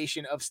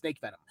variation of snake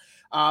venom.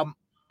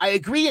 I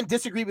agree and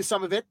disagree with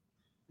some of it,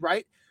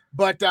 right?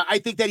 But I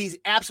think that he's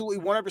absolutely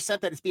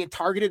 100% that it's being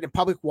targeted in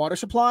public water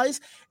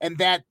supplies and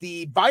that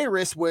the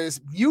virus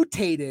was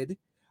mutated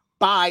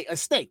by a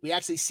snake. We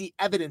actually see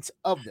evidence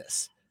of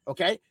this.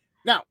 Okay.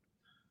 Now,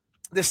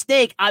 the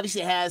snake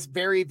obviously has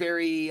very,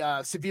 very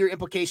severe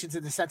implications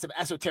in the sense of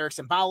esoteric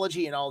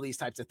symbology and all these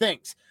types of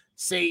things.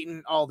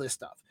 Satan, all this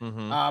stuff.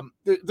 Mhm.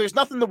 There's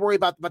nothing to worry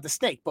about the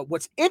snake. But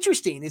what's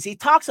interesting is he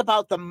talks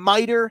about the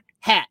mitre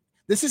hat.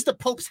 This is the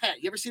Pope's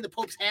hat. You ever seen the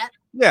Pope's hat?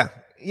 Yeah,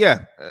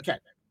 yeah. Okay.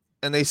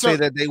 And they say So-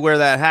 that they wear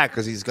that hat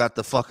because he's got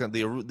the fucking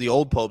the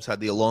old popes had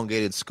the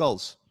elongated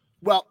skulls.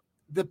 Well,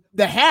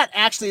 the hat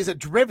actually is a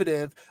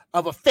derivative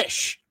of a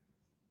fish.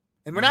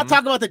 And we're not Mhm.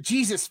 talking about the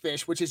Jesus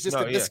fish, which is just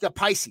No, the yeah. Visca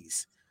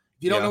Pisces.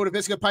 If you don't Yeah. know what a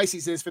Visca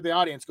Pisces is for the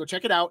audience, go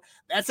check it out.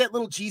 That's that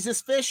little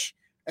Jesus fish.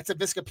 That's a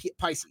Visca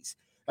Pisces.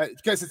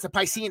 Because it's a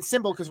Piscean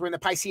symbol because we're in the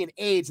Piscean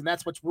age, and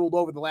that's what's ruled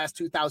over the last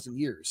 2,000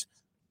 years.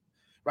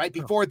 Right?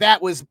 Before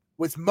that was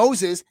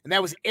Moses, and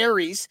that was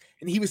Aries,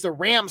 and he was the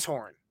ram's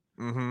horn.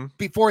 Mm-hmm.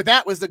 Before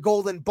that was the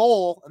golden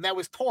bull, and that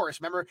was Taurus.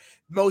 Remember,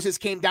 Moses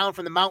came down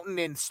from the mountain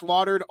and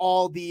slaughtered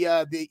all the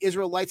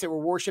Israelites that were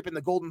worshiping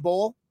the golden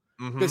bull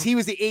because he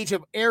was the age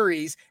of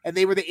Aries and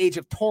they were the age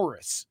of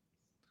Taurus.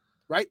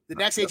 Right? The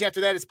next age after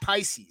that is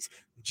Pisces,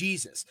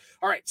 Jesus.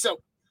 All right,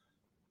 so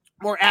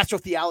more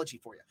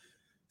astrotheology for you.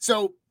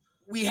 So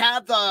we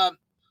have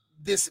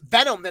this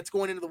venom that's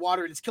going into the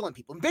water and it's killing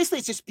people. And basically,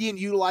 it's just being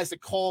utilized to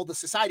call the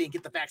society and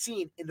get the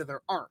vaccine into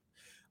their arm.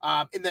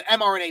 In the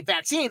mRNA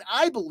vaccine,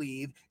 I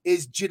believe,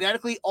 is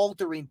genetically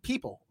altering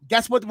people.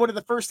 Guess what? One of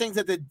the first things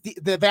that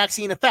the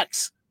vaccine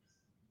affects?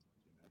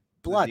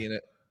 Blood.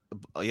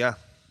 Yeah.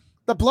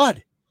 The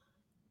blood.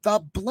 The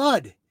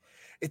blood.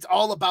 It's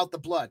all about the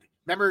blood.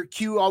 Remember,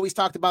 Q always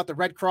talked about the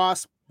Red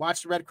Cross.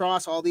 Watch the Red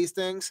Cross, all these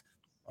things.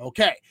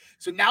 Okay.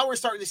 So now we're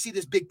starting to see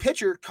this big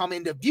picture come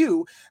into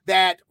view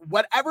that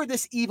whatever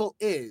this evil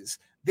is,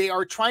 they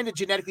are trying to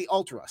genetically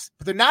alter us.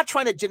 But they're not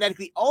trying to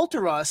genetically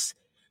alter us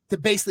to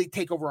basically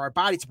take over our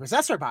bodies, to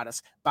possess our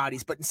bodies,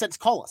 but in a sense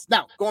call us.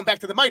 Now, going back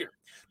to the mitre.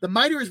 The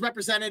mitre is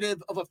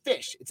representative of a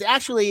fish. It's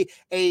actually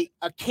a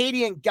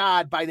Akkadian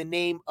god by the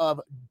name of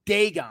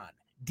Dagon,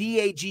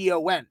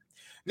 Dagon.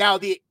 Now,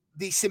 the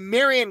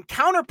Sumerian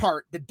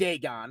counterpart to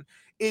Dagon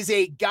is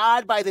a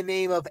god by the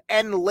name of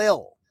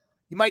Enlil.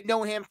 You might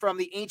know him from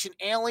the Ancient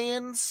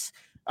Aliens,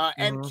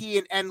 Enki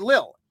and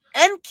Enlil.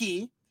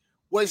 Enki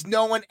was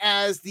known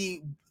as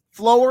the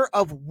flower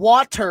of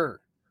water.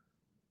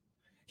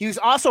 He was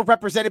also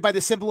represented by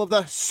the symbol of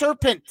the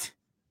serpent.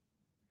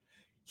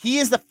 He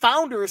is the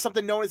founder of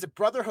something known as the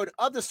Brotherhood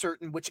of the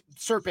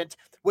Serpent,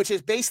 which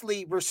has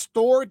basically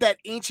restored that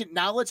ancient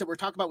knowledge that we're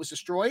talking about was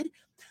destroyed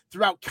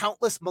throughout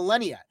countless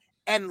millennia.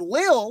 And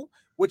Lil,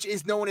 which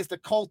is known as the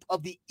cult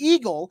of the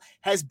eagle,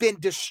 has been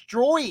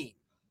destroying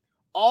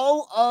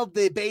all of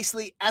the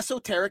basically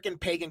esoteric and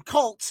pagan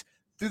cults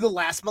through the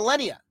last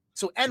millennia.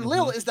 So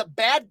Enlil is the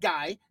bad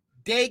guy,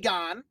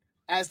 Dagon,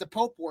 as the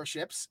Pope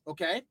worships,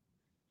 okay?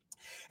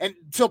 And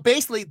so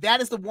basically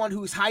that is the one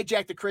who's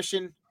hijacked the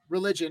Christian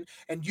religion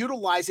and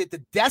utilized it to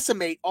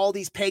decimate all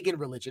these pagan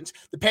religions.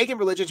 The pagan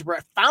religions were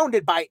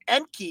founded by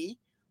Enki,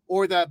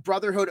 or the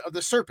Brotherhood of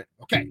the Serpent,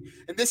 okay?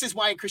 And this is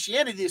why in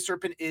Christianity the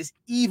serpent is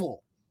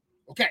evil,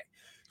 okay?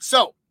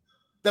 So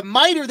the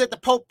mitre that the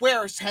Pope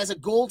wears has a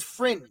gold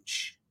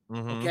fringe,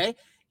 okay?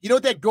 You know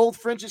what that gold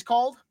fringe is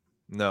called?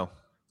 No.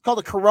 It's called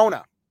a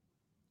corona.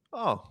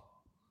 Oh,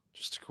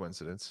 just a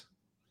coincidence.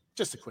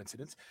 Just a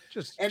coincidence.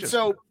 Just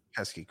so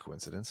pesky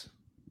coincidence.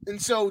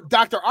 And so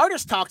Dr.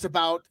 Artist talks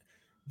about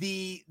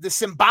the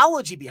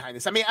symbology behind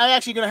this. I mean, I'm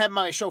actually going to have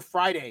my show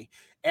Friday,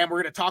 and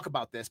we're going to talk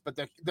about this. But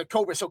the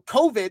COVID. So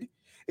COVID,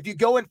 if you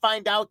go and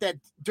find out that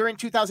during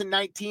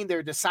 2019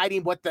 they're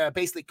deciding what to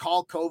basically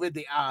call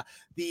COVID,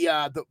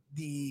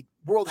 the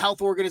World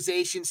Health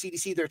Organization,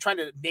 CDC, they're trying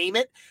to name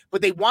it,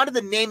 but they wanted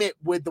to name it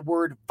with the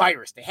word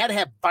virus. They had to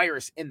have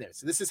virus in there.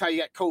 So this is how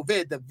you got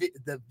COVID.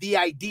 The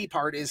VID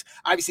part is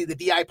obviously the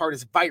VI part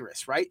is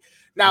virus, right?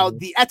 Now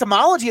the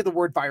etymology of the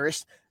word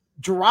virus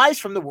derives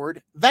from the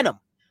word venom.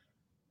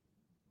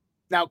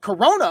 Now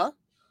corona,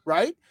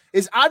 right,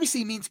 is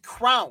obviously means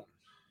crown.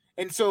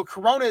 And so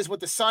corona is what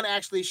the sun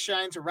actually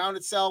shines around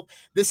itself.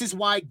 This is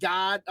why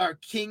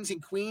kings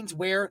and queens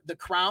wear the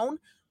crown.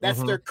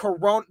 That's their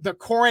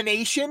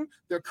coronation,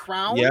 their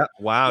crown. Yeah.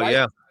 Wow. Right?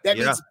 Yeah. That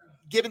means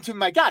given to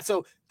my God.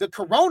 So the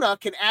corona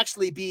can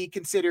actually be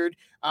considered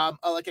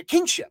like a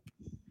kingship.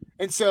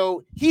 And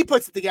so he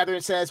puts it together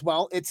and says,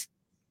 well, it's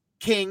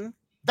King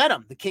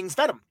Venom, the king's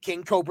venom,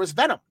 King Cobra's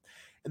venom.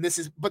 And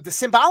but the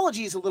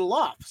symbology is a little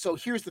off. So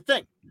here's the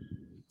thing.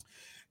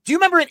 Do you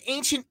remember in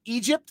ancient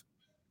Egypt,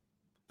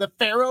 the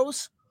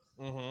pharaohs?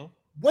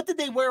 What did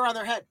they wear on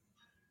their head?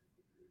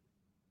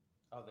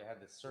 Oh, they had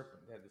the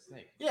serpent. They had the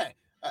snake. Yeah,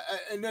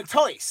 a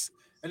natois.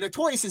 A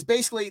natois is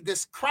basically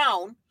this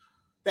crown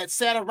that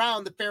sat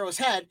around the pharaoh's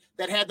head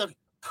that had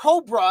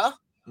cobra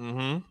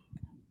Mm-hmm.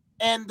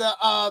 and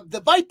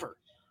the viper.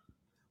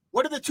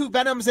 What are the two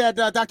venoms that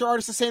Dr.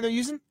 Artis is saying they're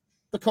using?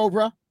 The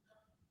cobra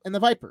and the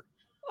viper.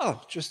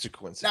 Oh, just a Now,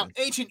 coincidence.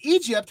 ancient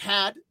Egypt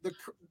had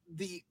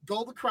the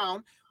golden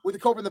crown with the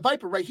cobra and the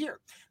viper right here.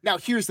 Now,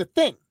 here's the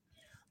thing.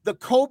 The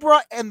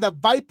cobra and the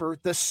viper,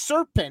 the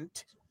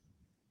serpent,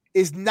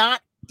 is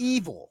not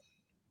evil.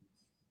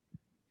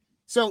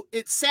 So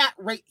it sat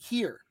right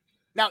here.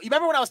 Now, you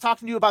remember when I was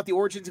talking to you about the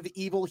origins of the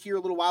evil here a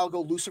little while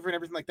ago, Lucifer and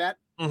everything like that?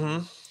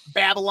 Mm-hmm.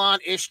 Babylon,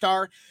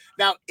 Ishtar.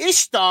 Now,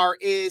 Ishtar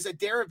is a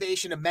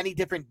derivation of many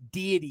different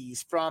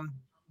deities from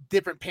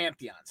different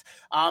pantheons.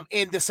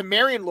 In the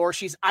Sumerian lore,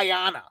 she's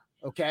Iana.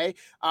 Okay.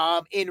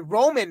 In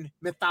Roman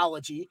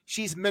mythology,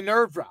 she's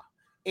Minerva.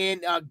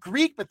 In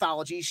Greek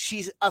mythology,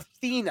 she's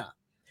Athena.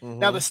 Mm-hmm.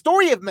 Now, the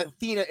story of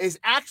Athena is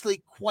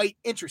actually quite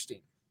interesting.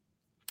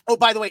 Oh,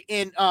 by the way,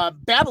 in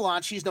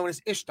Babylon, she's known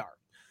as Ishtar.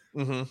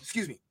 Mm-hmm.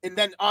 Excuse me. And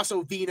then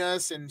also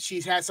Venus, and she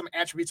has some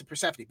attributes of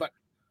Persephone. But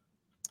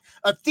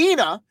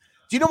Athena,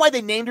 do you know why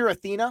they named her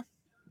Athena?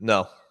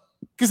 No.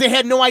 Because they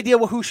had no idea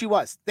who she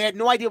was. They had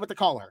no idea what to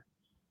call her.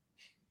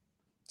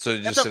 So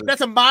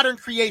That's a modern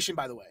creation,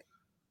 by the way.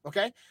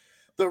 Okay?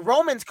 The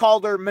Romans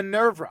called her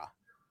Minerva.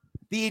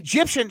 The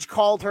Egyptians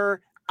called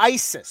her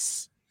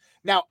Isis.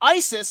 Now,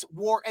 Isis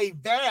wore a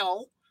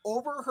veil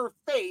over her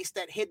face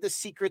that hid the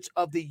secrets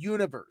of the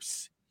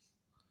universe.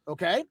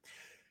 Okay?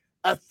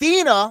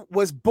 Athena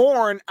was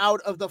born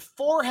out of the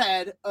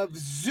forehead of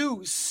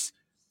Zeus,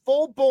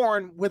 full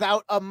born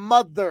without a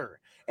mother,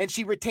 and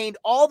she retained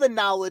all the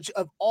knowledge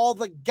of all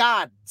the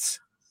gods.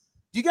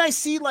 Do you guys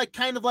see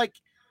kind of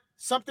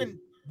something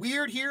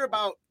weird here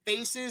about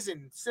faces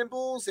and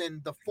symbols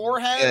and the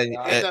forehead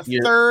and the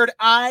third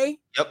eye?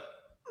 Yep.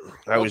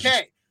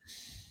 Okay.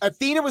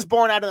 Athena was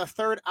born out of the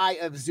third eye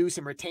of Zeus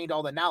and retained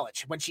all the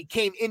knowledge. When she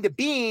came into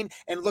being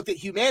and looked at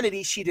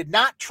humanity, she did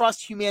not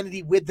trust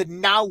humanity with the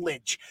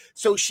knowledge.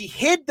 So she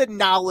hid the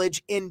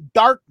knowledge in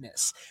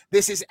darkness.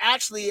 This is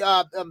actually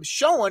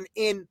shown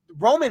in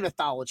Roman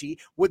mythology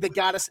with the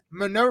goddess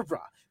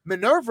Minerva.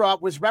 Minerva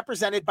was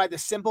represented by the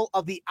symbol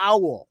of the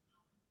owl.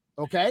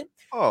 Okay?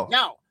 Oh.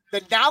 Now,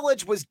 the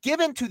knowledge was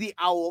given to the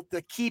owl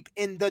to keep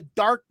in the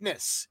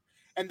darkness.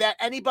 And that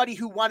anybody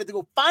who wanted to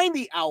go find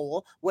the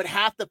owl would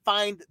have to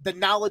find the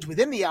knowledge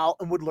within the owl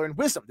and would learn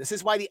wisdom. This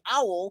is why the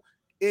owl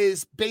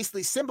is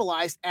basically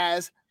symbolized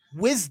as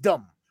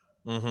wisdom,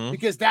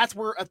 because that's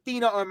where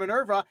Athena or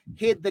Minerva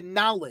hid the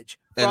knowledge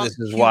from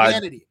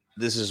humanity.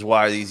 This is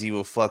why these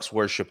evil fucks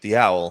worship the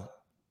owl.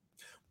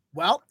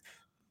 Well,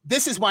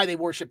 this is why they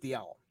worship the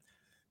owl.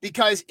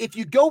 Because if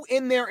you go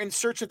in there in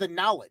search of the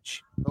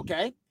knowledge,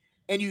 okay,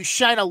 and you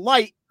shine a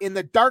light in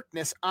the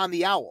darkness on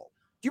the owl.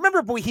 Do you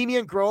remember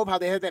Bohemian Grove, how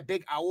they had that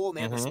big owl and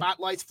they had the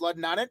spotlights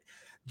flooding on it?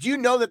 Do you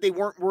know that they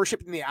weren't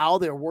worshiping the owl?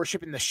 They were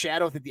worshiping the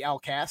shadow that the owl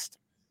cast.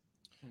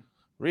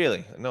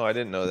 Really? No, I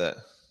didn't know that.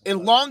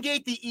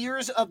 Elongate the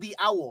ears of the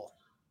owl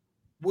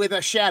with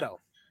a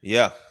shadow.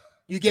 Yeah.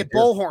 You get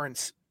bull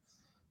horns.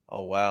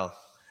 Oh, wow.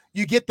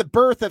 You get the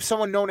birth of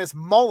someone known as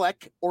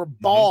Moloch or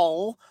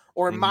Baal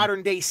or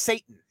modern day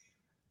Satan.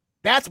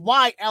 That's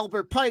why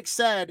Albert Pike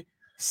said,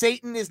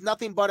 Satan is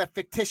nothing but a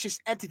fictitious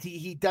entity.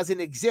 He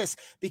doesn't exist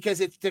because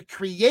it's the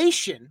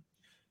creation.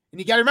 And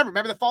you got to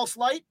remember the false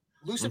light,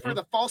 Lucifer,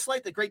 the false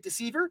light, the great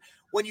deceiver.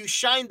 When you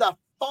shine the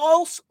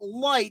false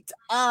light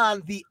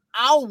on the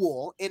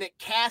owl and it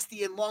casts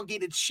the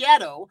elongated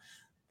shadow,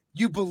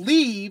 you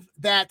believe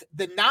that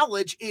the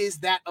knowledge is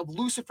that of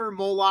Lucifer,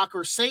 Moloch,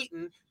 or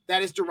Satan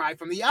that is derived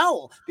from the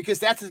owl, because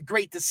that's the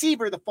great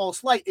deceiver. The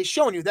false light is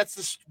showing you. That's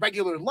the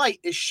regular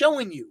light is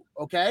showing you.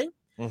 Okay.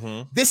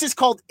 This is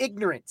called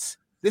ignorance.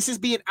 This is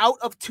being out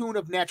of tune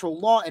of natural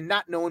law and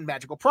not knowing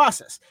magical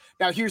process.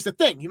 Now, here's the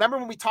thing. You remember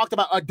when we talked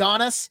about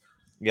Adonis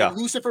and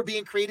Lucifer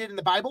being created in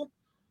the Bible?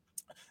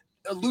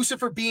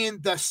 Lucifer being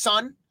the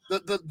sun,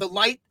 the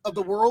light of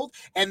the world,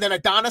 and then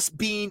Adonis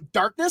being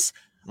darkness.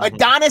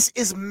 Adonis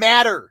is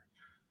matter,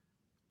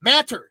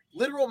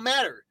 literal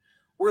matter,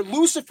 where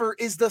Lucifer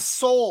is the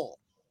soul.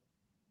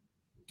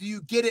 Do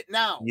you get it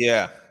now?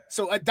 Yeah.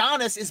 So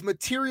Adonis is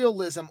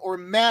materialism or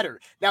matter.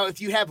 Now,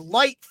 if you have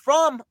light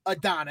from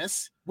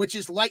Adonis, which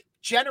is light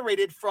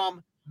generated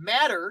from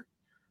matter,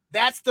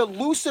 that's the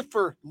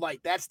Lucifer light.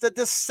 That's the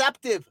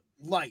deceptive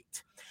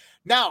light.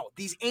 Now,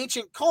 these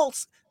ancient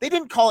cults, they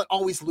didn't call it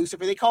always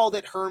Lucifer. They called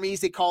it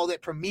Hermes. They called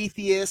it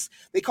Prometheus.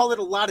 They called it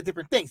a lot of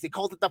different things. They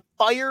called it the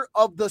fire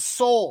of the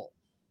soul.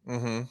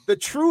 The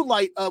true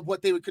light of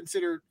what they would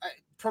consider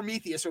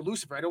Prometheus or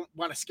Lucifer. I don't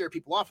want to scare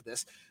people off of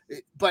this,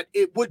 but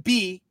it would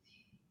be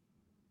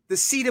the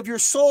seat of your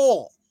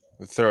soul.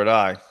 The third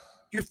eye.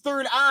 Your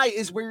third eye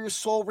is where your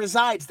soul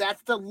resides.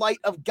 That's the light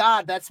of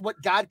God. That's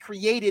what God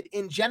created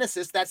in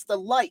Genesis. That's the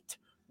light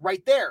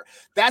right there.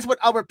 That's what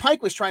Albert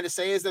Pike was trying to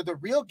say, is that the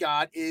real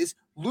God is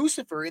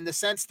Lucifer, in the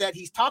sense that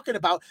he's talking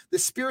about the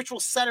spiritual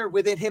center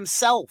within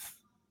himself.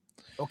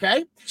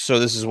 Okay? So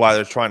this is why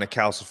they're trying to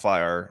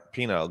calcify our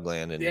pineal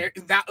gland. And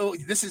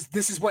this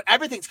is what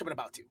everything's coming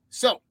about to.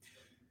 So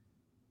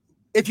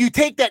if you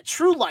take that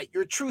true light,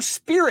 your true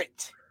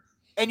spirit,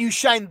 and you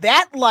shine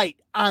that light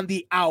on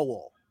the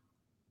owl,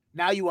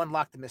 now you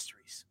unlock the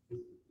mysteries.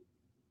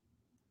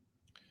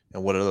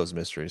 And what are those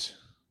mysteries?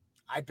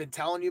 I've been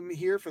telling you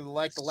here for the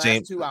last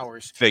Same 2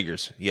 hours.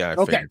 Figures. Yeah.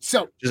 Okay, figured.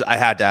 so I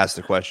had to ask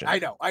the question. I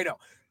know.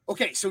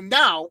 Okay, so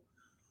now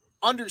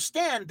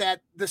understand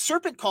that the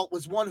serpent cult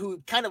was one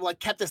who kind of like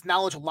kept this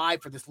knowledge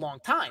alive for this long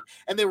time,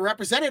 and they were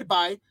represented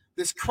by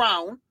this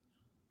crown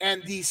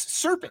and these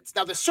serpents.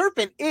 Now, the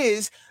serpent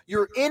is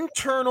your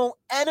internal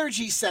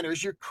energy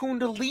centers, your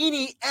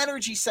kundalini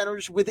energy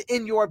centers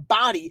within your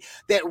body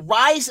that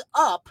rise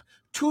up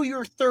to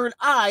your third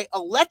eye,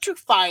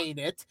 electrifying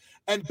it,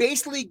 and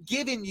basically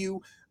giving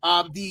you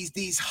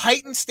these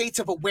heightened states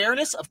of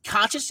awareness, of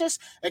consciousness,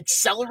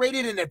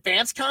 accelerated and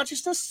advanced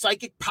consciousness,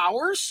 psychic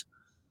powers.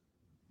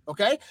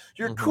 Okay?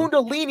 Your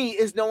kundalini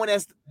is known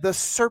as the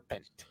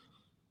serpent.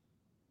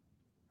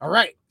 All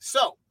right.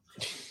 So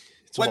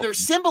when they're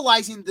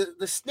symbolizing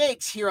the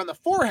snakes here on the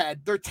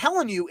forehead, they're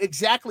telling you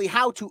exactly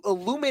how to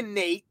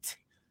illuminate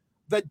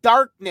the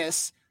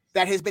darkness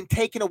that has been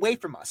taken away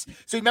from us.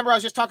 So remember, I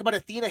was just talking about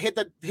Athena hid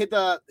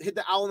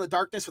the owl in the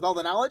darkness with all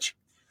the knowledge.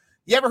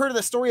 You ever heard of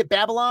the story of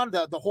Babylon,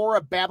 the horror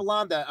of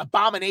Babylon, the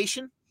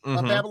abomination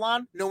of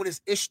Babylon, known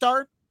as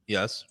Ishtar?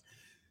 Yes.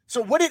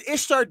 So what did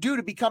Ishtar do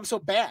to become so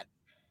bad?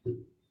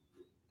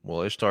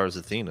 Well, Ishtar is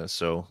Athena,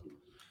 so.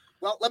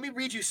 Well, let me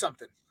read you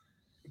something,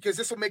 because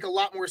this will make a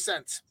lot more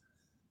sense.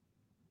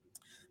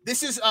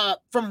 This is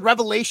from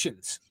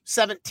Revelations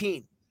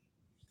 17.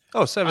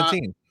 Oh,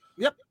 17.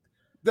 Yep.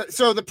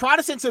 So the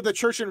Protestants of the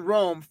church in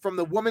Rome, from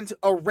the woman's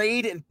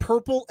arrayed in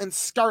purple and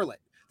scarlet.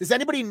 Does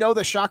anybody know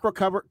the chakra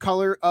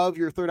color of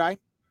your third eye?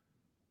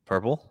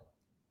 Purple.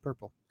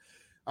 Purple.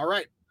 All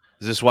right.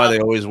 Is this why they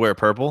always wear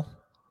purple?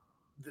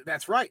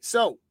 That's right.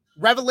 So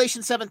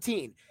Revelation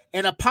 17.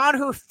 And upon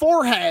her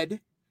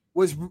forehead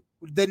was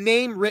the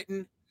name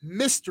written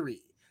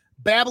Mystery,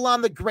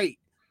 Babylon the Great,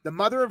 the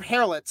mother of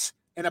harlots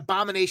and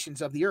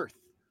abominations of the earth.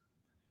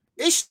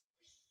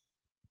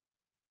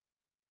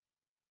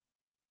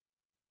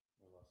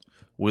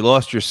 We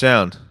lost your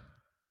sound.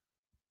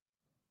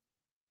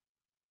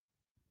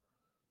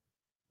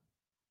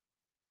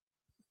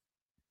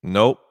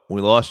 Nope,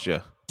 we lost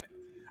you.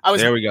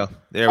 There we go.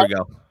 There we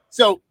go.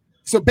 So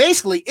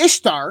basically,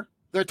 Ishtar,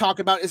 they're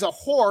talking about, is a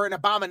whore and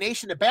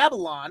abomination to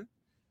Babylon,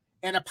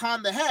 and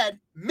upon the head,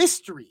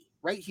 mystery,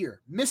 right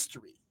here,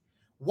 mystery.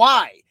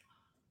 Why?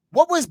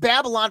 What was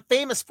Babylon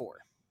famous for?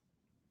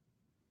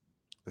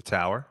 The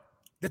tower.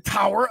 The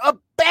Tower of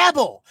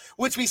Babel,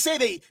 which we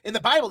say in the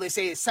Bible, they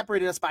say it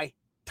separated us by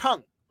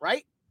tongue,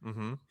 right?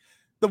 Mm-hmm.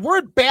 The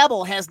word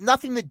Babel has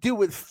nothing to do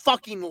with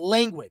fucking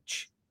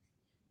language.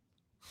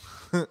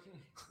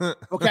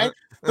 Okay?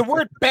 The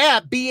word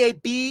Bab,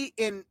 B-A-B,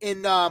 in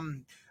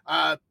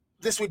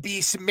this would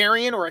be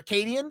Sumerian or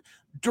Akkadian,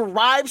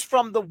 derives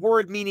from the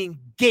word meaning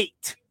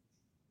gate.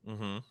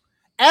 Mm-hmm.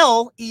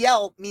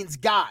 El means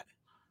God.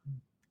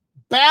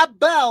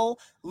 Babel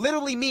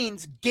literally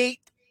means gate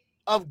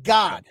of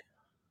God.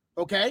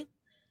 Okay?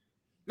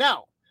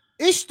 Now,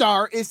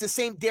 Ishtar is the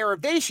same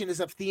derivation as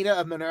Athena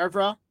of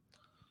Minerva.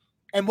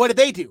 And what did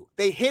they do?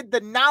 They hid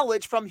the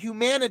knowledge from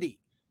humanity.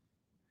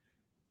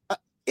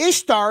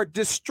 Ishtar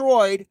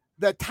destroyed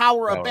the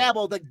Tower of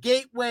Babel, the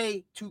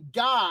gateway to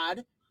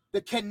God,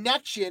 the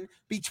connection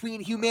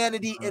between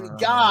humanity and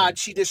God.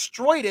 She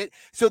destroyed it,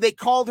 so they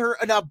called her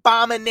an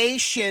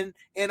abomination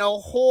and a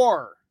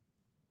whore.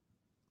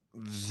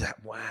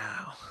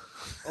 Wow.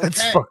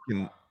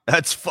 Okay.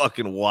 That's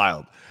fucking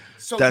wild.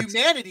 So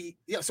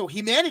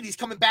humanity's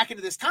coming back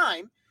into this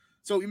time.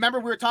 So remember,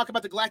 we were talking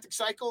about the galactic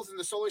cycles and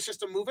the solar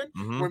system moving.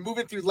 Mm-hmm. We're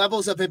moving through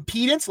levels of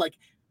impedance, like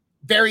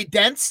very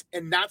dense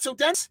and not so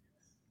dense.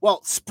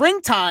 Well,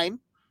 springtime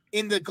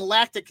in the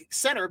galactic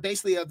center,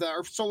 basically of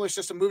our solar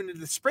system moving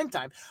into the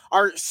springtime,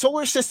 our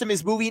solar system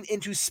is moving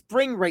into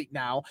spring right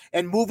now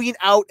and moving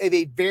out of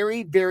a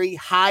very, very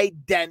high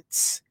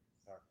dense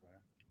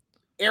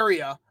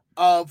area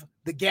of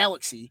the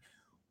galaxy.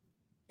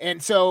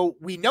 And so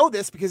we know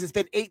this because it's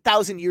been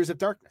 8,000 years of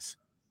darkness.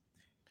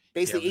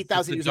 Basically,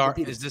 8,000 years of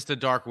impedance. Is this the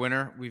dark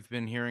winter we've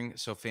been hearing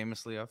so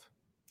famously of?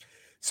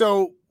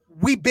 So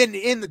we've been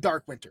in the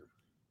dark winter.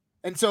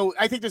 And so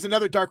I think there's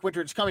another dark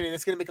winter that's coming, and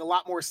it's going to make a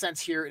lot more sense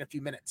here in a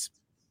few minutes.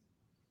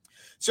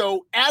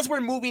 So as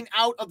we're moving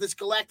out of this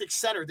galactic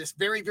center, this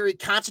very, very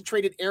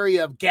concentrated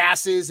area of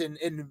gases and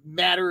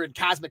matter and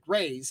cosmic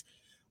rays,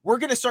 we're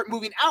going to start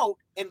moving out.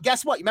 And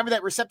guess what? You remember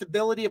that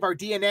receptibility of our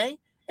DNA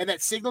and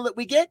that signal that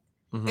we get?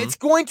 Mm-hmm. It's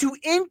going to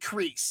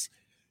increase.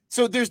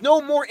 So there's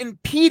no more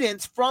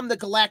impedance from the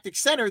galactic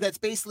center that's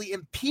basically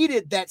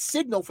impeded that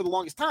signal for the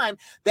longest time.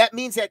 That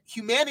means that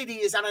humanity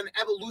is on an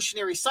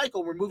evolutionary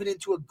cycle. We're moving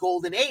into a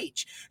golden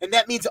age. And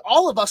that means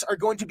all of us are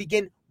going to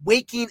begin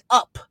waking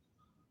up.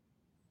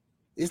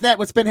 Isn't that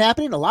what's been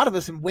happening? A lot of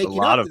us have been waking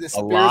up to this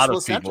spiritual center. A lot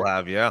of people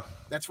have, yeah.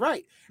 That's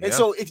right. And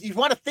so if you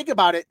want to think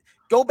about it,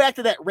 Go back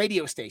to that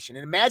radio station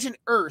and imagine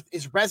Earth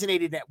is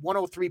resonating at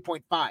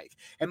 103.5.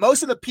 And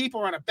most of the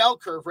people are on a bell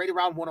curve right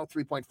around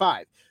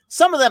 103.5.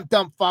 Some of them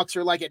dumb fucks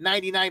are like at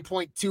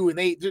 99.2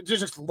 and they're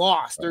just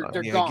lost. They're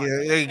gone.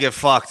 They get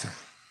fucked.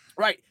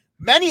 Right.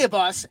 Many of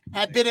us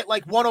have been at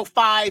like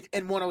 105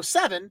 and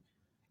 107.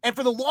 And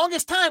for the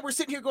longest time, we're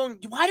sitting here going,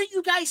 why don't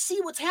you guys see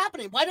what's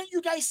happening? Why don't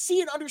you guys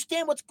see and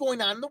understand what's going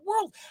on in the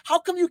world? How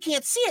come you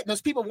can't see it? And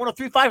those people at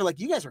 103.5 are like,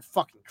 you guys are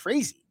fucking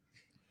crazy.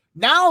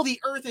 Now the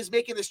Earth is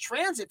making this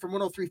transit from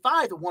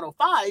 103.5 to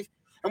 105,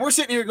 and we're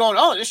sitting here going,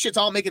 oh, this shit's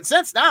all making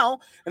sense now.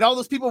 And all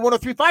those people at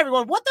 103.5 are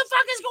going, what the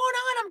fuck is going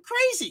on? I'm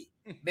crazy.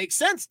 Makes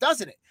sense,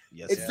 doesn't it?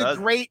 Yes,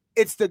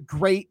 It's the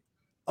great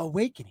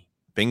awakening.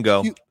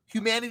 Bingo.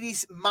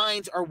 Humanity's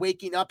minds are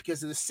waking up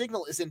because the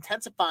signal is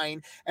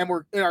intensifying, and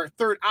our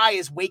third eye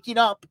is waking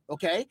up.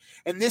 Okay,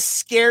 and this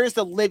scares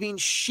the living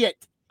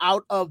shit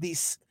out of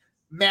these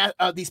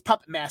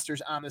puppet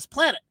masters on this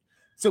planet.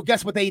 So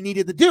guess what they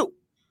needed to do?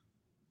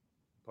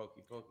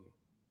 Pokey.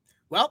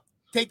 Well,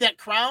 take that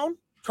crown,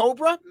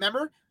 Cobra.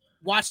 Remember,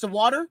 watch the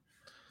water,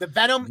 the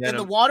venom in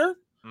the water.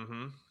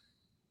 Mm-hmm.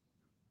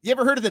 You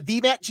ever heard of the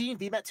VMAT gene?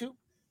 VMAT2?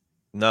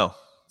 No.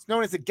 It's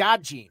known as the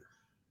God gene.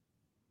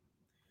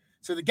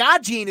 So the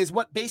God gene is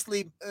what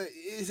basically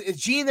is a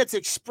gene that's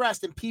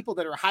expressed in people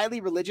that are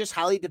highly religious,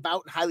 highly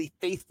devout, and highly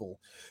faithful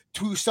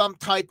to some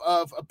type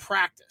of a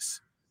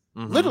practice.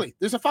 Mm-hmm. Literally,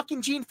 there's a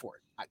fucking gene for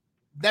it. I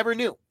never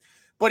knew,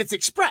 but it's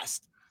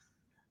expressed.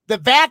 The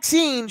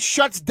vaccine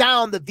shuts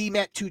down the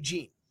VMAT2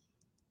 gene.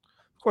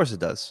 Of course it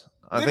does.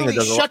 I Literally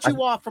think it does. Shut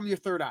you off from your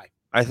third eye.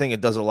 I think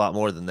it does a lot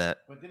more than that.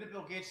 But didn't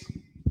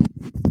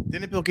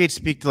Bill Gates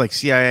speak to like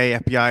CIA,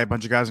 FBI, a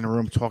bunch of guys in a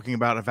room talking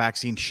about a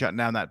vaccine shutting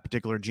down that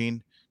particular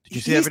gene? Did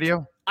you see that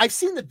video? I've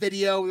seen the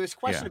video. There's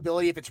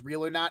questionability if it's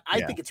real or not.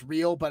 I think it's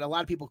real, but a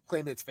lot of people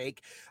claim that it's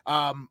fake.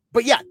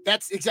 But yeah,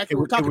 that's exactly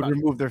what we're talking about. It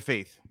would remove their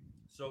faith.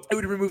 So it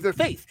would remove their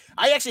faith.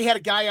 I actually had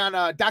a guy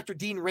on Dr.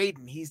 Dean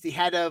Radin. He's the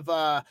head of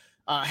the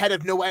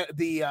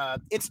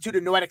Institute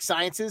of Noetic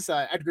Sciences,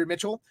 Edgar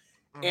Mitchell.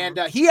 Mm-hmm. And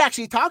he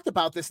actually talked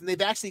about this, and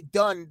they've actually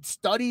done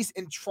studies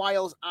and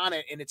trials on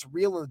it, and it's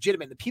real and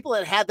legitimate. The people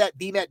that have that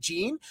VMAT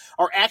gene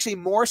are actually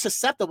more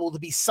susceptible to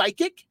be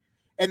psychic,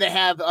 and they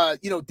have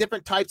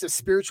different types of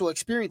spiritual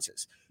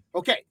experiences.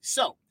 Okay,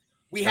 so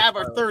we have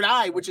our third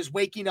eye, which is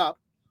waking up.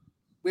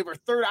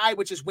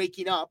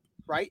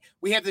 Right?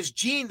 We have this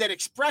gene that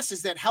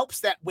expresses, that helps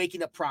that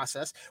waking up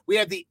process. We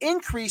have the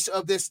increase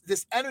of this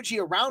energy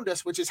around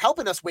us, which is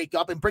helping us wake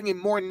up and bringing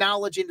more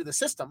knowledge into the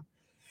system.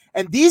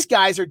 And these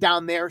guys are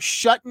down there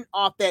shutting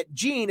off that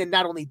gene. And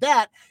not only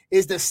that,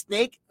 is the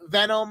snake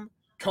venom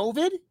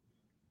COVID.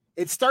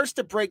 It starts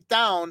to break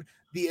down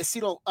the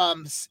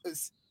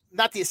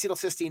not the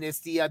acetylcysteine, it's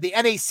the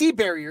NAC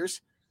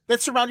barriers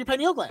that surround your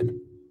pineal gland.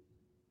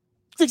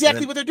 That's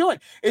exactly what they're doing.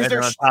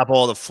 They're on top of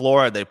all the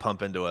fluoride they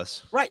pump into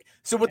us. Right.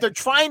 So what they're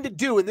trying to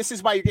do, and this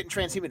is why you're getting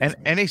transhumanism.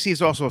 And NAC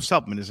is also a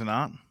supplement, is it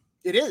not?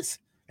 It is.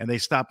 And they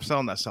stopped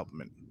selling that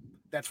supplement.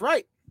 That's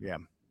right. Yeah.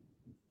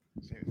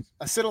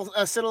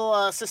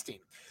 Acetylcysteine.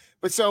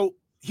 But so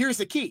here's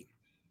the key: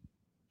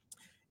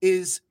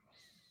 is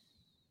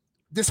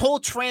this whole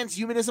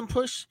transhumanism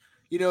push.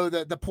 You know,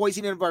 the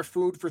poisoning of our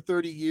food for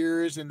 30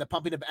 years and the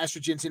pumping of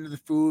estrogens into the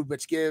food,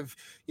 which give,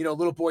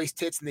 little boys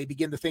tits, and they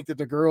begin to think that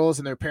they're girls,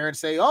 and their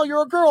parents say, oh,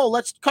 you're a girl.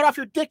 Let's cut off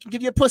your dick and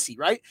give you a pussy,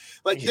 right?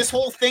 Like this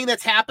whole thing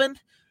that's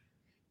happened.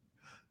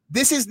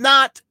 This is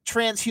not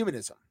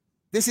transhumanism.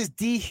 This is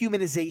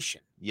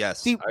dehumanization.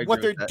 Yes. See,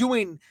 what they're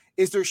doing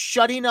is they're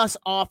shutting us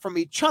off from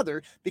each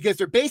other because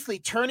they're basically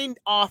turning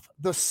off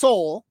the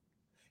soul,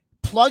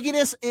 plugging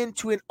us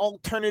into an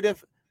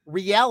alternative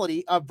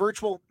reality, a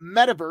virtual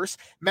metaverse.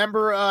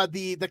 Remember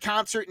the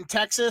concert in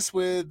Texas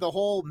with the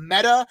whole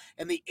Meta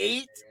and the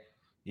 8?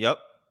 Yep.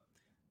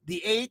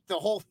 The 8, the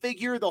whole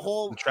figure, the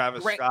whole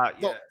Travis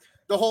Scott,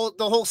 the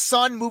whole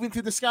sun moving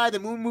through the sky, the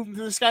moon moving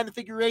through the sky in the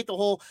figure 8, the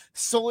whole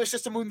solar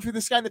system moving through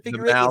the sky in the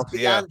figure 8 is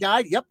beyond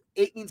God. Yep,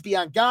 8 means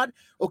beyond God.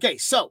 Okay,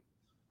 so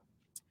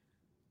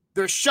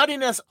they're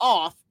shutting us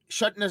off,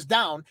 shutting us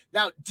down.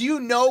 Now, do you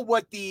know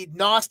what the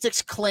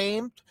Gnostics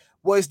claimed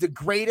was the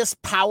greatest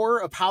power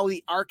of how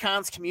the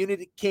archons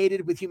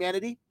communicated with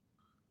humanity?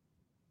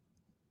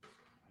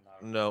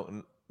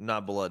 No,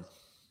 not blood.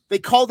 They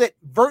called it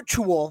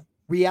virtual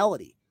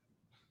reality.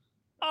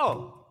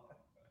 Oh.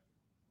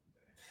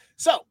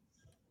 So,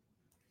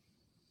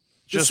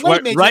 just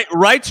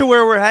right to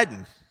where we're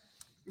heading.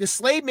 The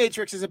slave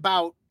matrix is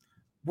about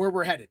where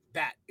we're headed.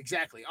 That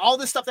exactly. All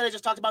this stuff that I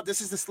just talked about,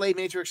 this is the slave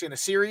matrix in a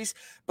series.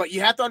 But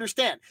you have to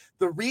understand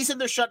the reason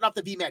they're shutting off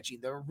the VMAT gene,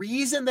 the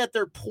reason that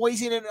they're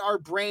poisoning our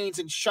brains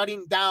and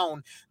shutting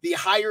down the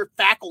higher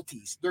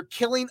faculties, they're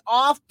killing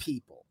off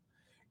people,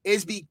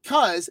 is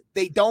because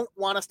they don't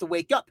want us to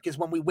wake up. Because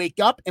when we wake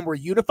up and we're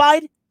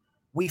unified,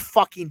 we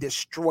fucking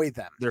destroy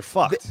them. They're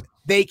fucked.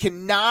 They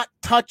cannot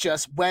touch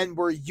us when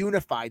we're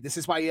unified. This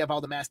is why you have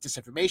all the mass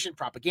disinformation,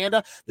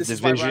 propaganda. This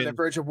is why we're on the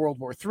verge of World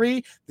War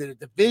III, the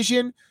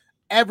division,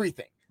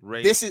 everything.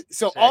 Race, this is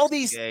so sex, all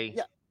these, gay.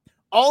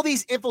 all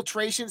these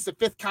infiltrations, the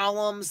fifth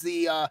columns,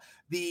 the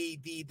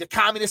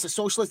communists, the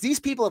socialists, these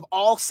people have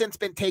all since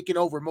been taken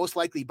over, most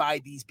likely by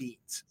these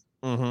beings,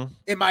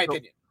 in my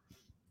opinion.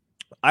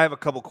 I have a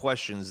couple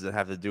questions that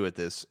have to do with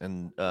this.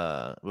 And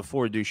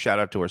before we do, shout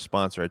out to our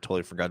sponsor. I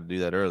totally forgot to do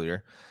that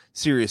earlier.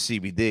 Sirius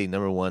CBD,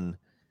 #1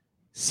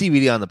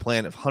 CBD on the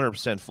planet,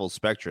 100% full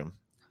spectrum.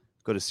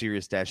 Go to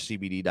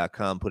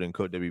sirius-cbd.com, put in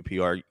code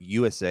WPR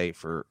USA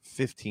for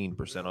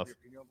 15% off.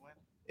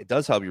 It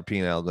does help your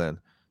penile gland.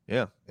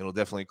 Yeah, it'll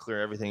definitely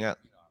clear everything out.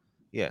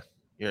 Yeah,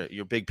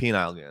 your big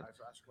penile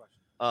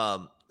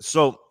gland.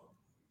 So,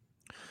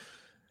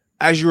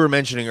 as you were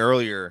mentioning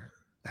earlier,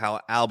 how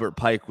Albert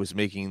Pike was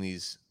making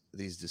these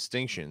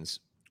distinctions,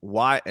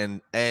 why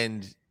and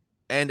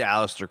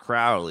Aleister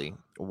Crowley,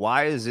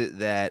 why is it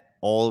that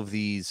all of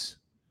these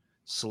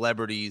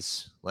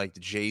celebrities like the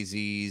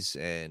Jay-Z's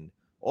and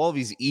all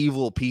these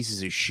evil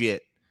pieces of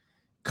shit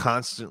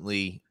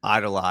constantly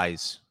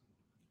idolize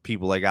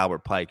people like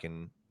Albert Pike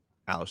and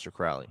Aleister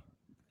Crowley?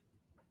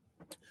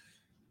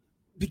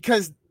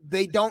 Because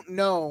they don't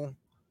know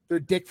their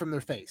dick from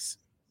their face.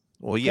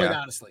 Well, yeah. Quite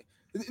honestly.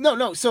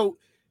 No. So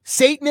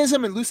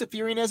Satanism and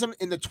Luciferianism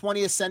in the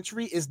 20th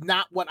century is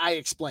not what I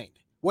explained.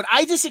 What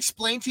I just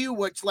explained to you,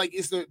 what's like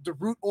is the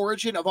root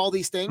origin of all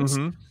these things,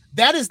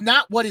 that is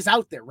not what is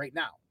out there right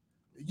now.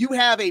 You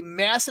have a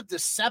massive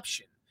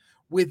deception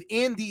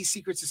within these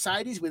secret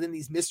societies, within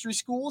these mystery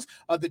schools,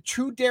 of the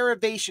true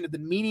derivation of the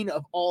meaning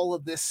of all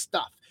of this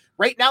stuff.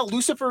 Right now,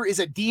 Lucifer is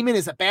a demon,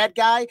 is a bad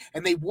guy,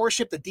 and they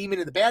worship the demon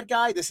and the bad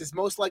guy. This is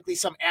most likely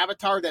some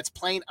avatar that's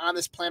playing on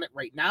this planet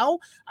right now.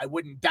 I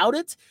wouldn't doubt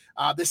it.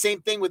 The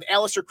same thing with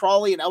Aleister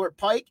Crowley and Albert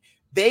Pike.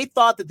 They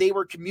thought that they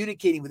were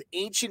communicating with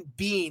ancient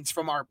beings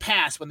from our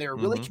past when they were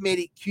really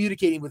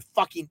communicating with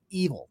fucking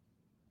evil.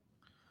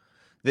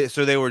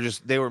 So they were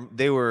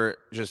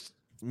just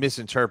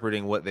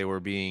misinterpreting what they were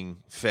being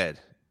fed.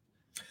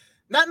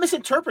 Not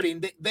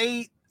misinterpreting.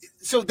 They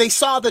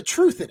saw the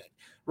truth in it,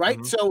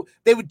 right? So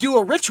they would do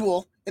a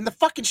ritual and the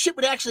fucking shit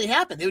would actually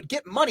happen. They would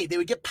get money, they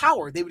would get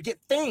power, they would get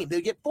fame, they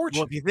would get fortune.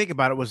 Well, if you think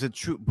about it, was it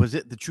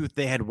the truth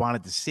they had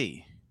wanted to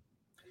see?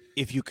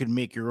 If you could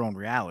make your own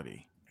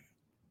reality.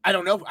 I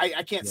don't know.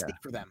 I can't speak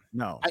for them.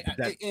 No.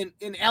 In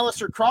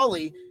Aleister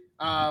Crowley,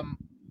 what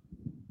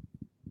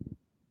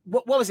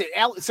was it?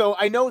 So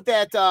I know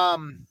that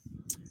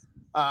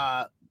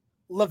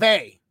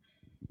LaVey,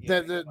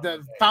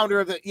 the founder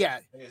of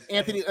Anton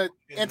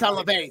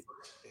LaVey,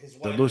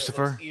 the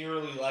Lucifer,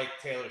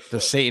 the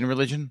Satan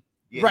religion,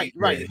 right.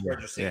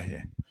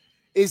 Yeah.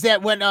 Is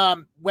that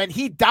when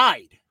he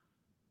died,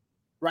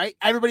 right?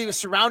 Everybody was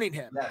surrounding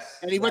him,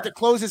 and he went to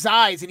close his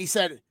eyes, and he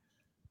said,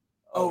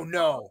 "Oh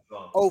no!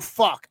 Oh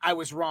fuck! I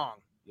was wrong."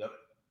 Yep.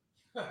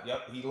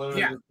 He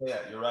literally did say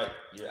that. You're right.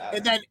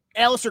 And then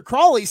Aleister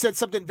Crowley said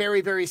something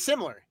very, very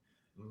similar,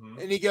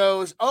 and he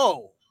goes,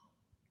 "Oh,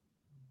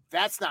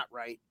 that's not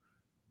right."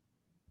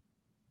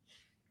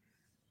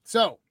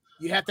 So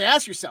you have to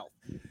ask yourself,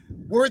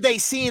 were they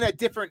seeing a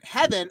different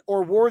heaven,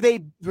 or were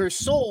they their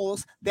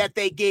souls that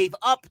they gave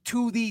up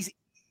to these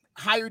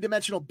higher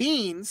dimensional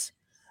beings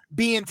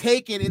being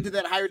taken into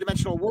that higher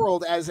dimensional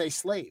world as a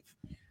slave?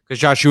 Because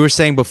Josh, you were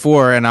saying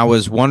before, and I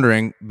was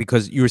wondering,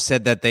 because you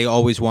said that they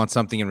always want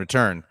something in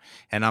return.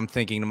 And I'm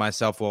thinking to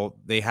myself, well,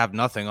 they have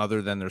nothing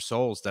other than their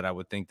souls that I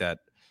would think that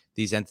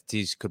these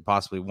entities could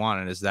possibly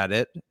want. And is that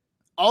it?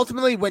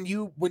 Ultimately, when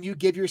you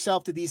give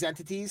yourself to these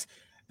entities,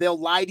 they'll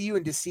lie to you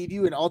and deceive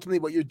you. And ultimately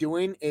what you're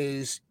doing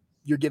is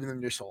you're giving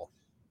them your soul.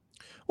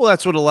 Well,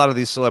 that's what a lot of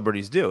these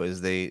celebrities do, is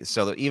they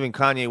sell it. Even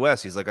Kanye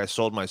West, he's like, I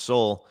sold my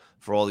soul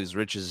for all these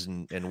riches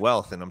and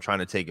wealth, and I'm trying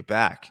to take it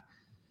back.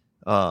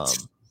 Yeah,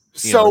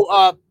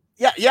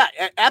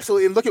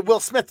 absolutely. And look at Will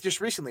Smith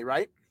just recently,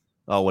 right?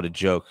 Oh, what a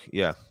joke.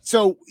 Yeah.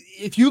 So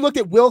if you looked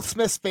at Will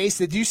Smith's face,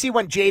 did you see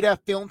when Jada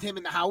filmed him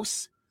in the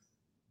house?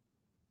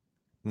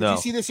 No. Did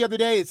you see this the other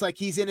day? It's like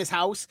he's in his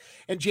house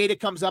and Jada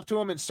comes up to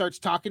him and starts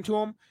talking to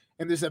him.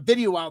 And there's a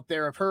video out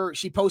there of her.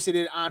 She posted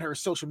it on her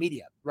social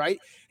media, right?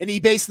 And she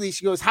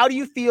goes, "How do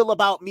you feel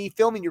about me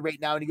filming you right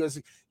now?" And he goes,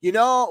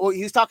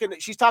 she's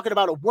talking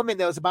about a woman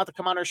that was about to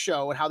come on her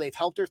show and how they've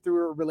helped her through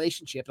her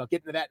relationship. I'll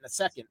get into that in a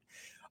second.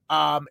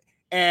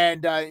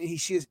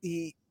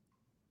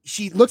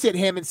 She looks at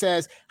him and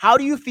says, "How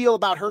do you feel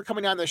about her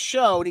coming on the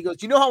show?" And he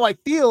goes, "You know how I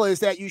feel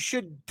is that you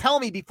should tell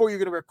me before you're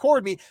going to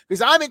record me,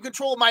 because I'm in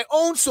control of my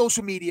own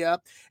social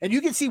media." And you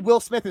can see Will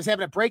Smith is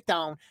having a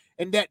breakdown,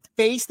 and that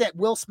face that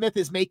Will Smith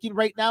is making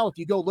right now, if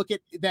you go look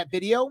at that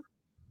video,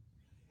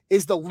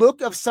 is the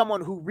look of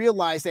someone who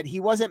realized that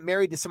he wasn't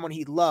married to someone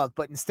he loved,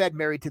 but instead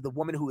married to the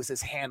woman who was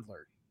his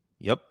handler.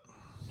 Yep.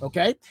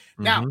 Okay.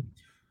 Now,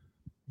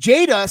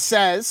 Jada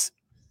says,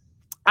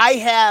 "I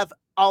have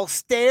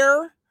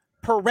Aleister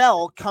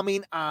Perel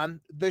coming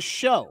on the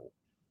show."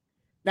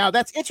 Now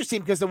that's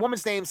interesting because the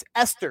woman's name's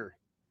Esther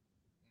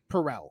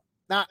Perel,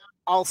 not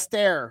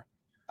Aleister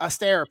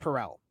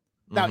Perel.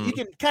 Now you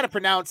can kind of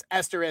pronounce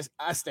Esther as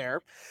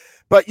Esther,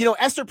 but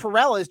Esther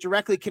Perel is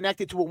directly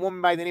connected to a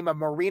woman by the name of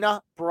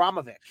Marina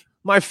Abramovic.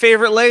 My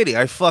favorite lady.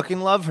 I fucking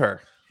love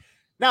her.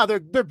 Now they're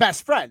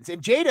best friends,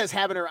 and Jada's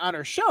having her on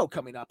her show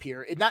coming up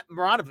here, and not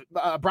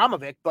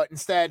Abramovic, but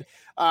instead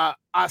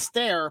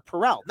Astaire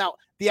Perel. Now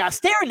the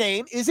Astaire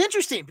name is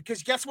interesting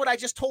because guess what? I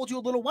just told you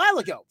a little while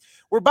ago.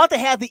 We're about to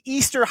have the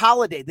Easter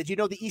holiday. Did you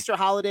know the Easter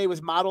holiday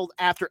was modeled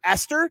after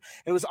Esther?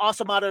 It was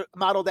also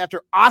modeled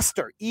after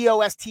Oster,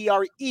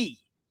 Eostre.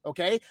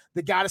 Okay,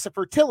 the goddess of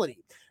fertility.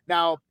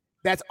 Now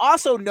that's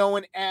also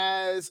known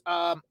as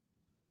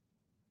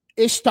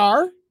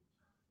Ishtar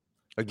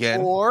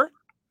Again, or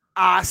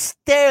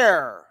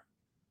Astaire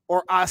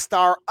or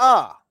Astara.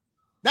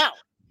 Now,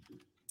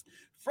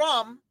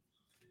 from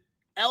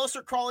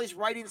Aleister Crowley's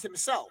writings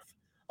himself,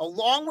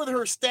 along with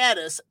her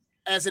status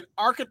as an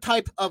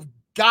archetype of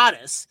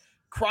goddess,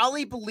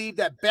 Crowley believed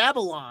that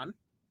Babylon,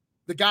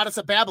 the goddess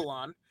of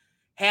Babylon,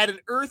 had an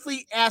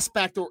earthly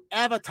aspect or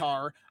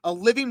avatar, a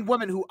living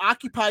woman who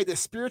occupied the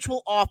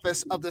spiritual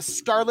office of the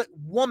Scarlet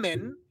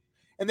Woman,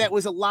 and that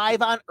was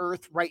alive on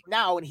Earth right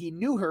now, and he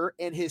knew her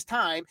in his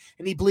time,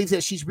 and he believes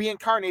that she's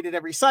reincarnated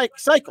every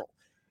cycle.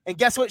 And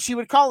guess what she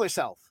would call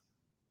herself?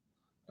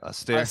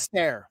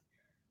 Astaire.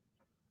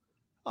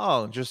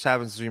 Oh, just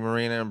happens to be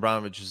Marina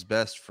Abramovich's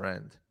best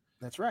friend.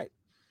 That's right.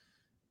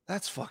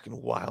 That's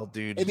fucking wild,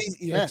 dude. I mean,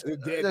 yeah,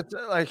 That's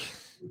like,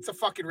 it's a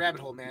fucking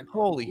rabbit hole, man.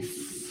 holy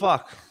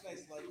fuck.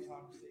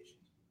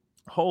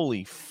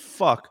 Holy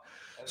fuck.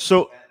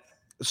 So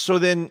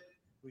then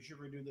We should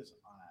redo this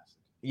on acid.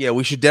 yeah,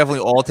 we should definitely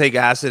all take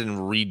acid and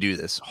redo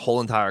this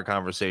whole entire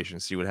conversation,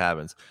 see what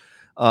happens.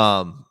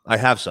 I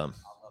have some.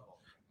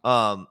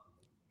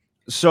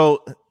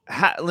 So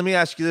let me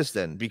ask you this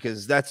then,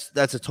 because that's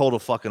a total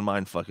fucking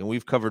mind fucking.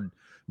 We've covered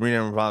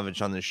Marina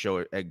Abramovich on this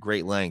show at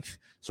great length,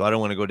 so I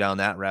don't want to go down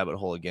that rabbit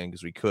hole again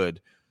because we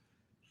could.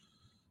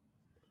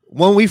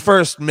 When we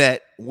first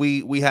met,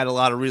 we had a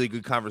lot of really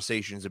good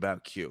conversations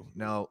about Q.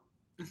 Now,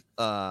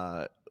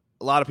 a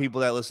lot of people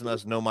that listen to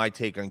us know my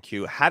take on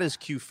Q. How does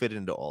Q fit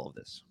into all of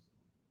this?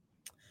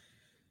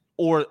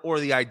 Or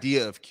the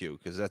idea of Q,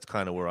 because that's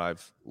kind of where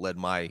I've led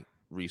my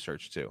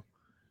research to.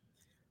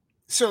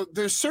 So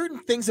there's certain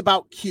things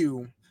about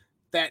Q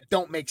that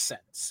don't make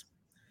sense.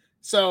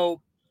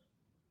 So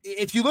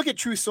if you look at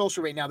True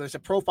Social right now, there's a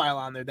profile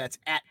on there that's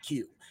at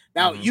Q.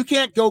 Now, you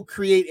can't go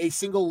create a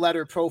single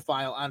letter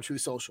profile on True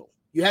Social.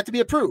 You have to be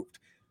approved.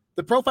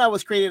 The profile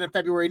was created on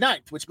February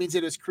 9th, which means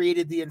it was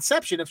created the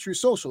inception of True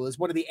Social as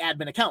one of the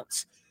admin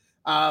accounts.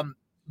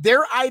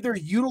 They're either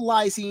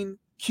utilizing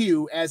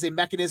Q as a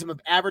mechanism of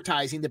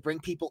advertising to bring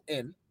people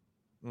in,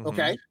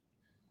 okay?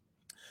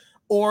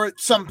 Or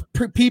some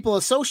people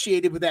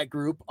associated with that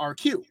group are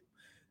Q.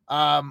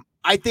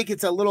 I think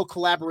it's a little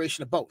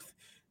collaboration of both.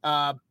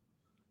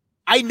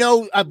 I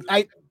know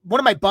one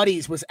of my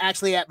buddies was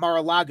actually at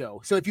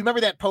Mar-a-Lago. So if you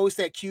remember that post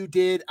that Q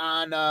did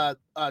on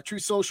True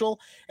Social,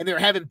 and they were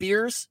having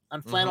beers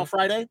on Flannel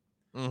Friday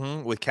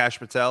with Kash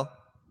Patel.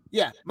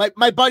 Yeah,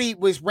 my buddy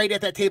was right at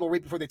that table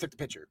right before they took the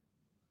picture.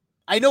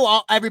 I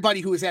know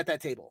everybody who was at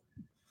that table.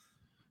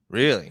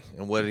 Really?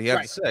 And what did he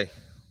have to say?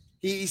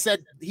 He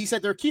said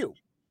they're Q.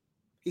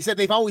 He said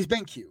they've always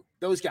been Q,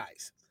 those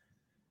guys.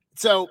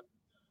 So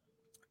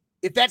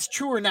if that's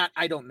true or not,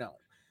 I don't know.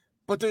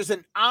 But there's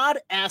an odd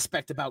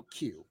aspect about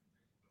Q.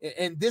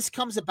 And this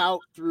comes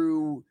about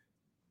through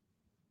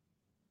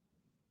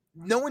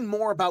knowing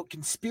more about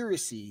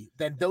conspiracy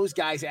than those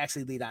guys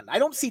actually lead on. I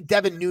don't see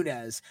Devin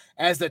Nunes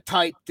as the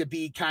type to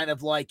be kind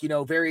of like,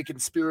 very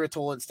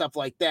conspiratorial and stuff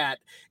like that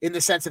in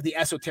the sense of the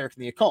esoteric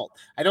and the occult.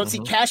 I don't see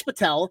Kash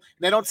Patel,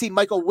 and I don't see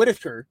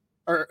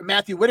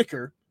Matthew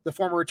Whitaker, the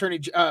former attorney,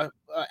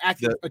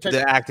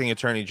 acting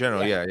attorney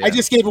general. Yeah. I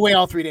just gave away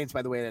all three names,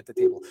 by the way, at the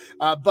table.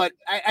 But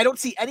I don't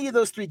see any of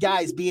those three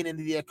guys being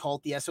into the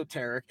occult, the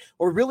esoteric,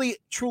 or really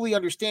truly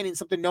understanding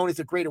something known as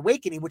the Great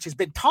Awakening, which has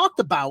been talked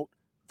about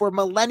for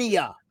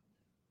millennia.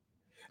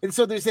 And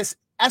so there's this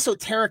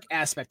esoteric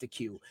aspect of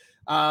Q.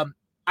 I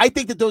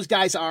think that those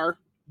guys are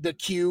the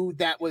Q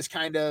that was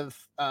kind of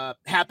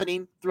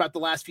happening throughout the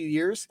last few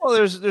years. Well,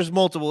 there's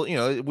multiple,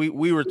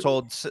 we were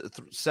told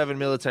 7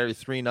 military,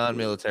 3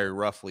 non-military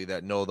roughly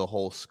that know the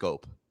whole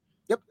scope.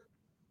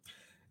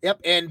 Yep.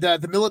 And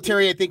the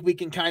military, I think we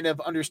can kind of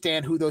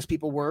understand who those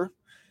people were.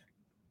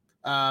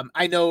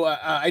 I know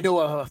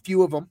a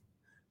few of them.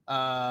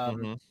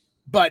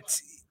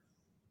 But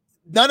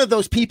none of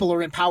those people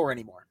are in power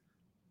anymore.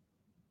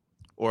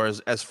 Or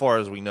as far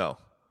as we know.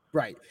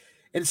 Right.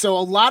 And so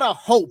a lot of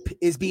hope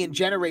is being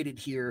generated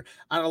here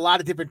on a lot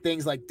of different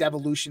things like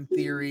devolution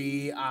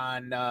theory,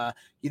 on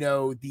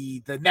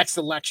the next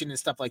election and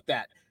stuff like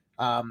that.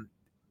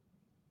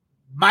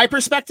 My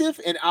perspective,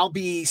 and I'll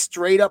be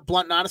straight up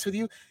blunt and honest with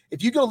you,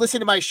 if you go listen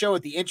to my show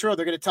at the intro,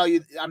 they're going to tell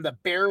you I'm the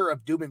bearer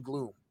of doom and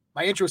gloom.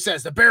 My intro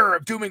says the bearer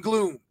of doom and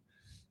gloom.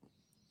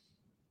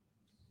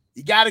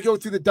 You got to go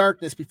through the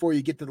darkness before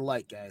you get to the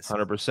light, guys.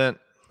 100%.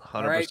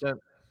 100%. Right?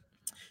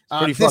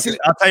 I'll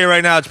tell you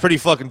right now, it's pretty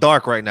fucking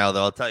dark right now,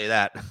 though. I'll tell you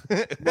that.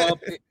 Well,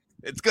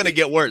 it's going to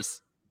get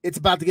worse. It's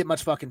about to get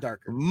much fucking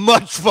darker.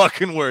 Much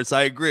fucking worse.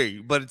 I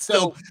agree. But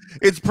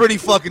it's pretty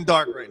fucking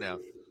dark right now.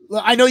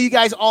 I know you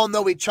guys all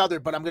know each other,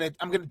 but I'm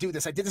gonna do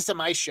this. I did this on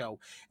my show,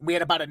 and we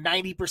had about a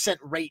 90%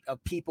 rate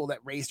of people that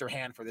raised their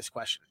hand for this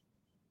question.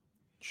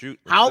 Shoot.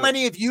 How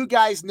many of you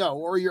guys know,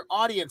 or your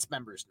audience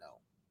members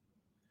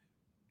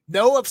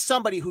know of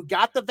somebody who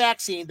got the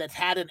vaccine that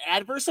had an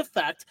adverse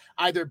effect,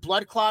 either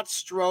blood clot,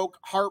 stroke,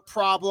 heart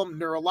problem,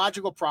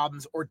 neurological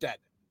problems, or dead?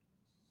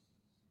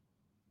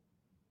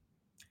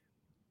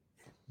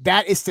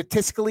 That is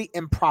statistically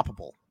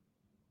improbable,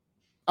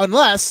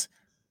 unless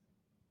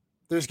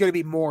there's going to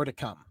be more to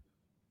come.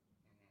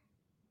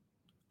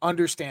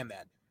 Understand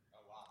that.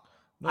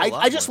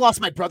 I just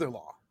lost my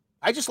brother-in-law.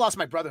 I just lost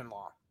my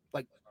brother-in-law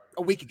like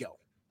a week ago.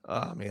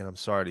 Oh, man, I'm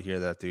sorry to hear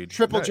that, dude.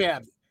 Triple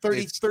jab,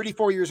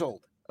 34 years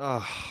old.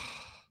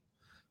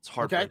 It's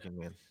heartbreaking,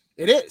 man.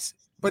 It is.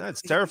 But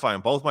it's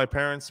terrifying. Both my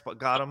parents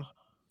got them.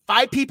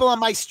 5 people on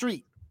my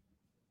street.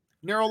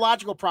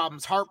 Neurological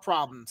problems, heart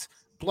problems,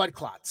 blood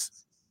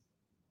clots.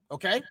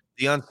 Okay?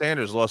 Deion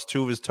Sanders lost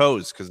 2 of his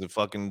toes because of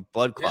fucking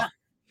blood clot. Yeah.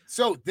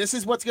 So this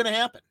is what's going to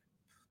happen.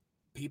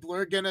 People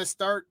are going to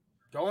start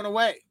going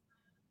away.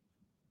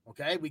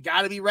 Okay? We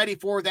got to be ready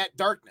for that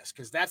darkness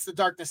because that's the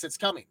darkness that's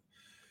coming.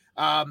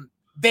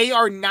 They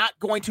are not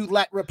going to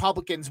let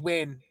Republicans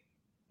win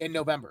in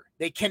November.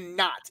 They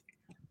cannot.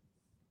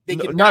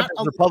 Not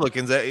just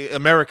Republicans,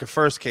 America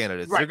First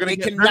candidates. Right. They're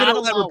going to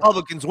let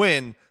Republicans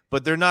win,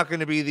 but they're not going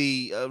to be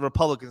the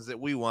Republicans that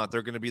we want.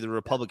 They're going to be the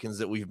Republicans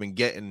that we've been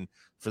getting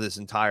for this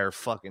entire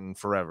fucking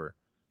forever.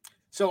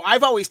 So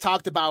I've always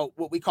talked about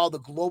what we call the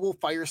global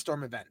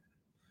firestorm event.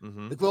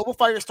 Mm-hmm. The global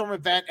firestorm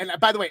event. And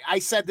by the way, I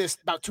said this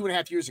about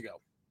 2.5 years ago.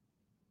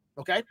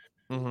 Okay?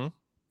 Mm-hmm.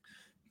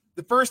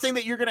 The first thing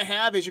that you're going to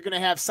have is you're going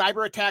to have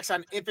cyber attacks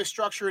on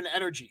infrastructure and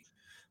energy.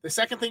 The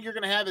second thing you're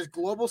going to have is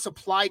global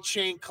supply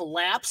chain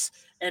collapse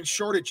and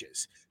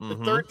shortages. The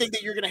third thing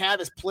that you're going to have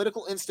is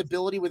political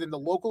instability within the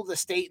local, the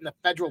state, and the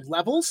federal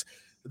levels.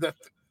 The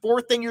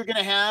fourth thing you're going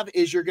to have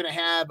is you're going to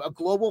have a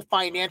global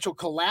financial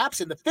collapse.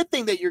 And the fifth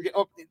thing that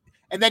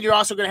and then you're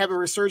also going to have a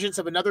resurgence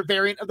of another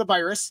variant of the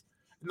virus.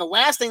 And the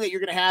last thing that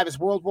you're going to have is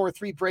World War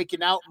III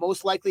breaking out,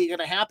 most likely going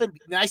to happen.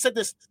 And I said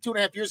this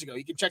 2.5 years ago.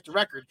 You can check the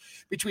record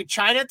between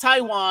China,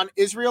 Taiwan,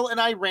 Israel,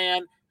 and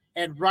Iran,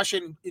 and Russia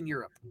in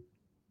Europe.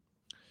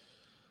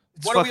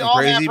 What do we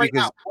all have right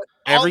now?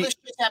 All this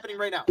shit's happening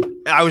right now.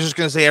 I was just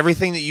going to say,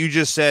 everything that you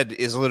just said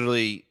is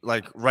literally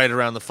like right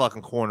around the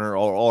fucking corner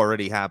or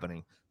already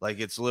happening. Like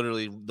it's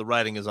literally the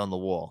writing is on the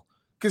wall.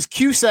 Because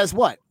Q says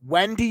what?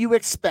 When do you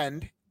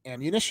expend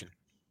ammunition?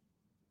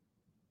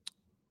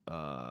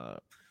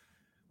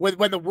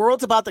 When the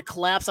world's about to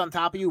collapse on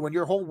top of you, when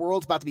your whole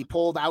world's about to be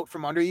pulled out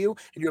from under you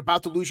and you're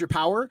about to lose your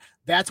power,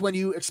 that's when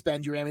you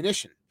expend your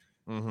ammunition.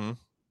 Mm-hmm.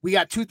 We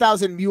got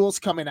 2,000 mules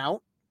coming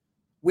out.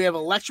 We have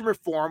election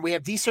reform. We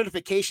have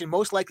decertification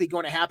most likely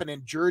going to happen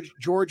in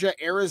Georgia,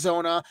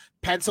 Arizona,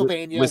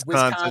 Pennsylvania,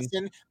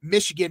 Wisconsin,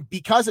 Michigan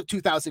because of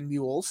 2,000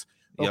 mules.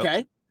 Okay.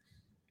 Yep.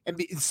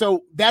 And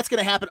so that's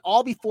going to happen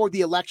all before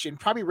the election,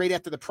 probably right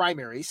after the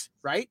primaries.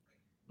 Right.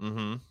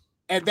 Mm-hmm.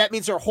 And that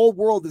means our whole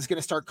world is going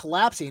to start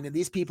collapsing, and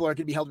these people are going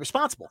to be held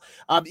responsible.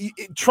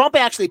 Trump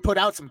actually put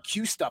out some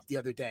Q stuff the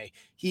other day.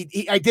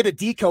 I did a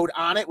decode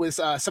on it with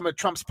some of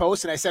Trump's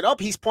posts, and I said,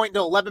 he's pointing to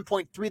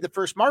 11.3, the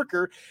first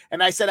marker.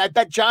 And I said, I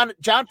bet John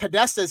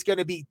Podesta is going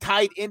to be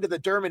tied into the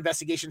Durham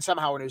investigation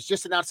somehow. And it was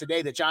just announced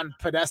today that John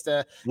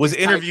Podesta was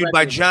interviewed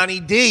by Johnny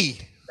D.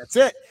 That's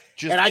it.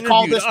 And I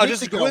called this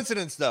just a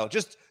coincidence, though.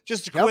 Just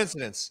a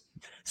coincidence.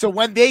 So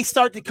when they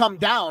start to come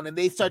down and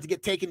they start to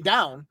get taken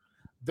down,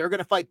 they're going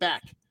to fight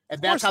back.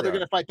 And that's how they're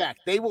going to fight back.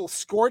 They will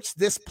scorch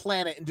this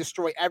planet and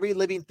destroy every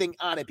living thing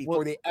on it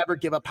before they ever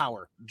give up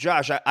power.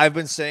 Josh, I've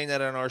been saying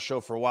that on our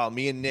show for a while.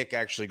 Me and Nick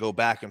actually go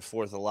back and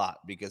forth a lot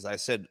because I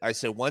said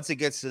once it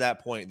gets to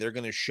that point, they're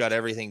going to shut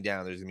everything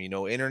down. There's going to be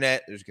no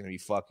internet. There's going to be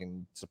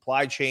fucking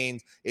supply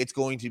chains. It's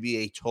going to be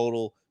a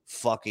total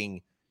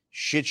fucking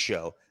shit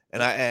show.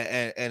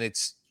 And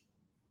it's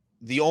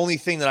the only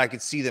thing that I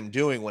could see them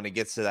doing when it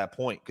gets to that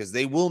point, because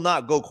they will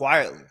not go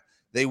quietly.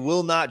 They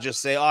will not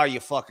just say, "Oh, you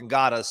fucking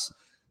got us.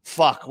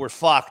 Fuck, we're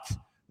fucked."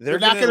 They're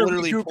not going to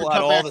literally pull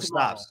out all the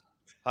stops.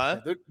 Huh?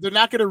 They're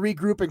not going to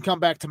regroup and come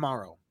back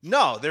tomorrow.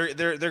 No, they're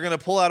going to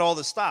pull out all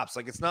the stops.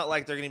 Like, it's not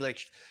like they're going to be like,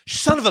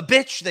 "Son of a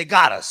bitch, they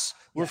got us.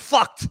 We're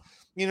fucked."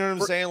 You know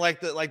what I'm saying? Like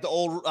the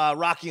old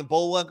Rocky and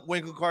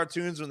Bullwinkle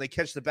cartoons when they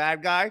catch the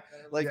bad guy.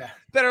 Like,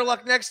 better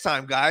luck next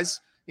time, guys.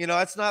 You know,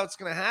 that's not what's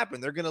going to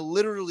happen. They're going to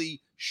literally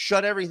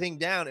shut everything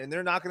down, and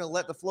they're not going to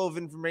let the flow of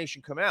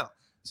information come out.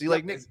 See,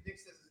 like Nick says,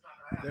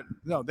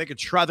 no, they could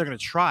try. They're going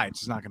to try. It's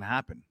just not going to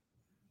happen.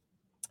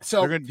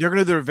 So they're going to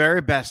do their very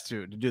best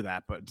to do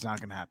that, but it's not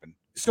going to happen.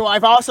 So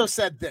I've also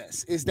said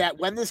this, is that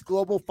when this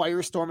global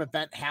firestorm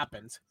event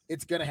happens,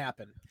 it's going to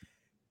happen.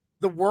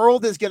 The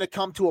world is going to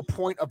come to a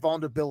point of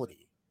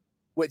vulnerability,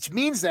 which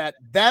means that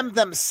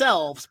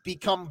themselves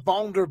become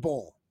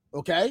vulnerable.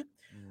 Okay.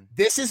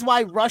 This is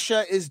why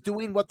Russia is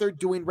doing what they're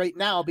doing right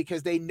now,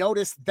 because they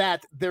noticed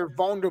that they're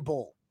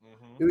vulnerable.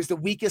 It was the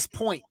weakest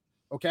point.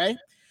 Okay.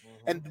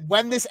 And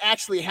when this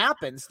actually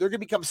happens, they're going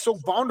to become so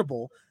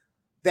vulnerable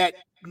that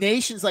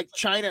nations like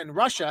China and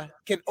Russia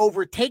can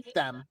overtake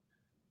them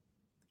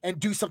and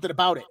do something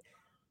about it.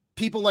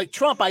 People like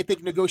Trump, I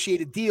think,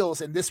 negotiated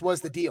deals, and this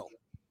was the deal.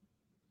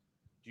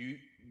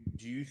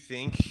 Do you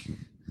think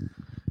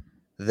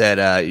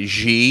that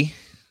Xi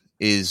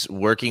is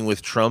working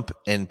with Trump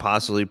and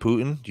possibly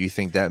Putin? Do you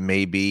think that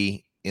may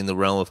be in the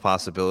realm of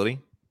possibility?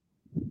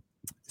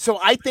 So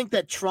I think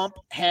that Trump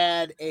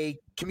had a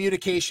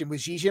communication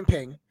with Xi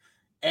Jinping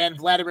and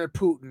Vladimir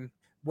Putin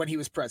when he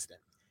was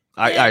president.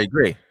 I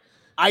agree.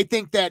 I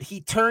think that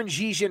he turned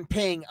Xi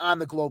Jinping on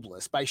the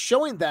globalists by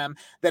showing them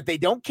that they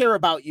don't care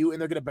about you and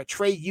they're going to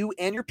betray you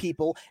and your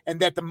people, and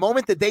that the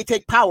moment that they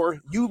take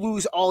power, you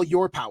lose all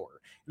your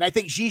power. And I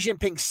think Xi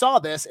Jinping saw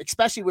this,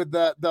 especially with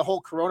the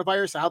whole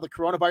coronavirus, how the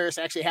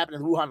coronavirus actually happened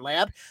in the Wuhan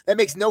lab. That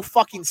makes no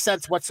fucking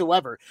sense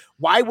whatsoever.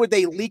 Why would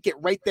they leak it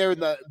right there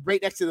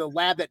right next to the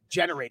lab that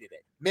generated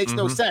it? Makes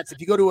no sense.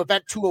 If you go to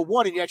Event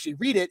 201 and you actually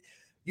read it,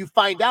 you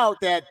find out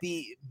that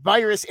the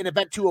virus in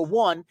Event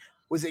 201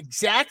 was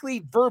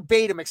exactly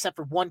verbatim except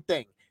for one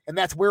thing, and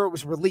that's where it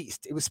was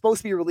released. It was supposed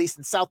to be released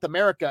in South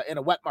America in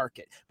a wet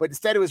market, but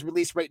instead it was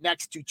released right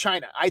next to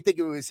China. I think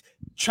it was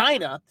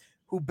China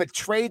who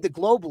betrayed the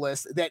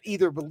globalists that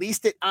either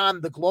released it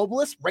on the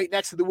globalists right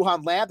next to the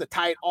Wuhan lab to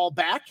tie it all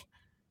back,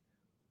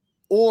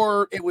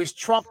 or it was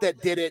Trump that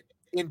did it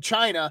in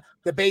China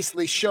to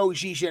basically show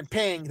Xi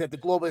Jinping that the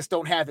globalists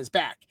don't have his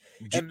back.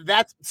 And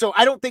that's so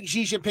I don't think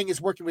Xi Jinping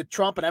is working with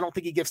Trump, and I don't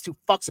think he gives two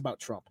fucks about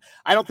Trump.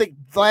 I don't think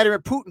Vladimir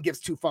Putin gives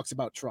two fucks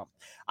about Trump.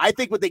 I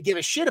think what they give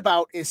a shit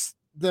about is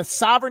the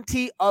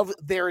sovereignty of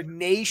their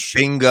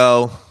nation.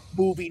 Bingo.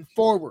 Moving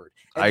forward.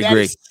 And I that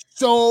agree. is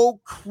so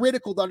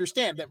critical to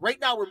understand that right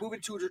now we're moving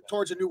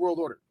towards a new world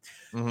order.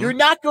 Mm-hmm. You're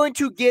not going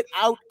to get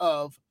out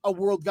of a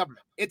world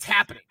government. It's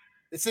happening.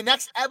 It's the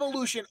next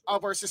evolution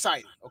of our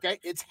society. Okay.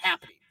 It's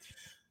happening.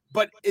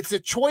 But it's a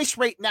choice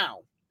right now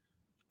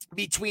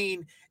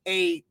between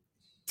a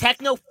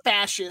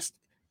techno-fascist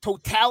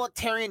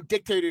totalitarian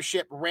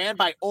dictatorship ran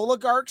by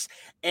oligarchs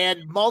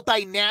and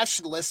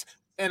multinationalists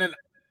and an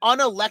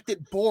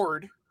unelected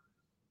board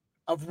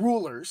of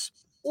rulers,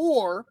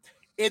 or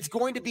it's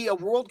going to be a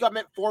world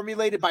government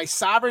formulated by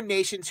sovereign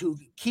nations who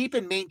keep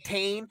and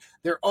maintain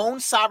their own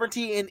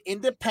sovereignty and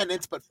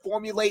independence, but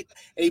formulate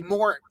a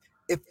more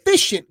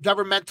efficient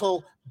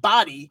governmental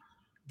body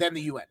than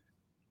the UN.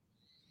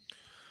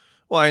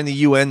 Well, in the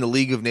UN, the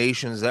League of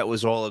Nations, that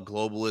was all a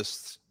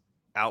globalist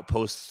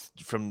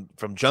outpost from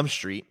Jump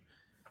Street.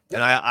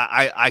 And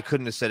I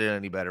couldn't have said it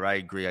any better. I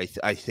agree.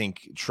 I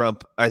think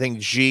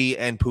Xi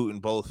and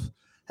Putin both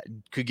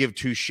could give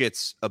two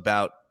shits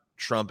about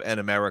Trump and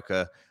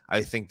America.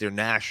 I think they're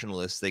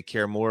nationalists. They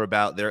care more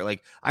about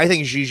I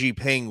think Xi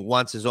Jinping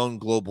wants his own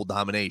global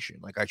domination.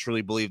 Like, I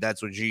truly believe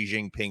that's what Xi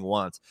Jinping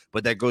wants.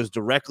 But that goes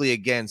directly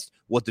against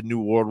what the New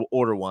World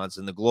Order wants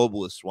and the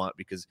globalists want,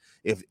 because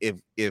if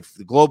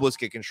the globalists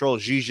get control,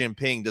 Xi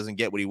Jinping doesn't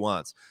get what he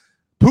wants.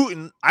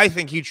 Putin, I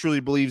think he truly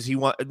believes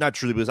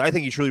I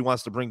think he truly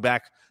wants to bring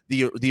back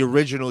the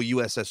original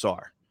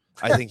USSR.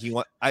 I think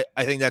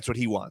I think that's what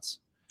he wants.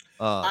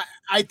 I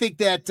think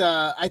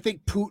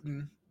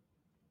Putin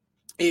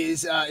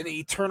is an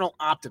eternal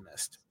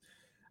optimist.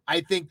 I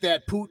think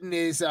that Putin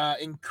is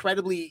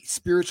incredibly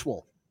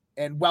spiritual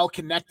and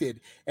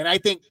well-connected. And I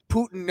think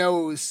Putin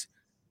knows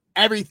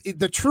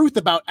the truth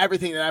about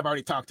everything that I've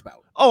already talked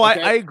about. Oh,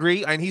 okay? I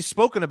agree. And he's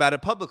spoken about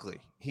it publicly.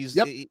 He's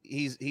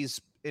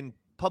in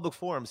public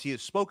forums. He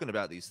has spoken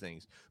about these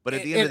things. But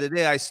at the end of the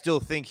day, I still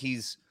think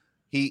he's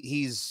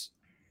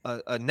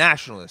a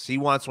nationalist. He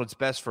wants what's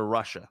best for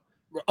Russia.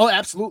 Oh,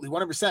 absolutely.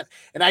 100%.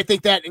 And I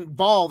think that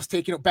involves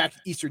taking it back to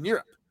Eastern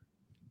Europe.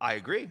 I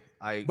agree.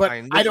 I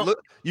don't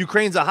look.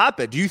 Ukraine's a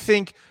hotbed. Do you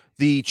think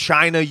the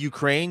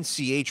China-Ukraine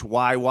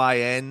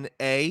CHYYNA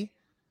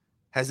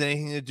has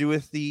anything to do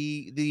with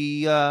the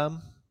because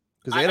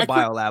they had a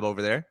biolab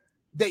over there?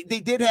 They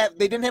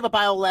didn't have a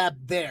biolab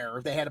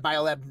there. They had a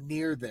biolab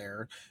near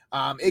there.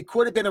 It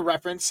could have been a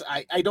reference.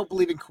 I don't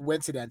believe in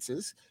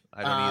coincidences.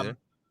 I don't either.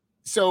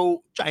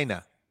 So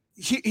China.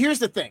 Here's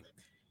the thing.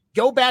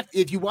 Go back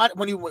if you want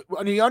when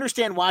you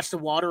understand Watch the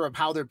Water of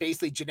how they're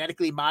basically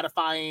genetically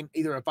modifying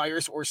either a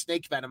virus or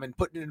snake venom and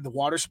putting it into the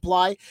water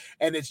supply,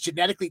 and it's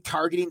genetically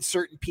targeting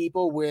certain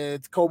people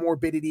with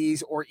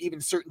comorbidities or even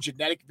certain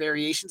genetic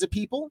variations of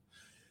people.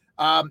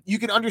 You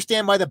can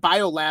understand why the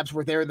biolabs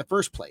were there in the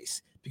first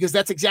place, because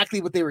that's exactly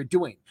what they were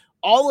doing.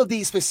 All of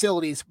these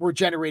facilities were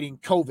generating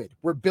COVID.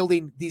 We're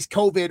building these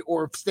COVID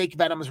or snake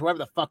venoms, or whatever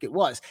the fuck it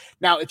was.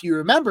 Now, if you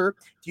remember,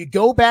 if you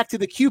go back to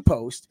the Q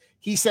post,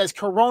 he says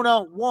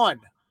Corona 1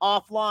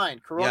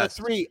 offline, Corona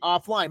 3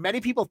 offline.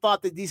 Many people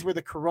thought that these were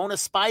the Corona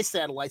spy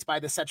satellites by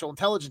the Central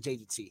Intelligence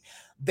Agency.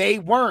 They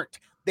weren't.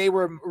 They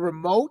were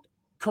remote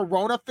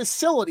Corona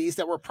facilities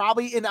that were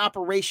probably in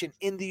operation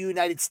in the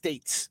United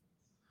States.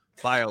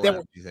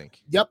 Biolabs, you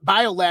think? Yep,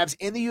 biolabs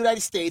in the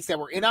United States that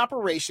were in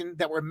operation,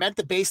 that were meant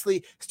to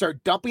basically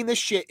start dumping this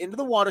shit into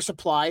the water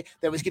supply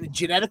that was going to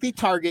genetically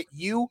target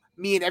you,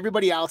 me, and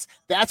everybody else.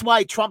 That's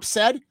why Trump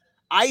said,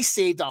 I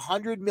saved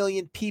 100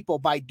 million people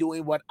by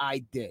doing what I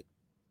did.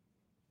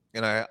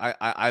 And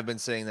I've been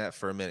saying that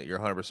for a minute. You're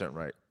 100%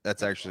 right.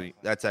 That's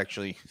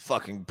actually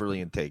fucking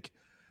brilliant take.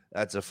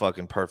 That's a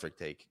fucking perfect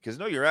take. Because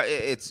no, you're right.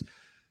 It's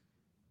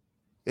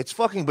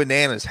fucking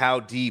bananas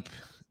how deep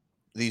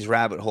these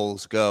rabbit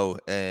holes go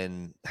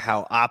and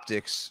how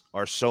optics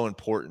are so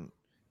important.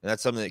 And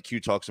that's something that Q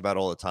talks about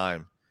all the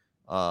time.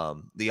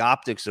 The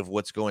optics of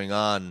what's going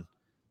on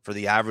for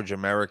the average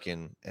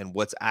American and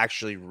what's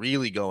actually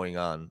really going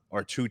on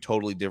are two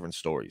totally different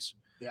stories.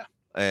 Yeah.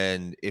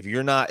 And if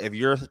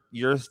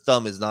your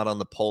thumb is not on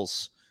the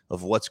pulse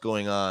of what's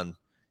going on,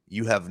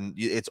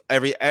 it's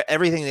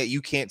everything that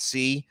you can't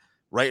see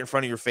right in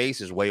front of your face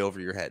is way over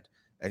your head,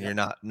 and you're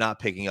not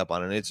picking up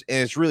on it.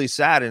 It's really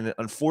sad, and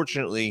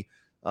unfortunately,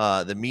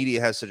 the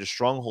media has such a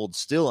stronghold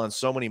still on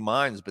so many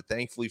minds. But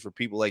thankfully for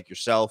people like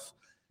yourself,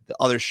 the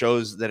other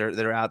shows that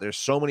are out there,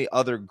 so many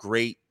other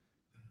great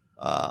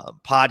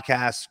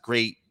podcasts,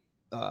 great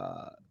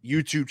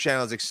YouTube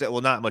channels, except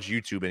not much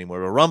YouTube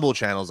anymore, but Rumble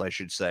channels, I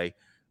should say,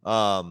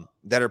 that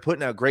are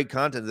putting out great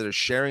content, that are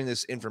sharing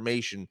this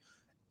information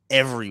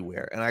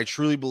everywhere. And I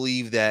truly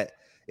believe that,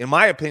 in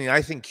my opinion,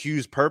 I think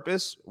Q's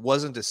purpose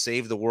wasn't to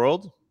save the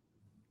world.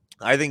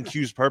 I think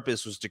Q's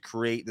purpose was to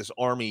create this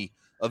army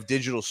of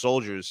digital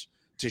soldiers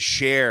to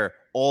share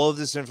all of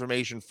this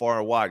information far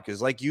and wide.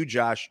 Because like you,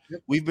 Josh,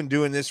 we've been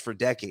doing this for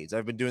decades.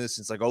 I've been doing this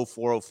since like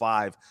 04,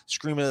 05,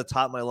 screaming at the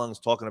top of my lungs,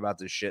 talking about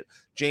this shit.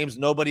 James,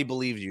 nobody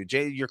believes you.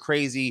 Jay, you're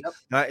crazy.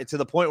 To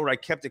the point where I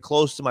kept it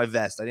close to my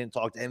vest. I didn't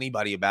talk to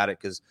anybody about it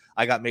because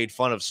I got made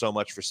fun of so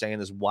much for saying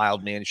this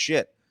wild man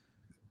shit.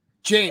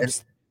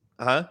 James,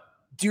 do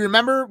you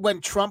remember when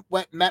Trump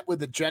met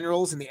with the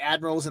generals and the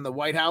admirals in the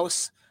White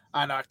House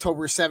on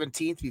October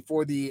 17th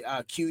before the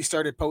Q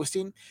started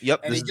posting?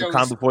 Yep, and this is the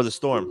calm before the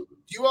storm. Do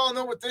you all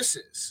know what this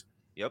is?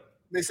 Yep.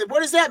 They said,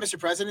 "What is that, Mr.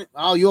 President?"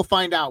 "Oh, you'll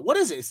find out." "What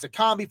is it?" "It's the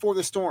calm before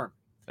the storm."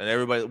 And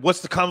everybody,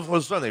 what's the calm before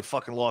the storm? They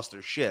fucking lost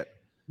their shit.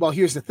 Well,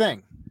 here's the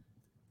thing.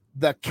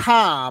 The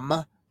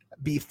calm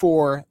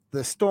before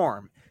the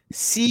storm.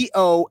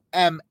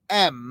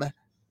 COMM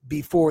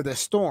before the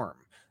storm.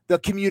 The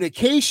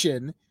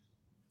communication,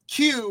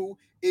 Q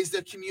is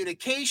the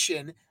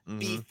communication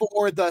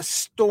before the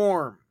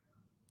storm.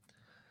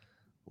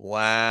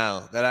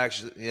 Wow. That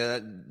actually,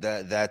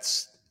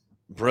 that's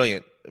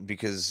brilliant,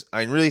 because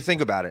I really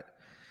think about it.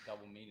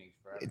 Double meanings,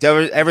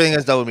 bro. Everything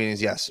has double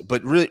meanings, yes.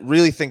 But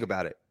really think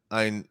about it.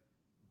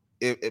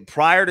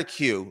 Prior to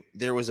Q,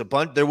 there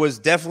was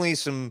definitely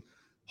some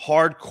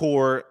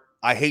hardcore,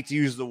 I hate to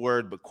use the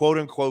word, but quote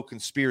unquote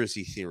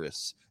conspiracy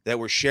theorists that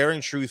were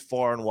sharing truth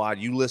far and wide.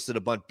 You listed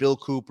a bunch: Bill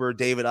Cooper,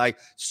 David Icke,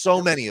 so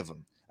many of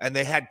them. And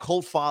they had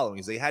cult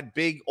followings. They had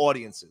big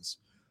audiences,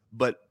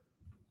 but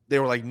they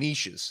were like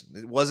niches.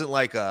 It wasn't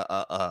like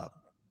a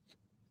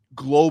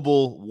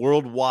global,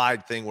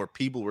 worldwide thing where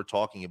people were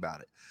talking about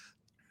it.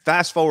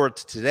 Fast forward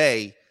to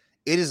today,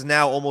 it is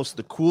now almost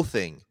the cool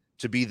thing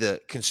to be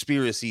the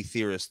conspiracy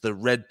theorist, the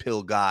red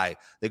pill guy,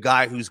 the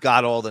guy who's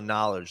got all the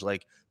knowledge.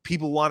 Like,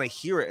 people want to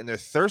hear it, and they're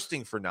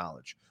thirsting for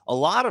knowledge. A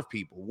lot of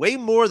people, way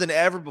more than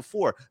ever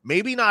before.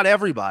 Maybe not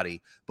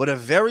everybody, but a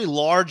very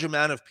large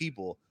amount of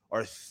people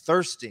are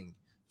thirsting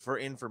for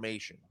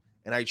information.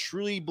 And I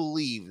truly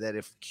believe that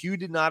if Q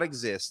did not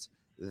exist,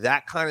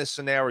 that kind of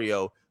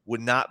scenario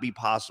would not be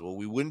possible.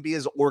 We wouldn't be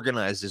as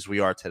organized as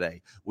we are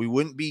today. We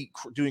wouldn't be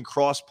doing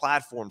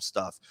cross-platform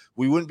stuff.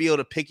 We wouldn't be able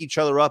to pick each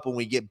other up when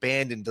we get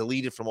banned and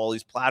deleted from all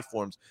these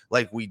platforms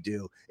like we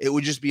do. It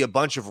would just be a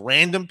bunch of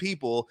random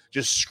people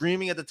just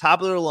screaming at the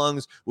top of their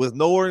lungs with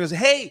no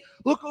organization. "Hey,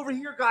 look over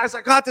here, guys.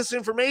 I got this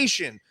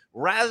information."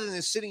 Rather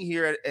than sitting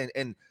here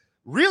and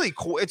really,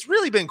 it's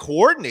really been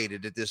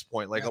coordinated at this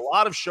point. Like, a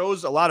lot of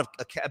shows, a lot of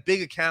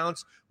big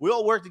accounts, we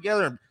all work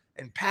together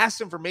and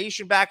pass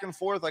information back and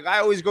forth. Like, I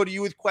always go to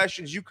you with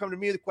questions, you come to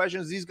me with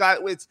questions. These guys,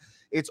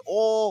 it's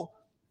all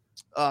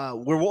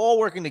we're all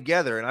working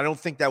together, and I don't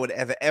think that would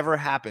have ever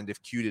happened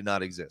if Q did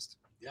not exist.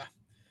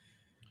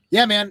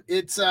 Yeah, man.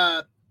 It's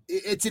an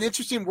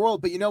interesting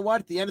world, but you know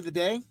what? At the end of the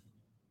day,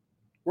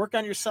 work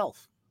on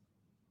yourself.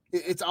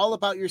 It's all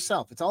about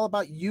yourself. It's all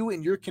about you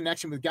and your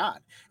connection with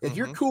God. If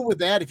you're cool with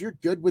that, if you're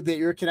good with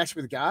your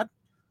connection with God,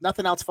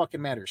 nothing else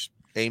fucking matters.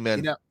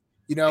 Amen.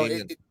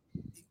 Amen.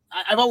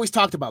 I've always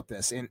talked about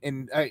this,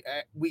 and I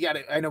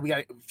know we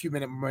got a few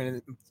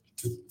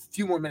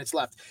more minutes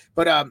left,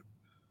 but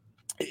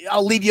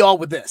I'll leave you all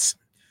with this: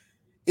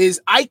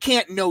 is I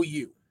can't know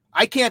you.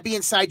 I can't be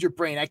inside your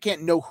brain. I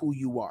can't know who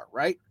you are.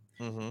 Right?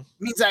 It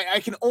means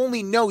I can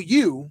only know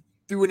you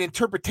through an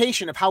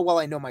interpretation of how well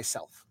I know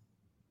myself.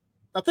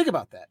 Now think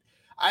about that.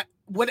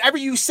 Whatever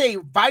you say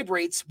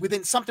vibrates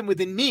within something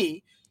within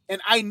me, and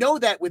I know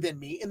that within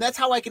me, and that's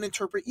how I can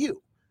interpret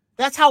you.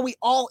 That's how we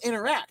all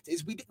interact.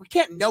 Is we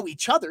can't know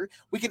each other.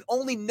 We can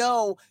only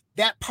know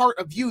that part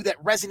of you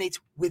that resonates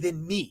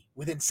within me,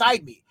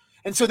 inside me.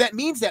 And so that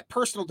means that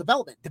personal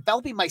development,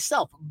 developing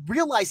myself,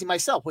 realizing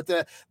myself, what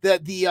the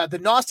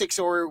Gnostics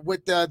or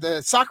what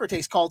the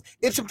Socrates called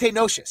ipsum te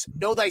gnosis,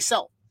 know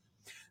thyself.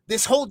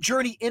 this whole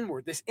journey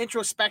inward, this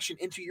introspection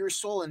into your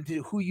soul and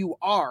to who you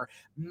are,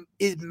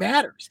 it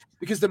matters,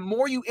 because the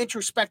more you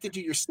introspect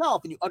into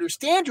yourself and you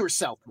understand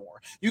yourself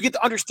more, you get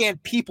to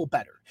understand people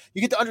better.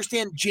 You get to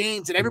understand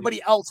James and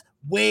everybody else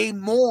way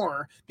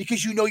more,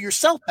 because you know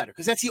yourself better,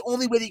 because that's the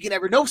only way that you can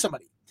ever know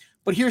somebody.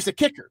 But here's the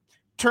kicker.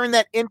 Turn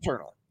that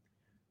internal.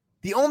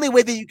 The only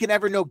way that you can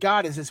ever know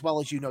God is as well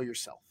as you know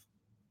yourself.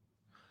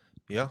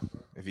 Yeah.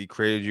 If he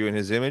created you in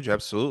his image,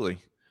 absolutely.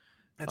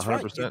 That's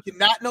 100%. right. You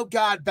cannot know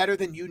God better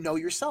than you know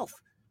yourself,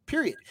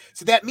 period.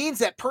 So that means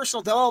that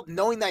personal development,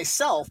 knowing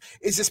thyself,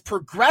 is this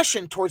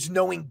progression towards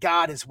knowing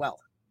God as well.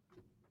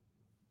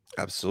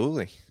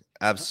 Absolutely.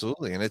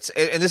 Absolutely. And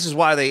this is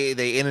why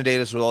they inundate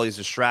us with all these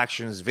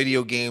distractions,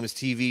 video games,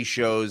 TV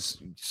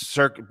shows,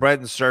 bread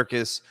and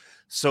circus.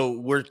 So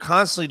we're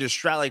constantly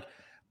distracted. Like,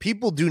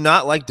 people do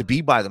not like to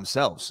be by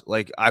themselves.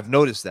 Like, I've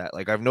noticed that.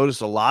 Like, I've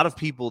noticed a lot of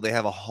people, they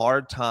have a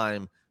hard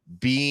time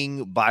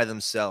being by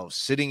themselves,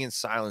 sitting in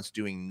silence,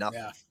 doing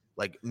nothing. Yeah.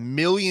 Like,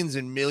 millions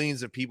and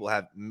millions of people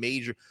have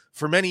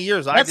for many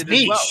years. That's I did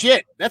me. as well.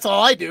 Shit. That's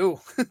all I do.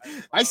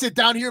 I sit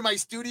down here in my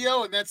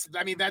studio, and I'm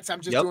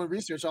just doing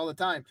research all the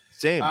time.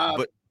 Same.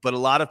 But a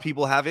lot of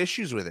people have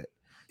issues with it.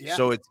 Yeah.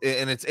 So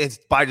it's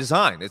by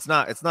design. It's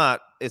not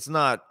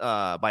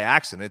by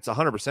accident. It's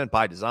 100%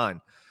 by design.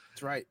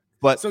 That's right.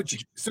 But so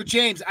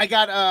James,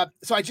 I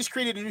just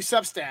created a new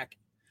Substack.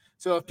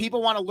 So if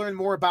people want to learn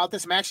more about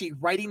this, I'm actually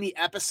writing the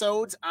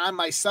episodes on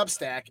my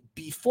Substack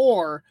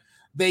before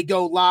they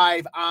go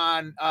live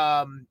on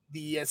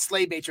the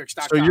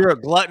SlaveMatrix.com. So you're a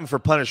glutton for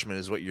punishment,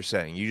 is what you're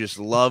saying. You just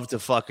love to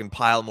fucking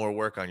pile more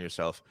work on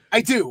yourself.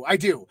 I do.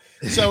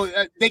 So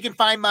they can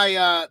find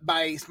my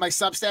my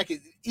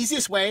Substack.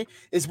 Easiest way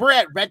is we're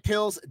at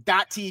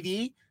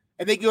redpills.tv,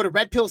 and they can go to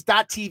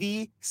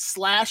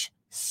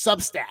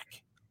redpills.tv/Substack.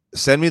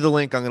 Send me the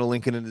link. I'm going to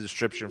link it in the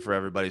description for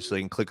everybody so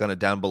they can click on it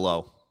down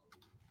below.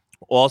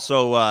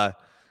 Also,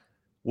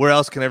 where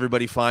else can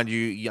everybody find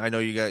you? I know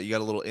you got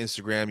a little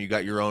Instagram. You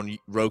got your own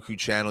Roku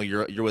channel.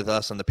 You're with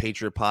us on the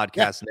Patriot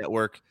Podcast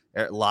Network,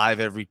 live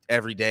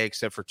every day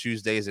except for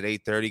Tuesdays at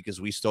 8:30 because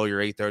we stole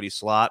your 8:30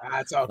 slot.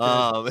 That's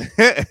all good.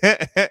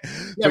 But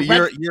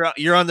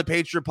you're on the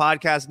Patriot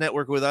Podcast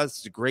Network with us.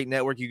 It's a great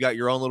network. You got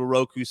your own little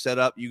Roku set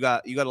up. You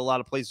got a lot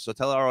of places. So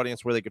tell our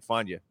audience where they could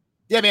find you.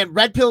 Yeah, man.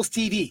 Red Pills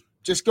TV.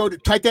 Just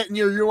type that in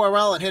your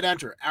URL and hit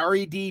enter.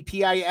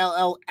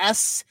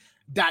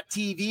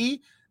 redpills.tv.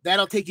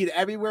 That'll take you to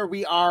everywhere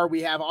we are.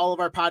 We have all of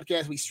our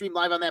podcasts. We stream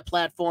live on that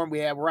platform.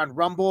 We're on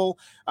Rumble,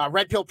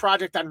 Red Pill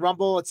Project on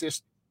Rumble. It's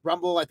just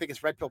Rumble. I think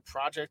it's Red Pill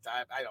Project.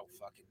 I don't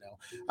fucking know.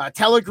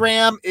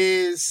 Telegram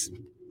is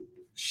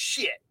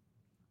shit.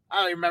 I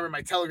don't even remember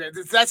my Telegram.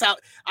 That's how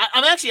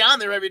I'm actually on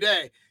there every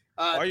day.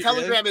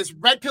 Telegram is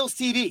Red Pills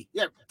TV.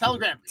 Yeah,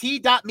 Telegram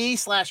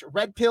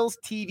t.me/Red Pills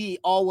TV,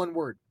 all one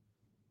word.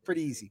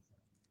 Pretty easy.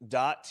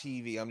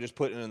 .tv. I'm just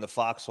putting it in the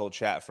Foxhole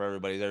chat for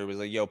everybody. Everybody's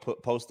like, yo,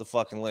 post the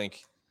fucking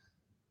link.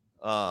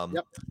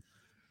 Yep.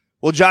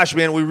 Well, Josh,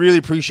 man, we really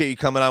appreciate you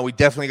coming on. We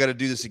definitely got to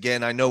do this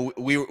again. I know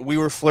we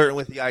were flirting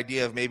with the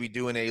idea of maybe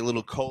doing a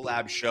little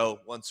collab show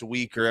once a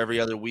week or every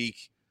other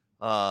week.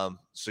 So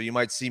you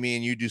might see me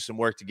and you do some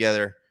work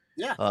together.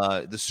 Yeah.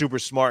 The super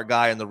smart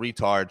guy and the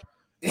retard.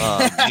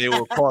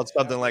 We'll call it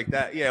something like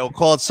that. Yeah, we'll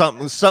call it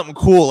something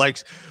cool, like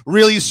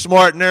really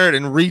smart nerd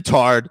and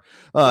retard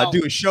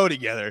do a show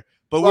together.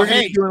 But we're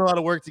going to be doing a lot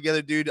of work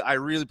together, dude. I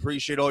really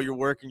appreciate all your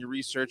work and your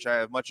research. I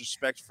have much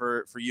respect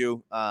for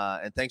you,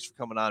 and thanks for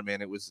coming on,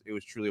 man. It was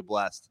truly a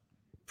blast.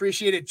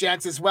 Appreciate it,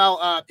 gents, as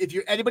well. If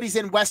anybody's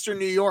in Western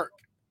New York,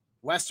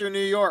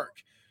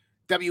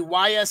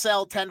 WYSL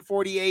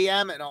 1040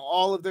 AM and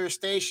all of their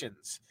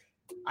stations.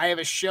 I have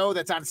a show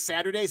that's on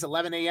Saturdays,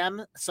 11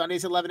 a.m.,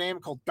 Sundays, 11 a.m.,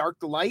 called Dark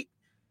the Light.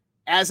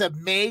 As of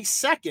May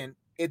 2nd,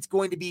 it's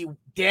going to be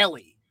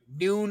daily,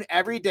 noon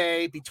every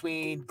day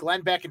between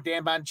Glenn Beck and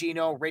Dan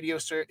Bongino, radio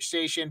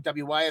station,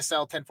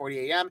 WYSL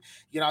 1040 AM.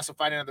 You can also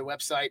find it on the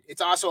website.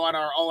 It's also on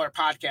all our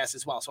podcasts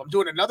as well. So I'm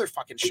doing another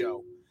fucking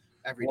show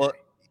every day.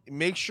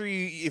 Make sure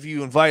if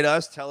you invite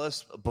us, tell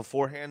us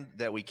beforehand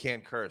that we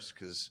can't curse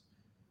because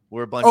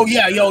we're a bunch of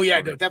no,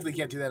 definitely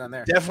can't do that on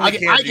there. Definitely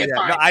can't do that.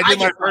 No,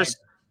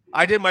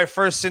 I did my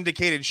first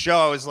syndicated show.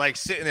 I was like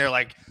sitting there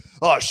like,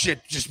 oh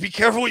shit, just be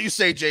careful what you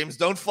say, James.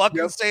 Don't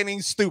fucking say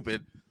anything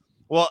stupid.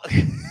 Well,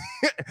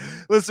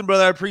 listen,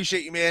 brother, I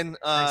appreciate you, man.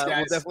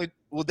 Thanks,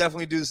 we'll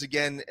definitely do this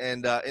again.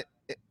 And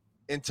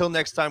until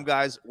next time,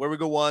 guys, where we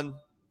go one,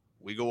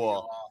 we go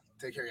all.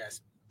 Take care,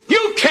 guys.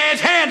 You can't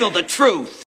handle the truth.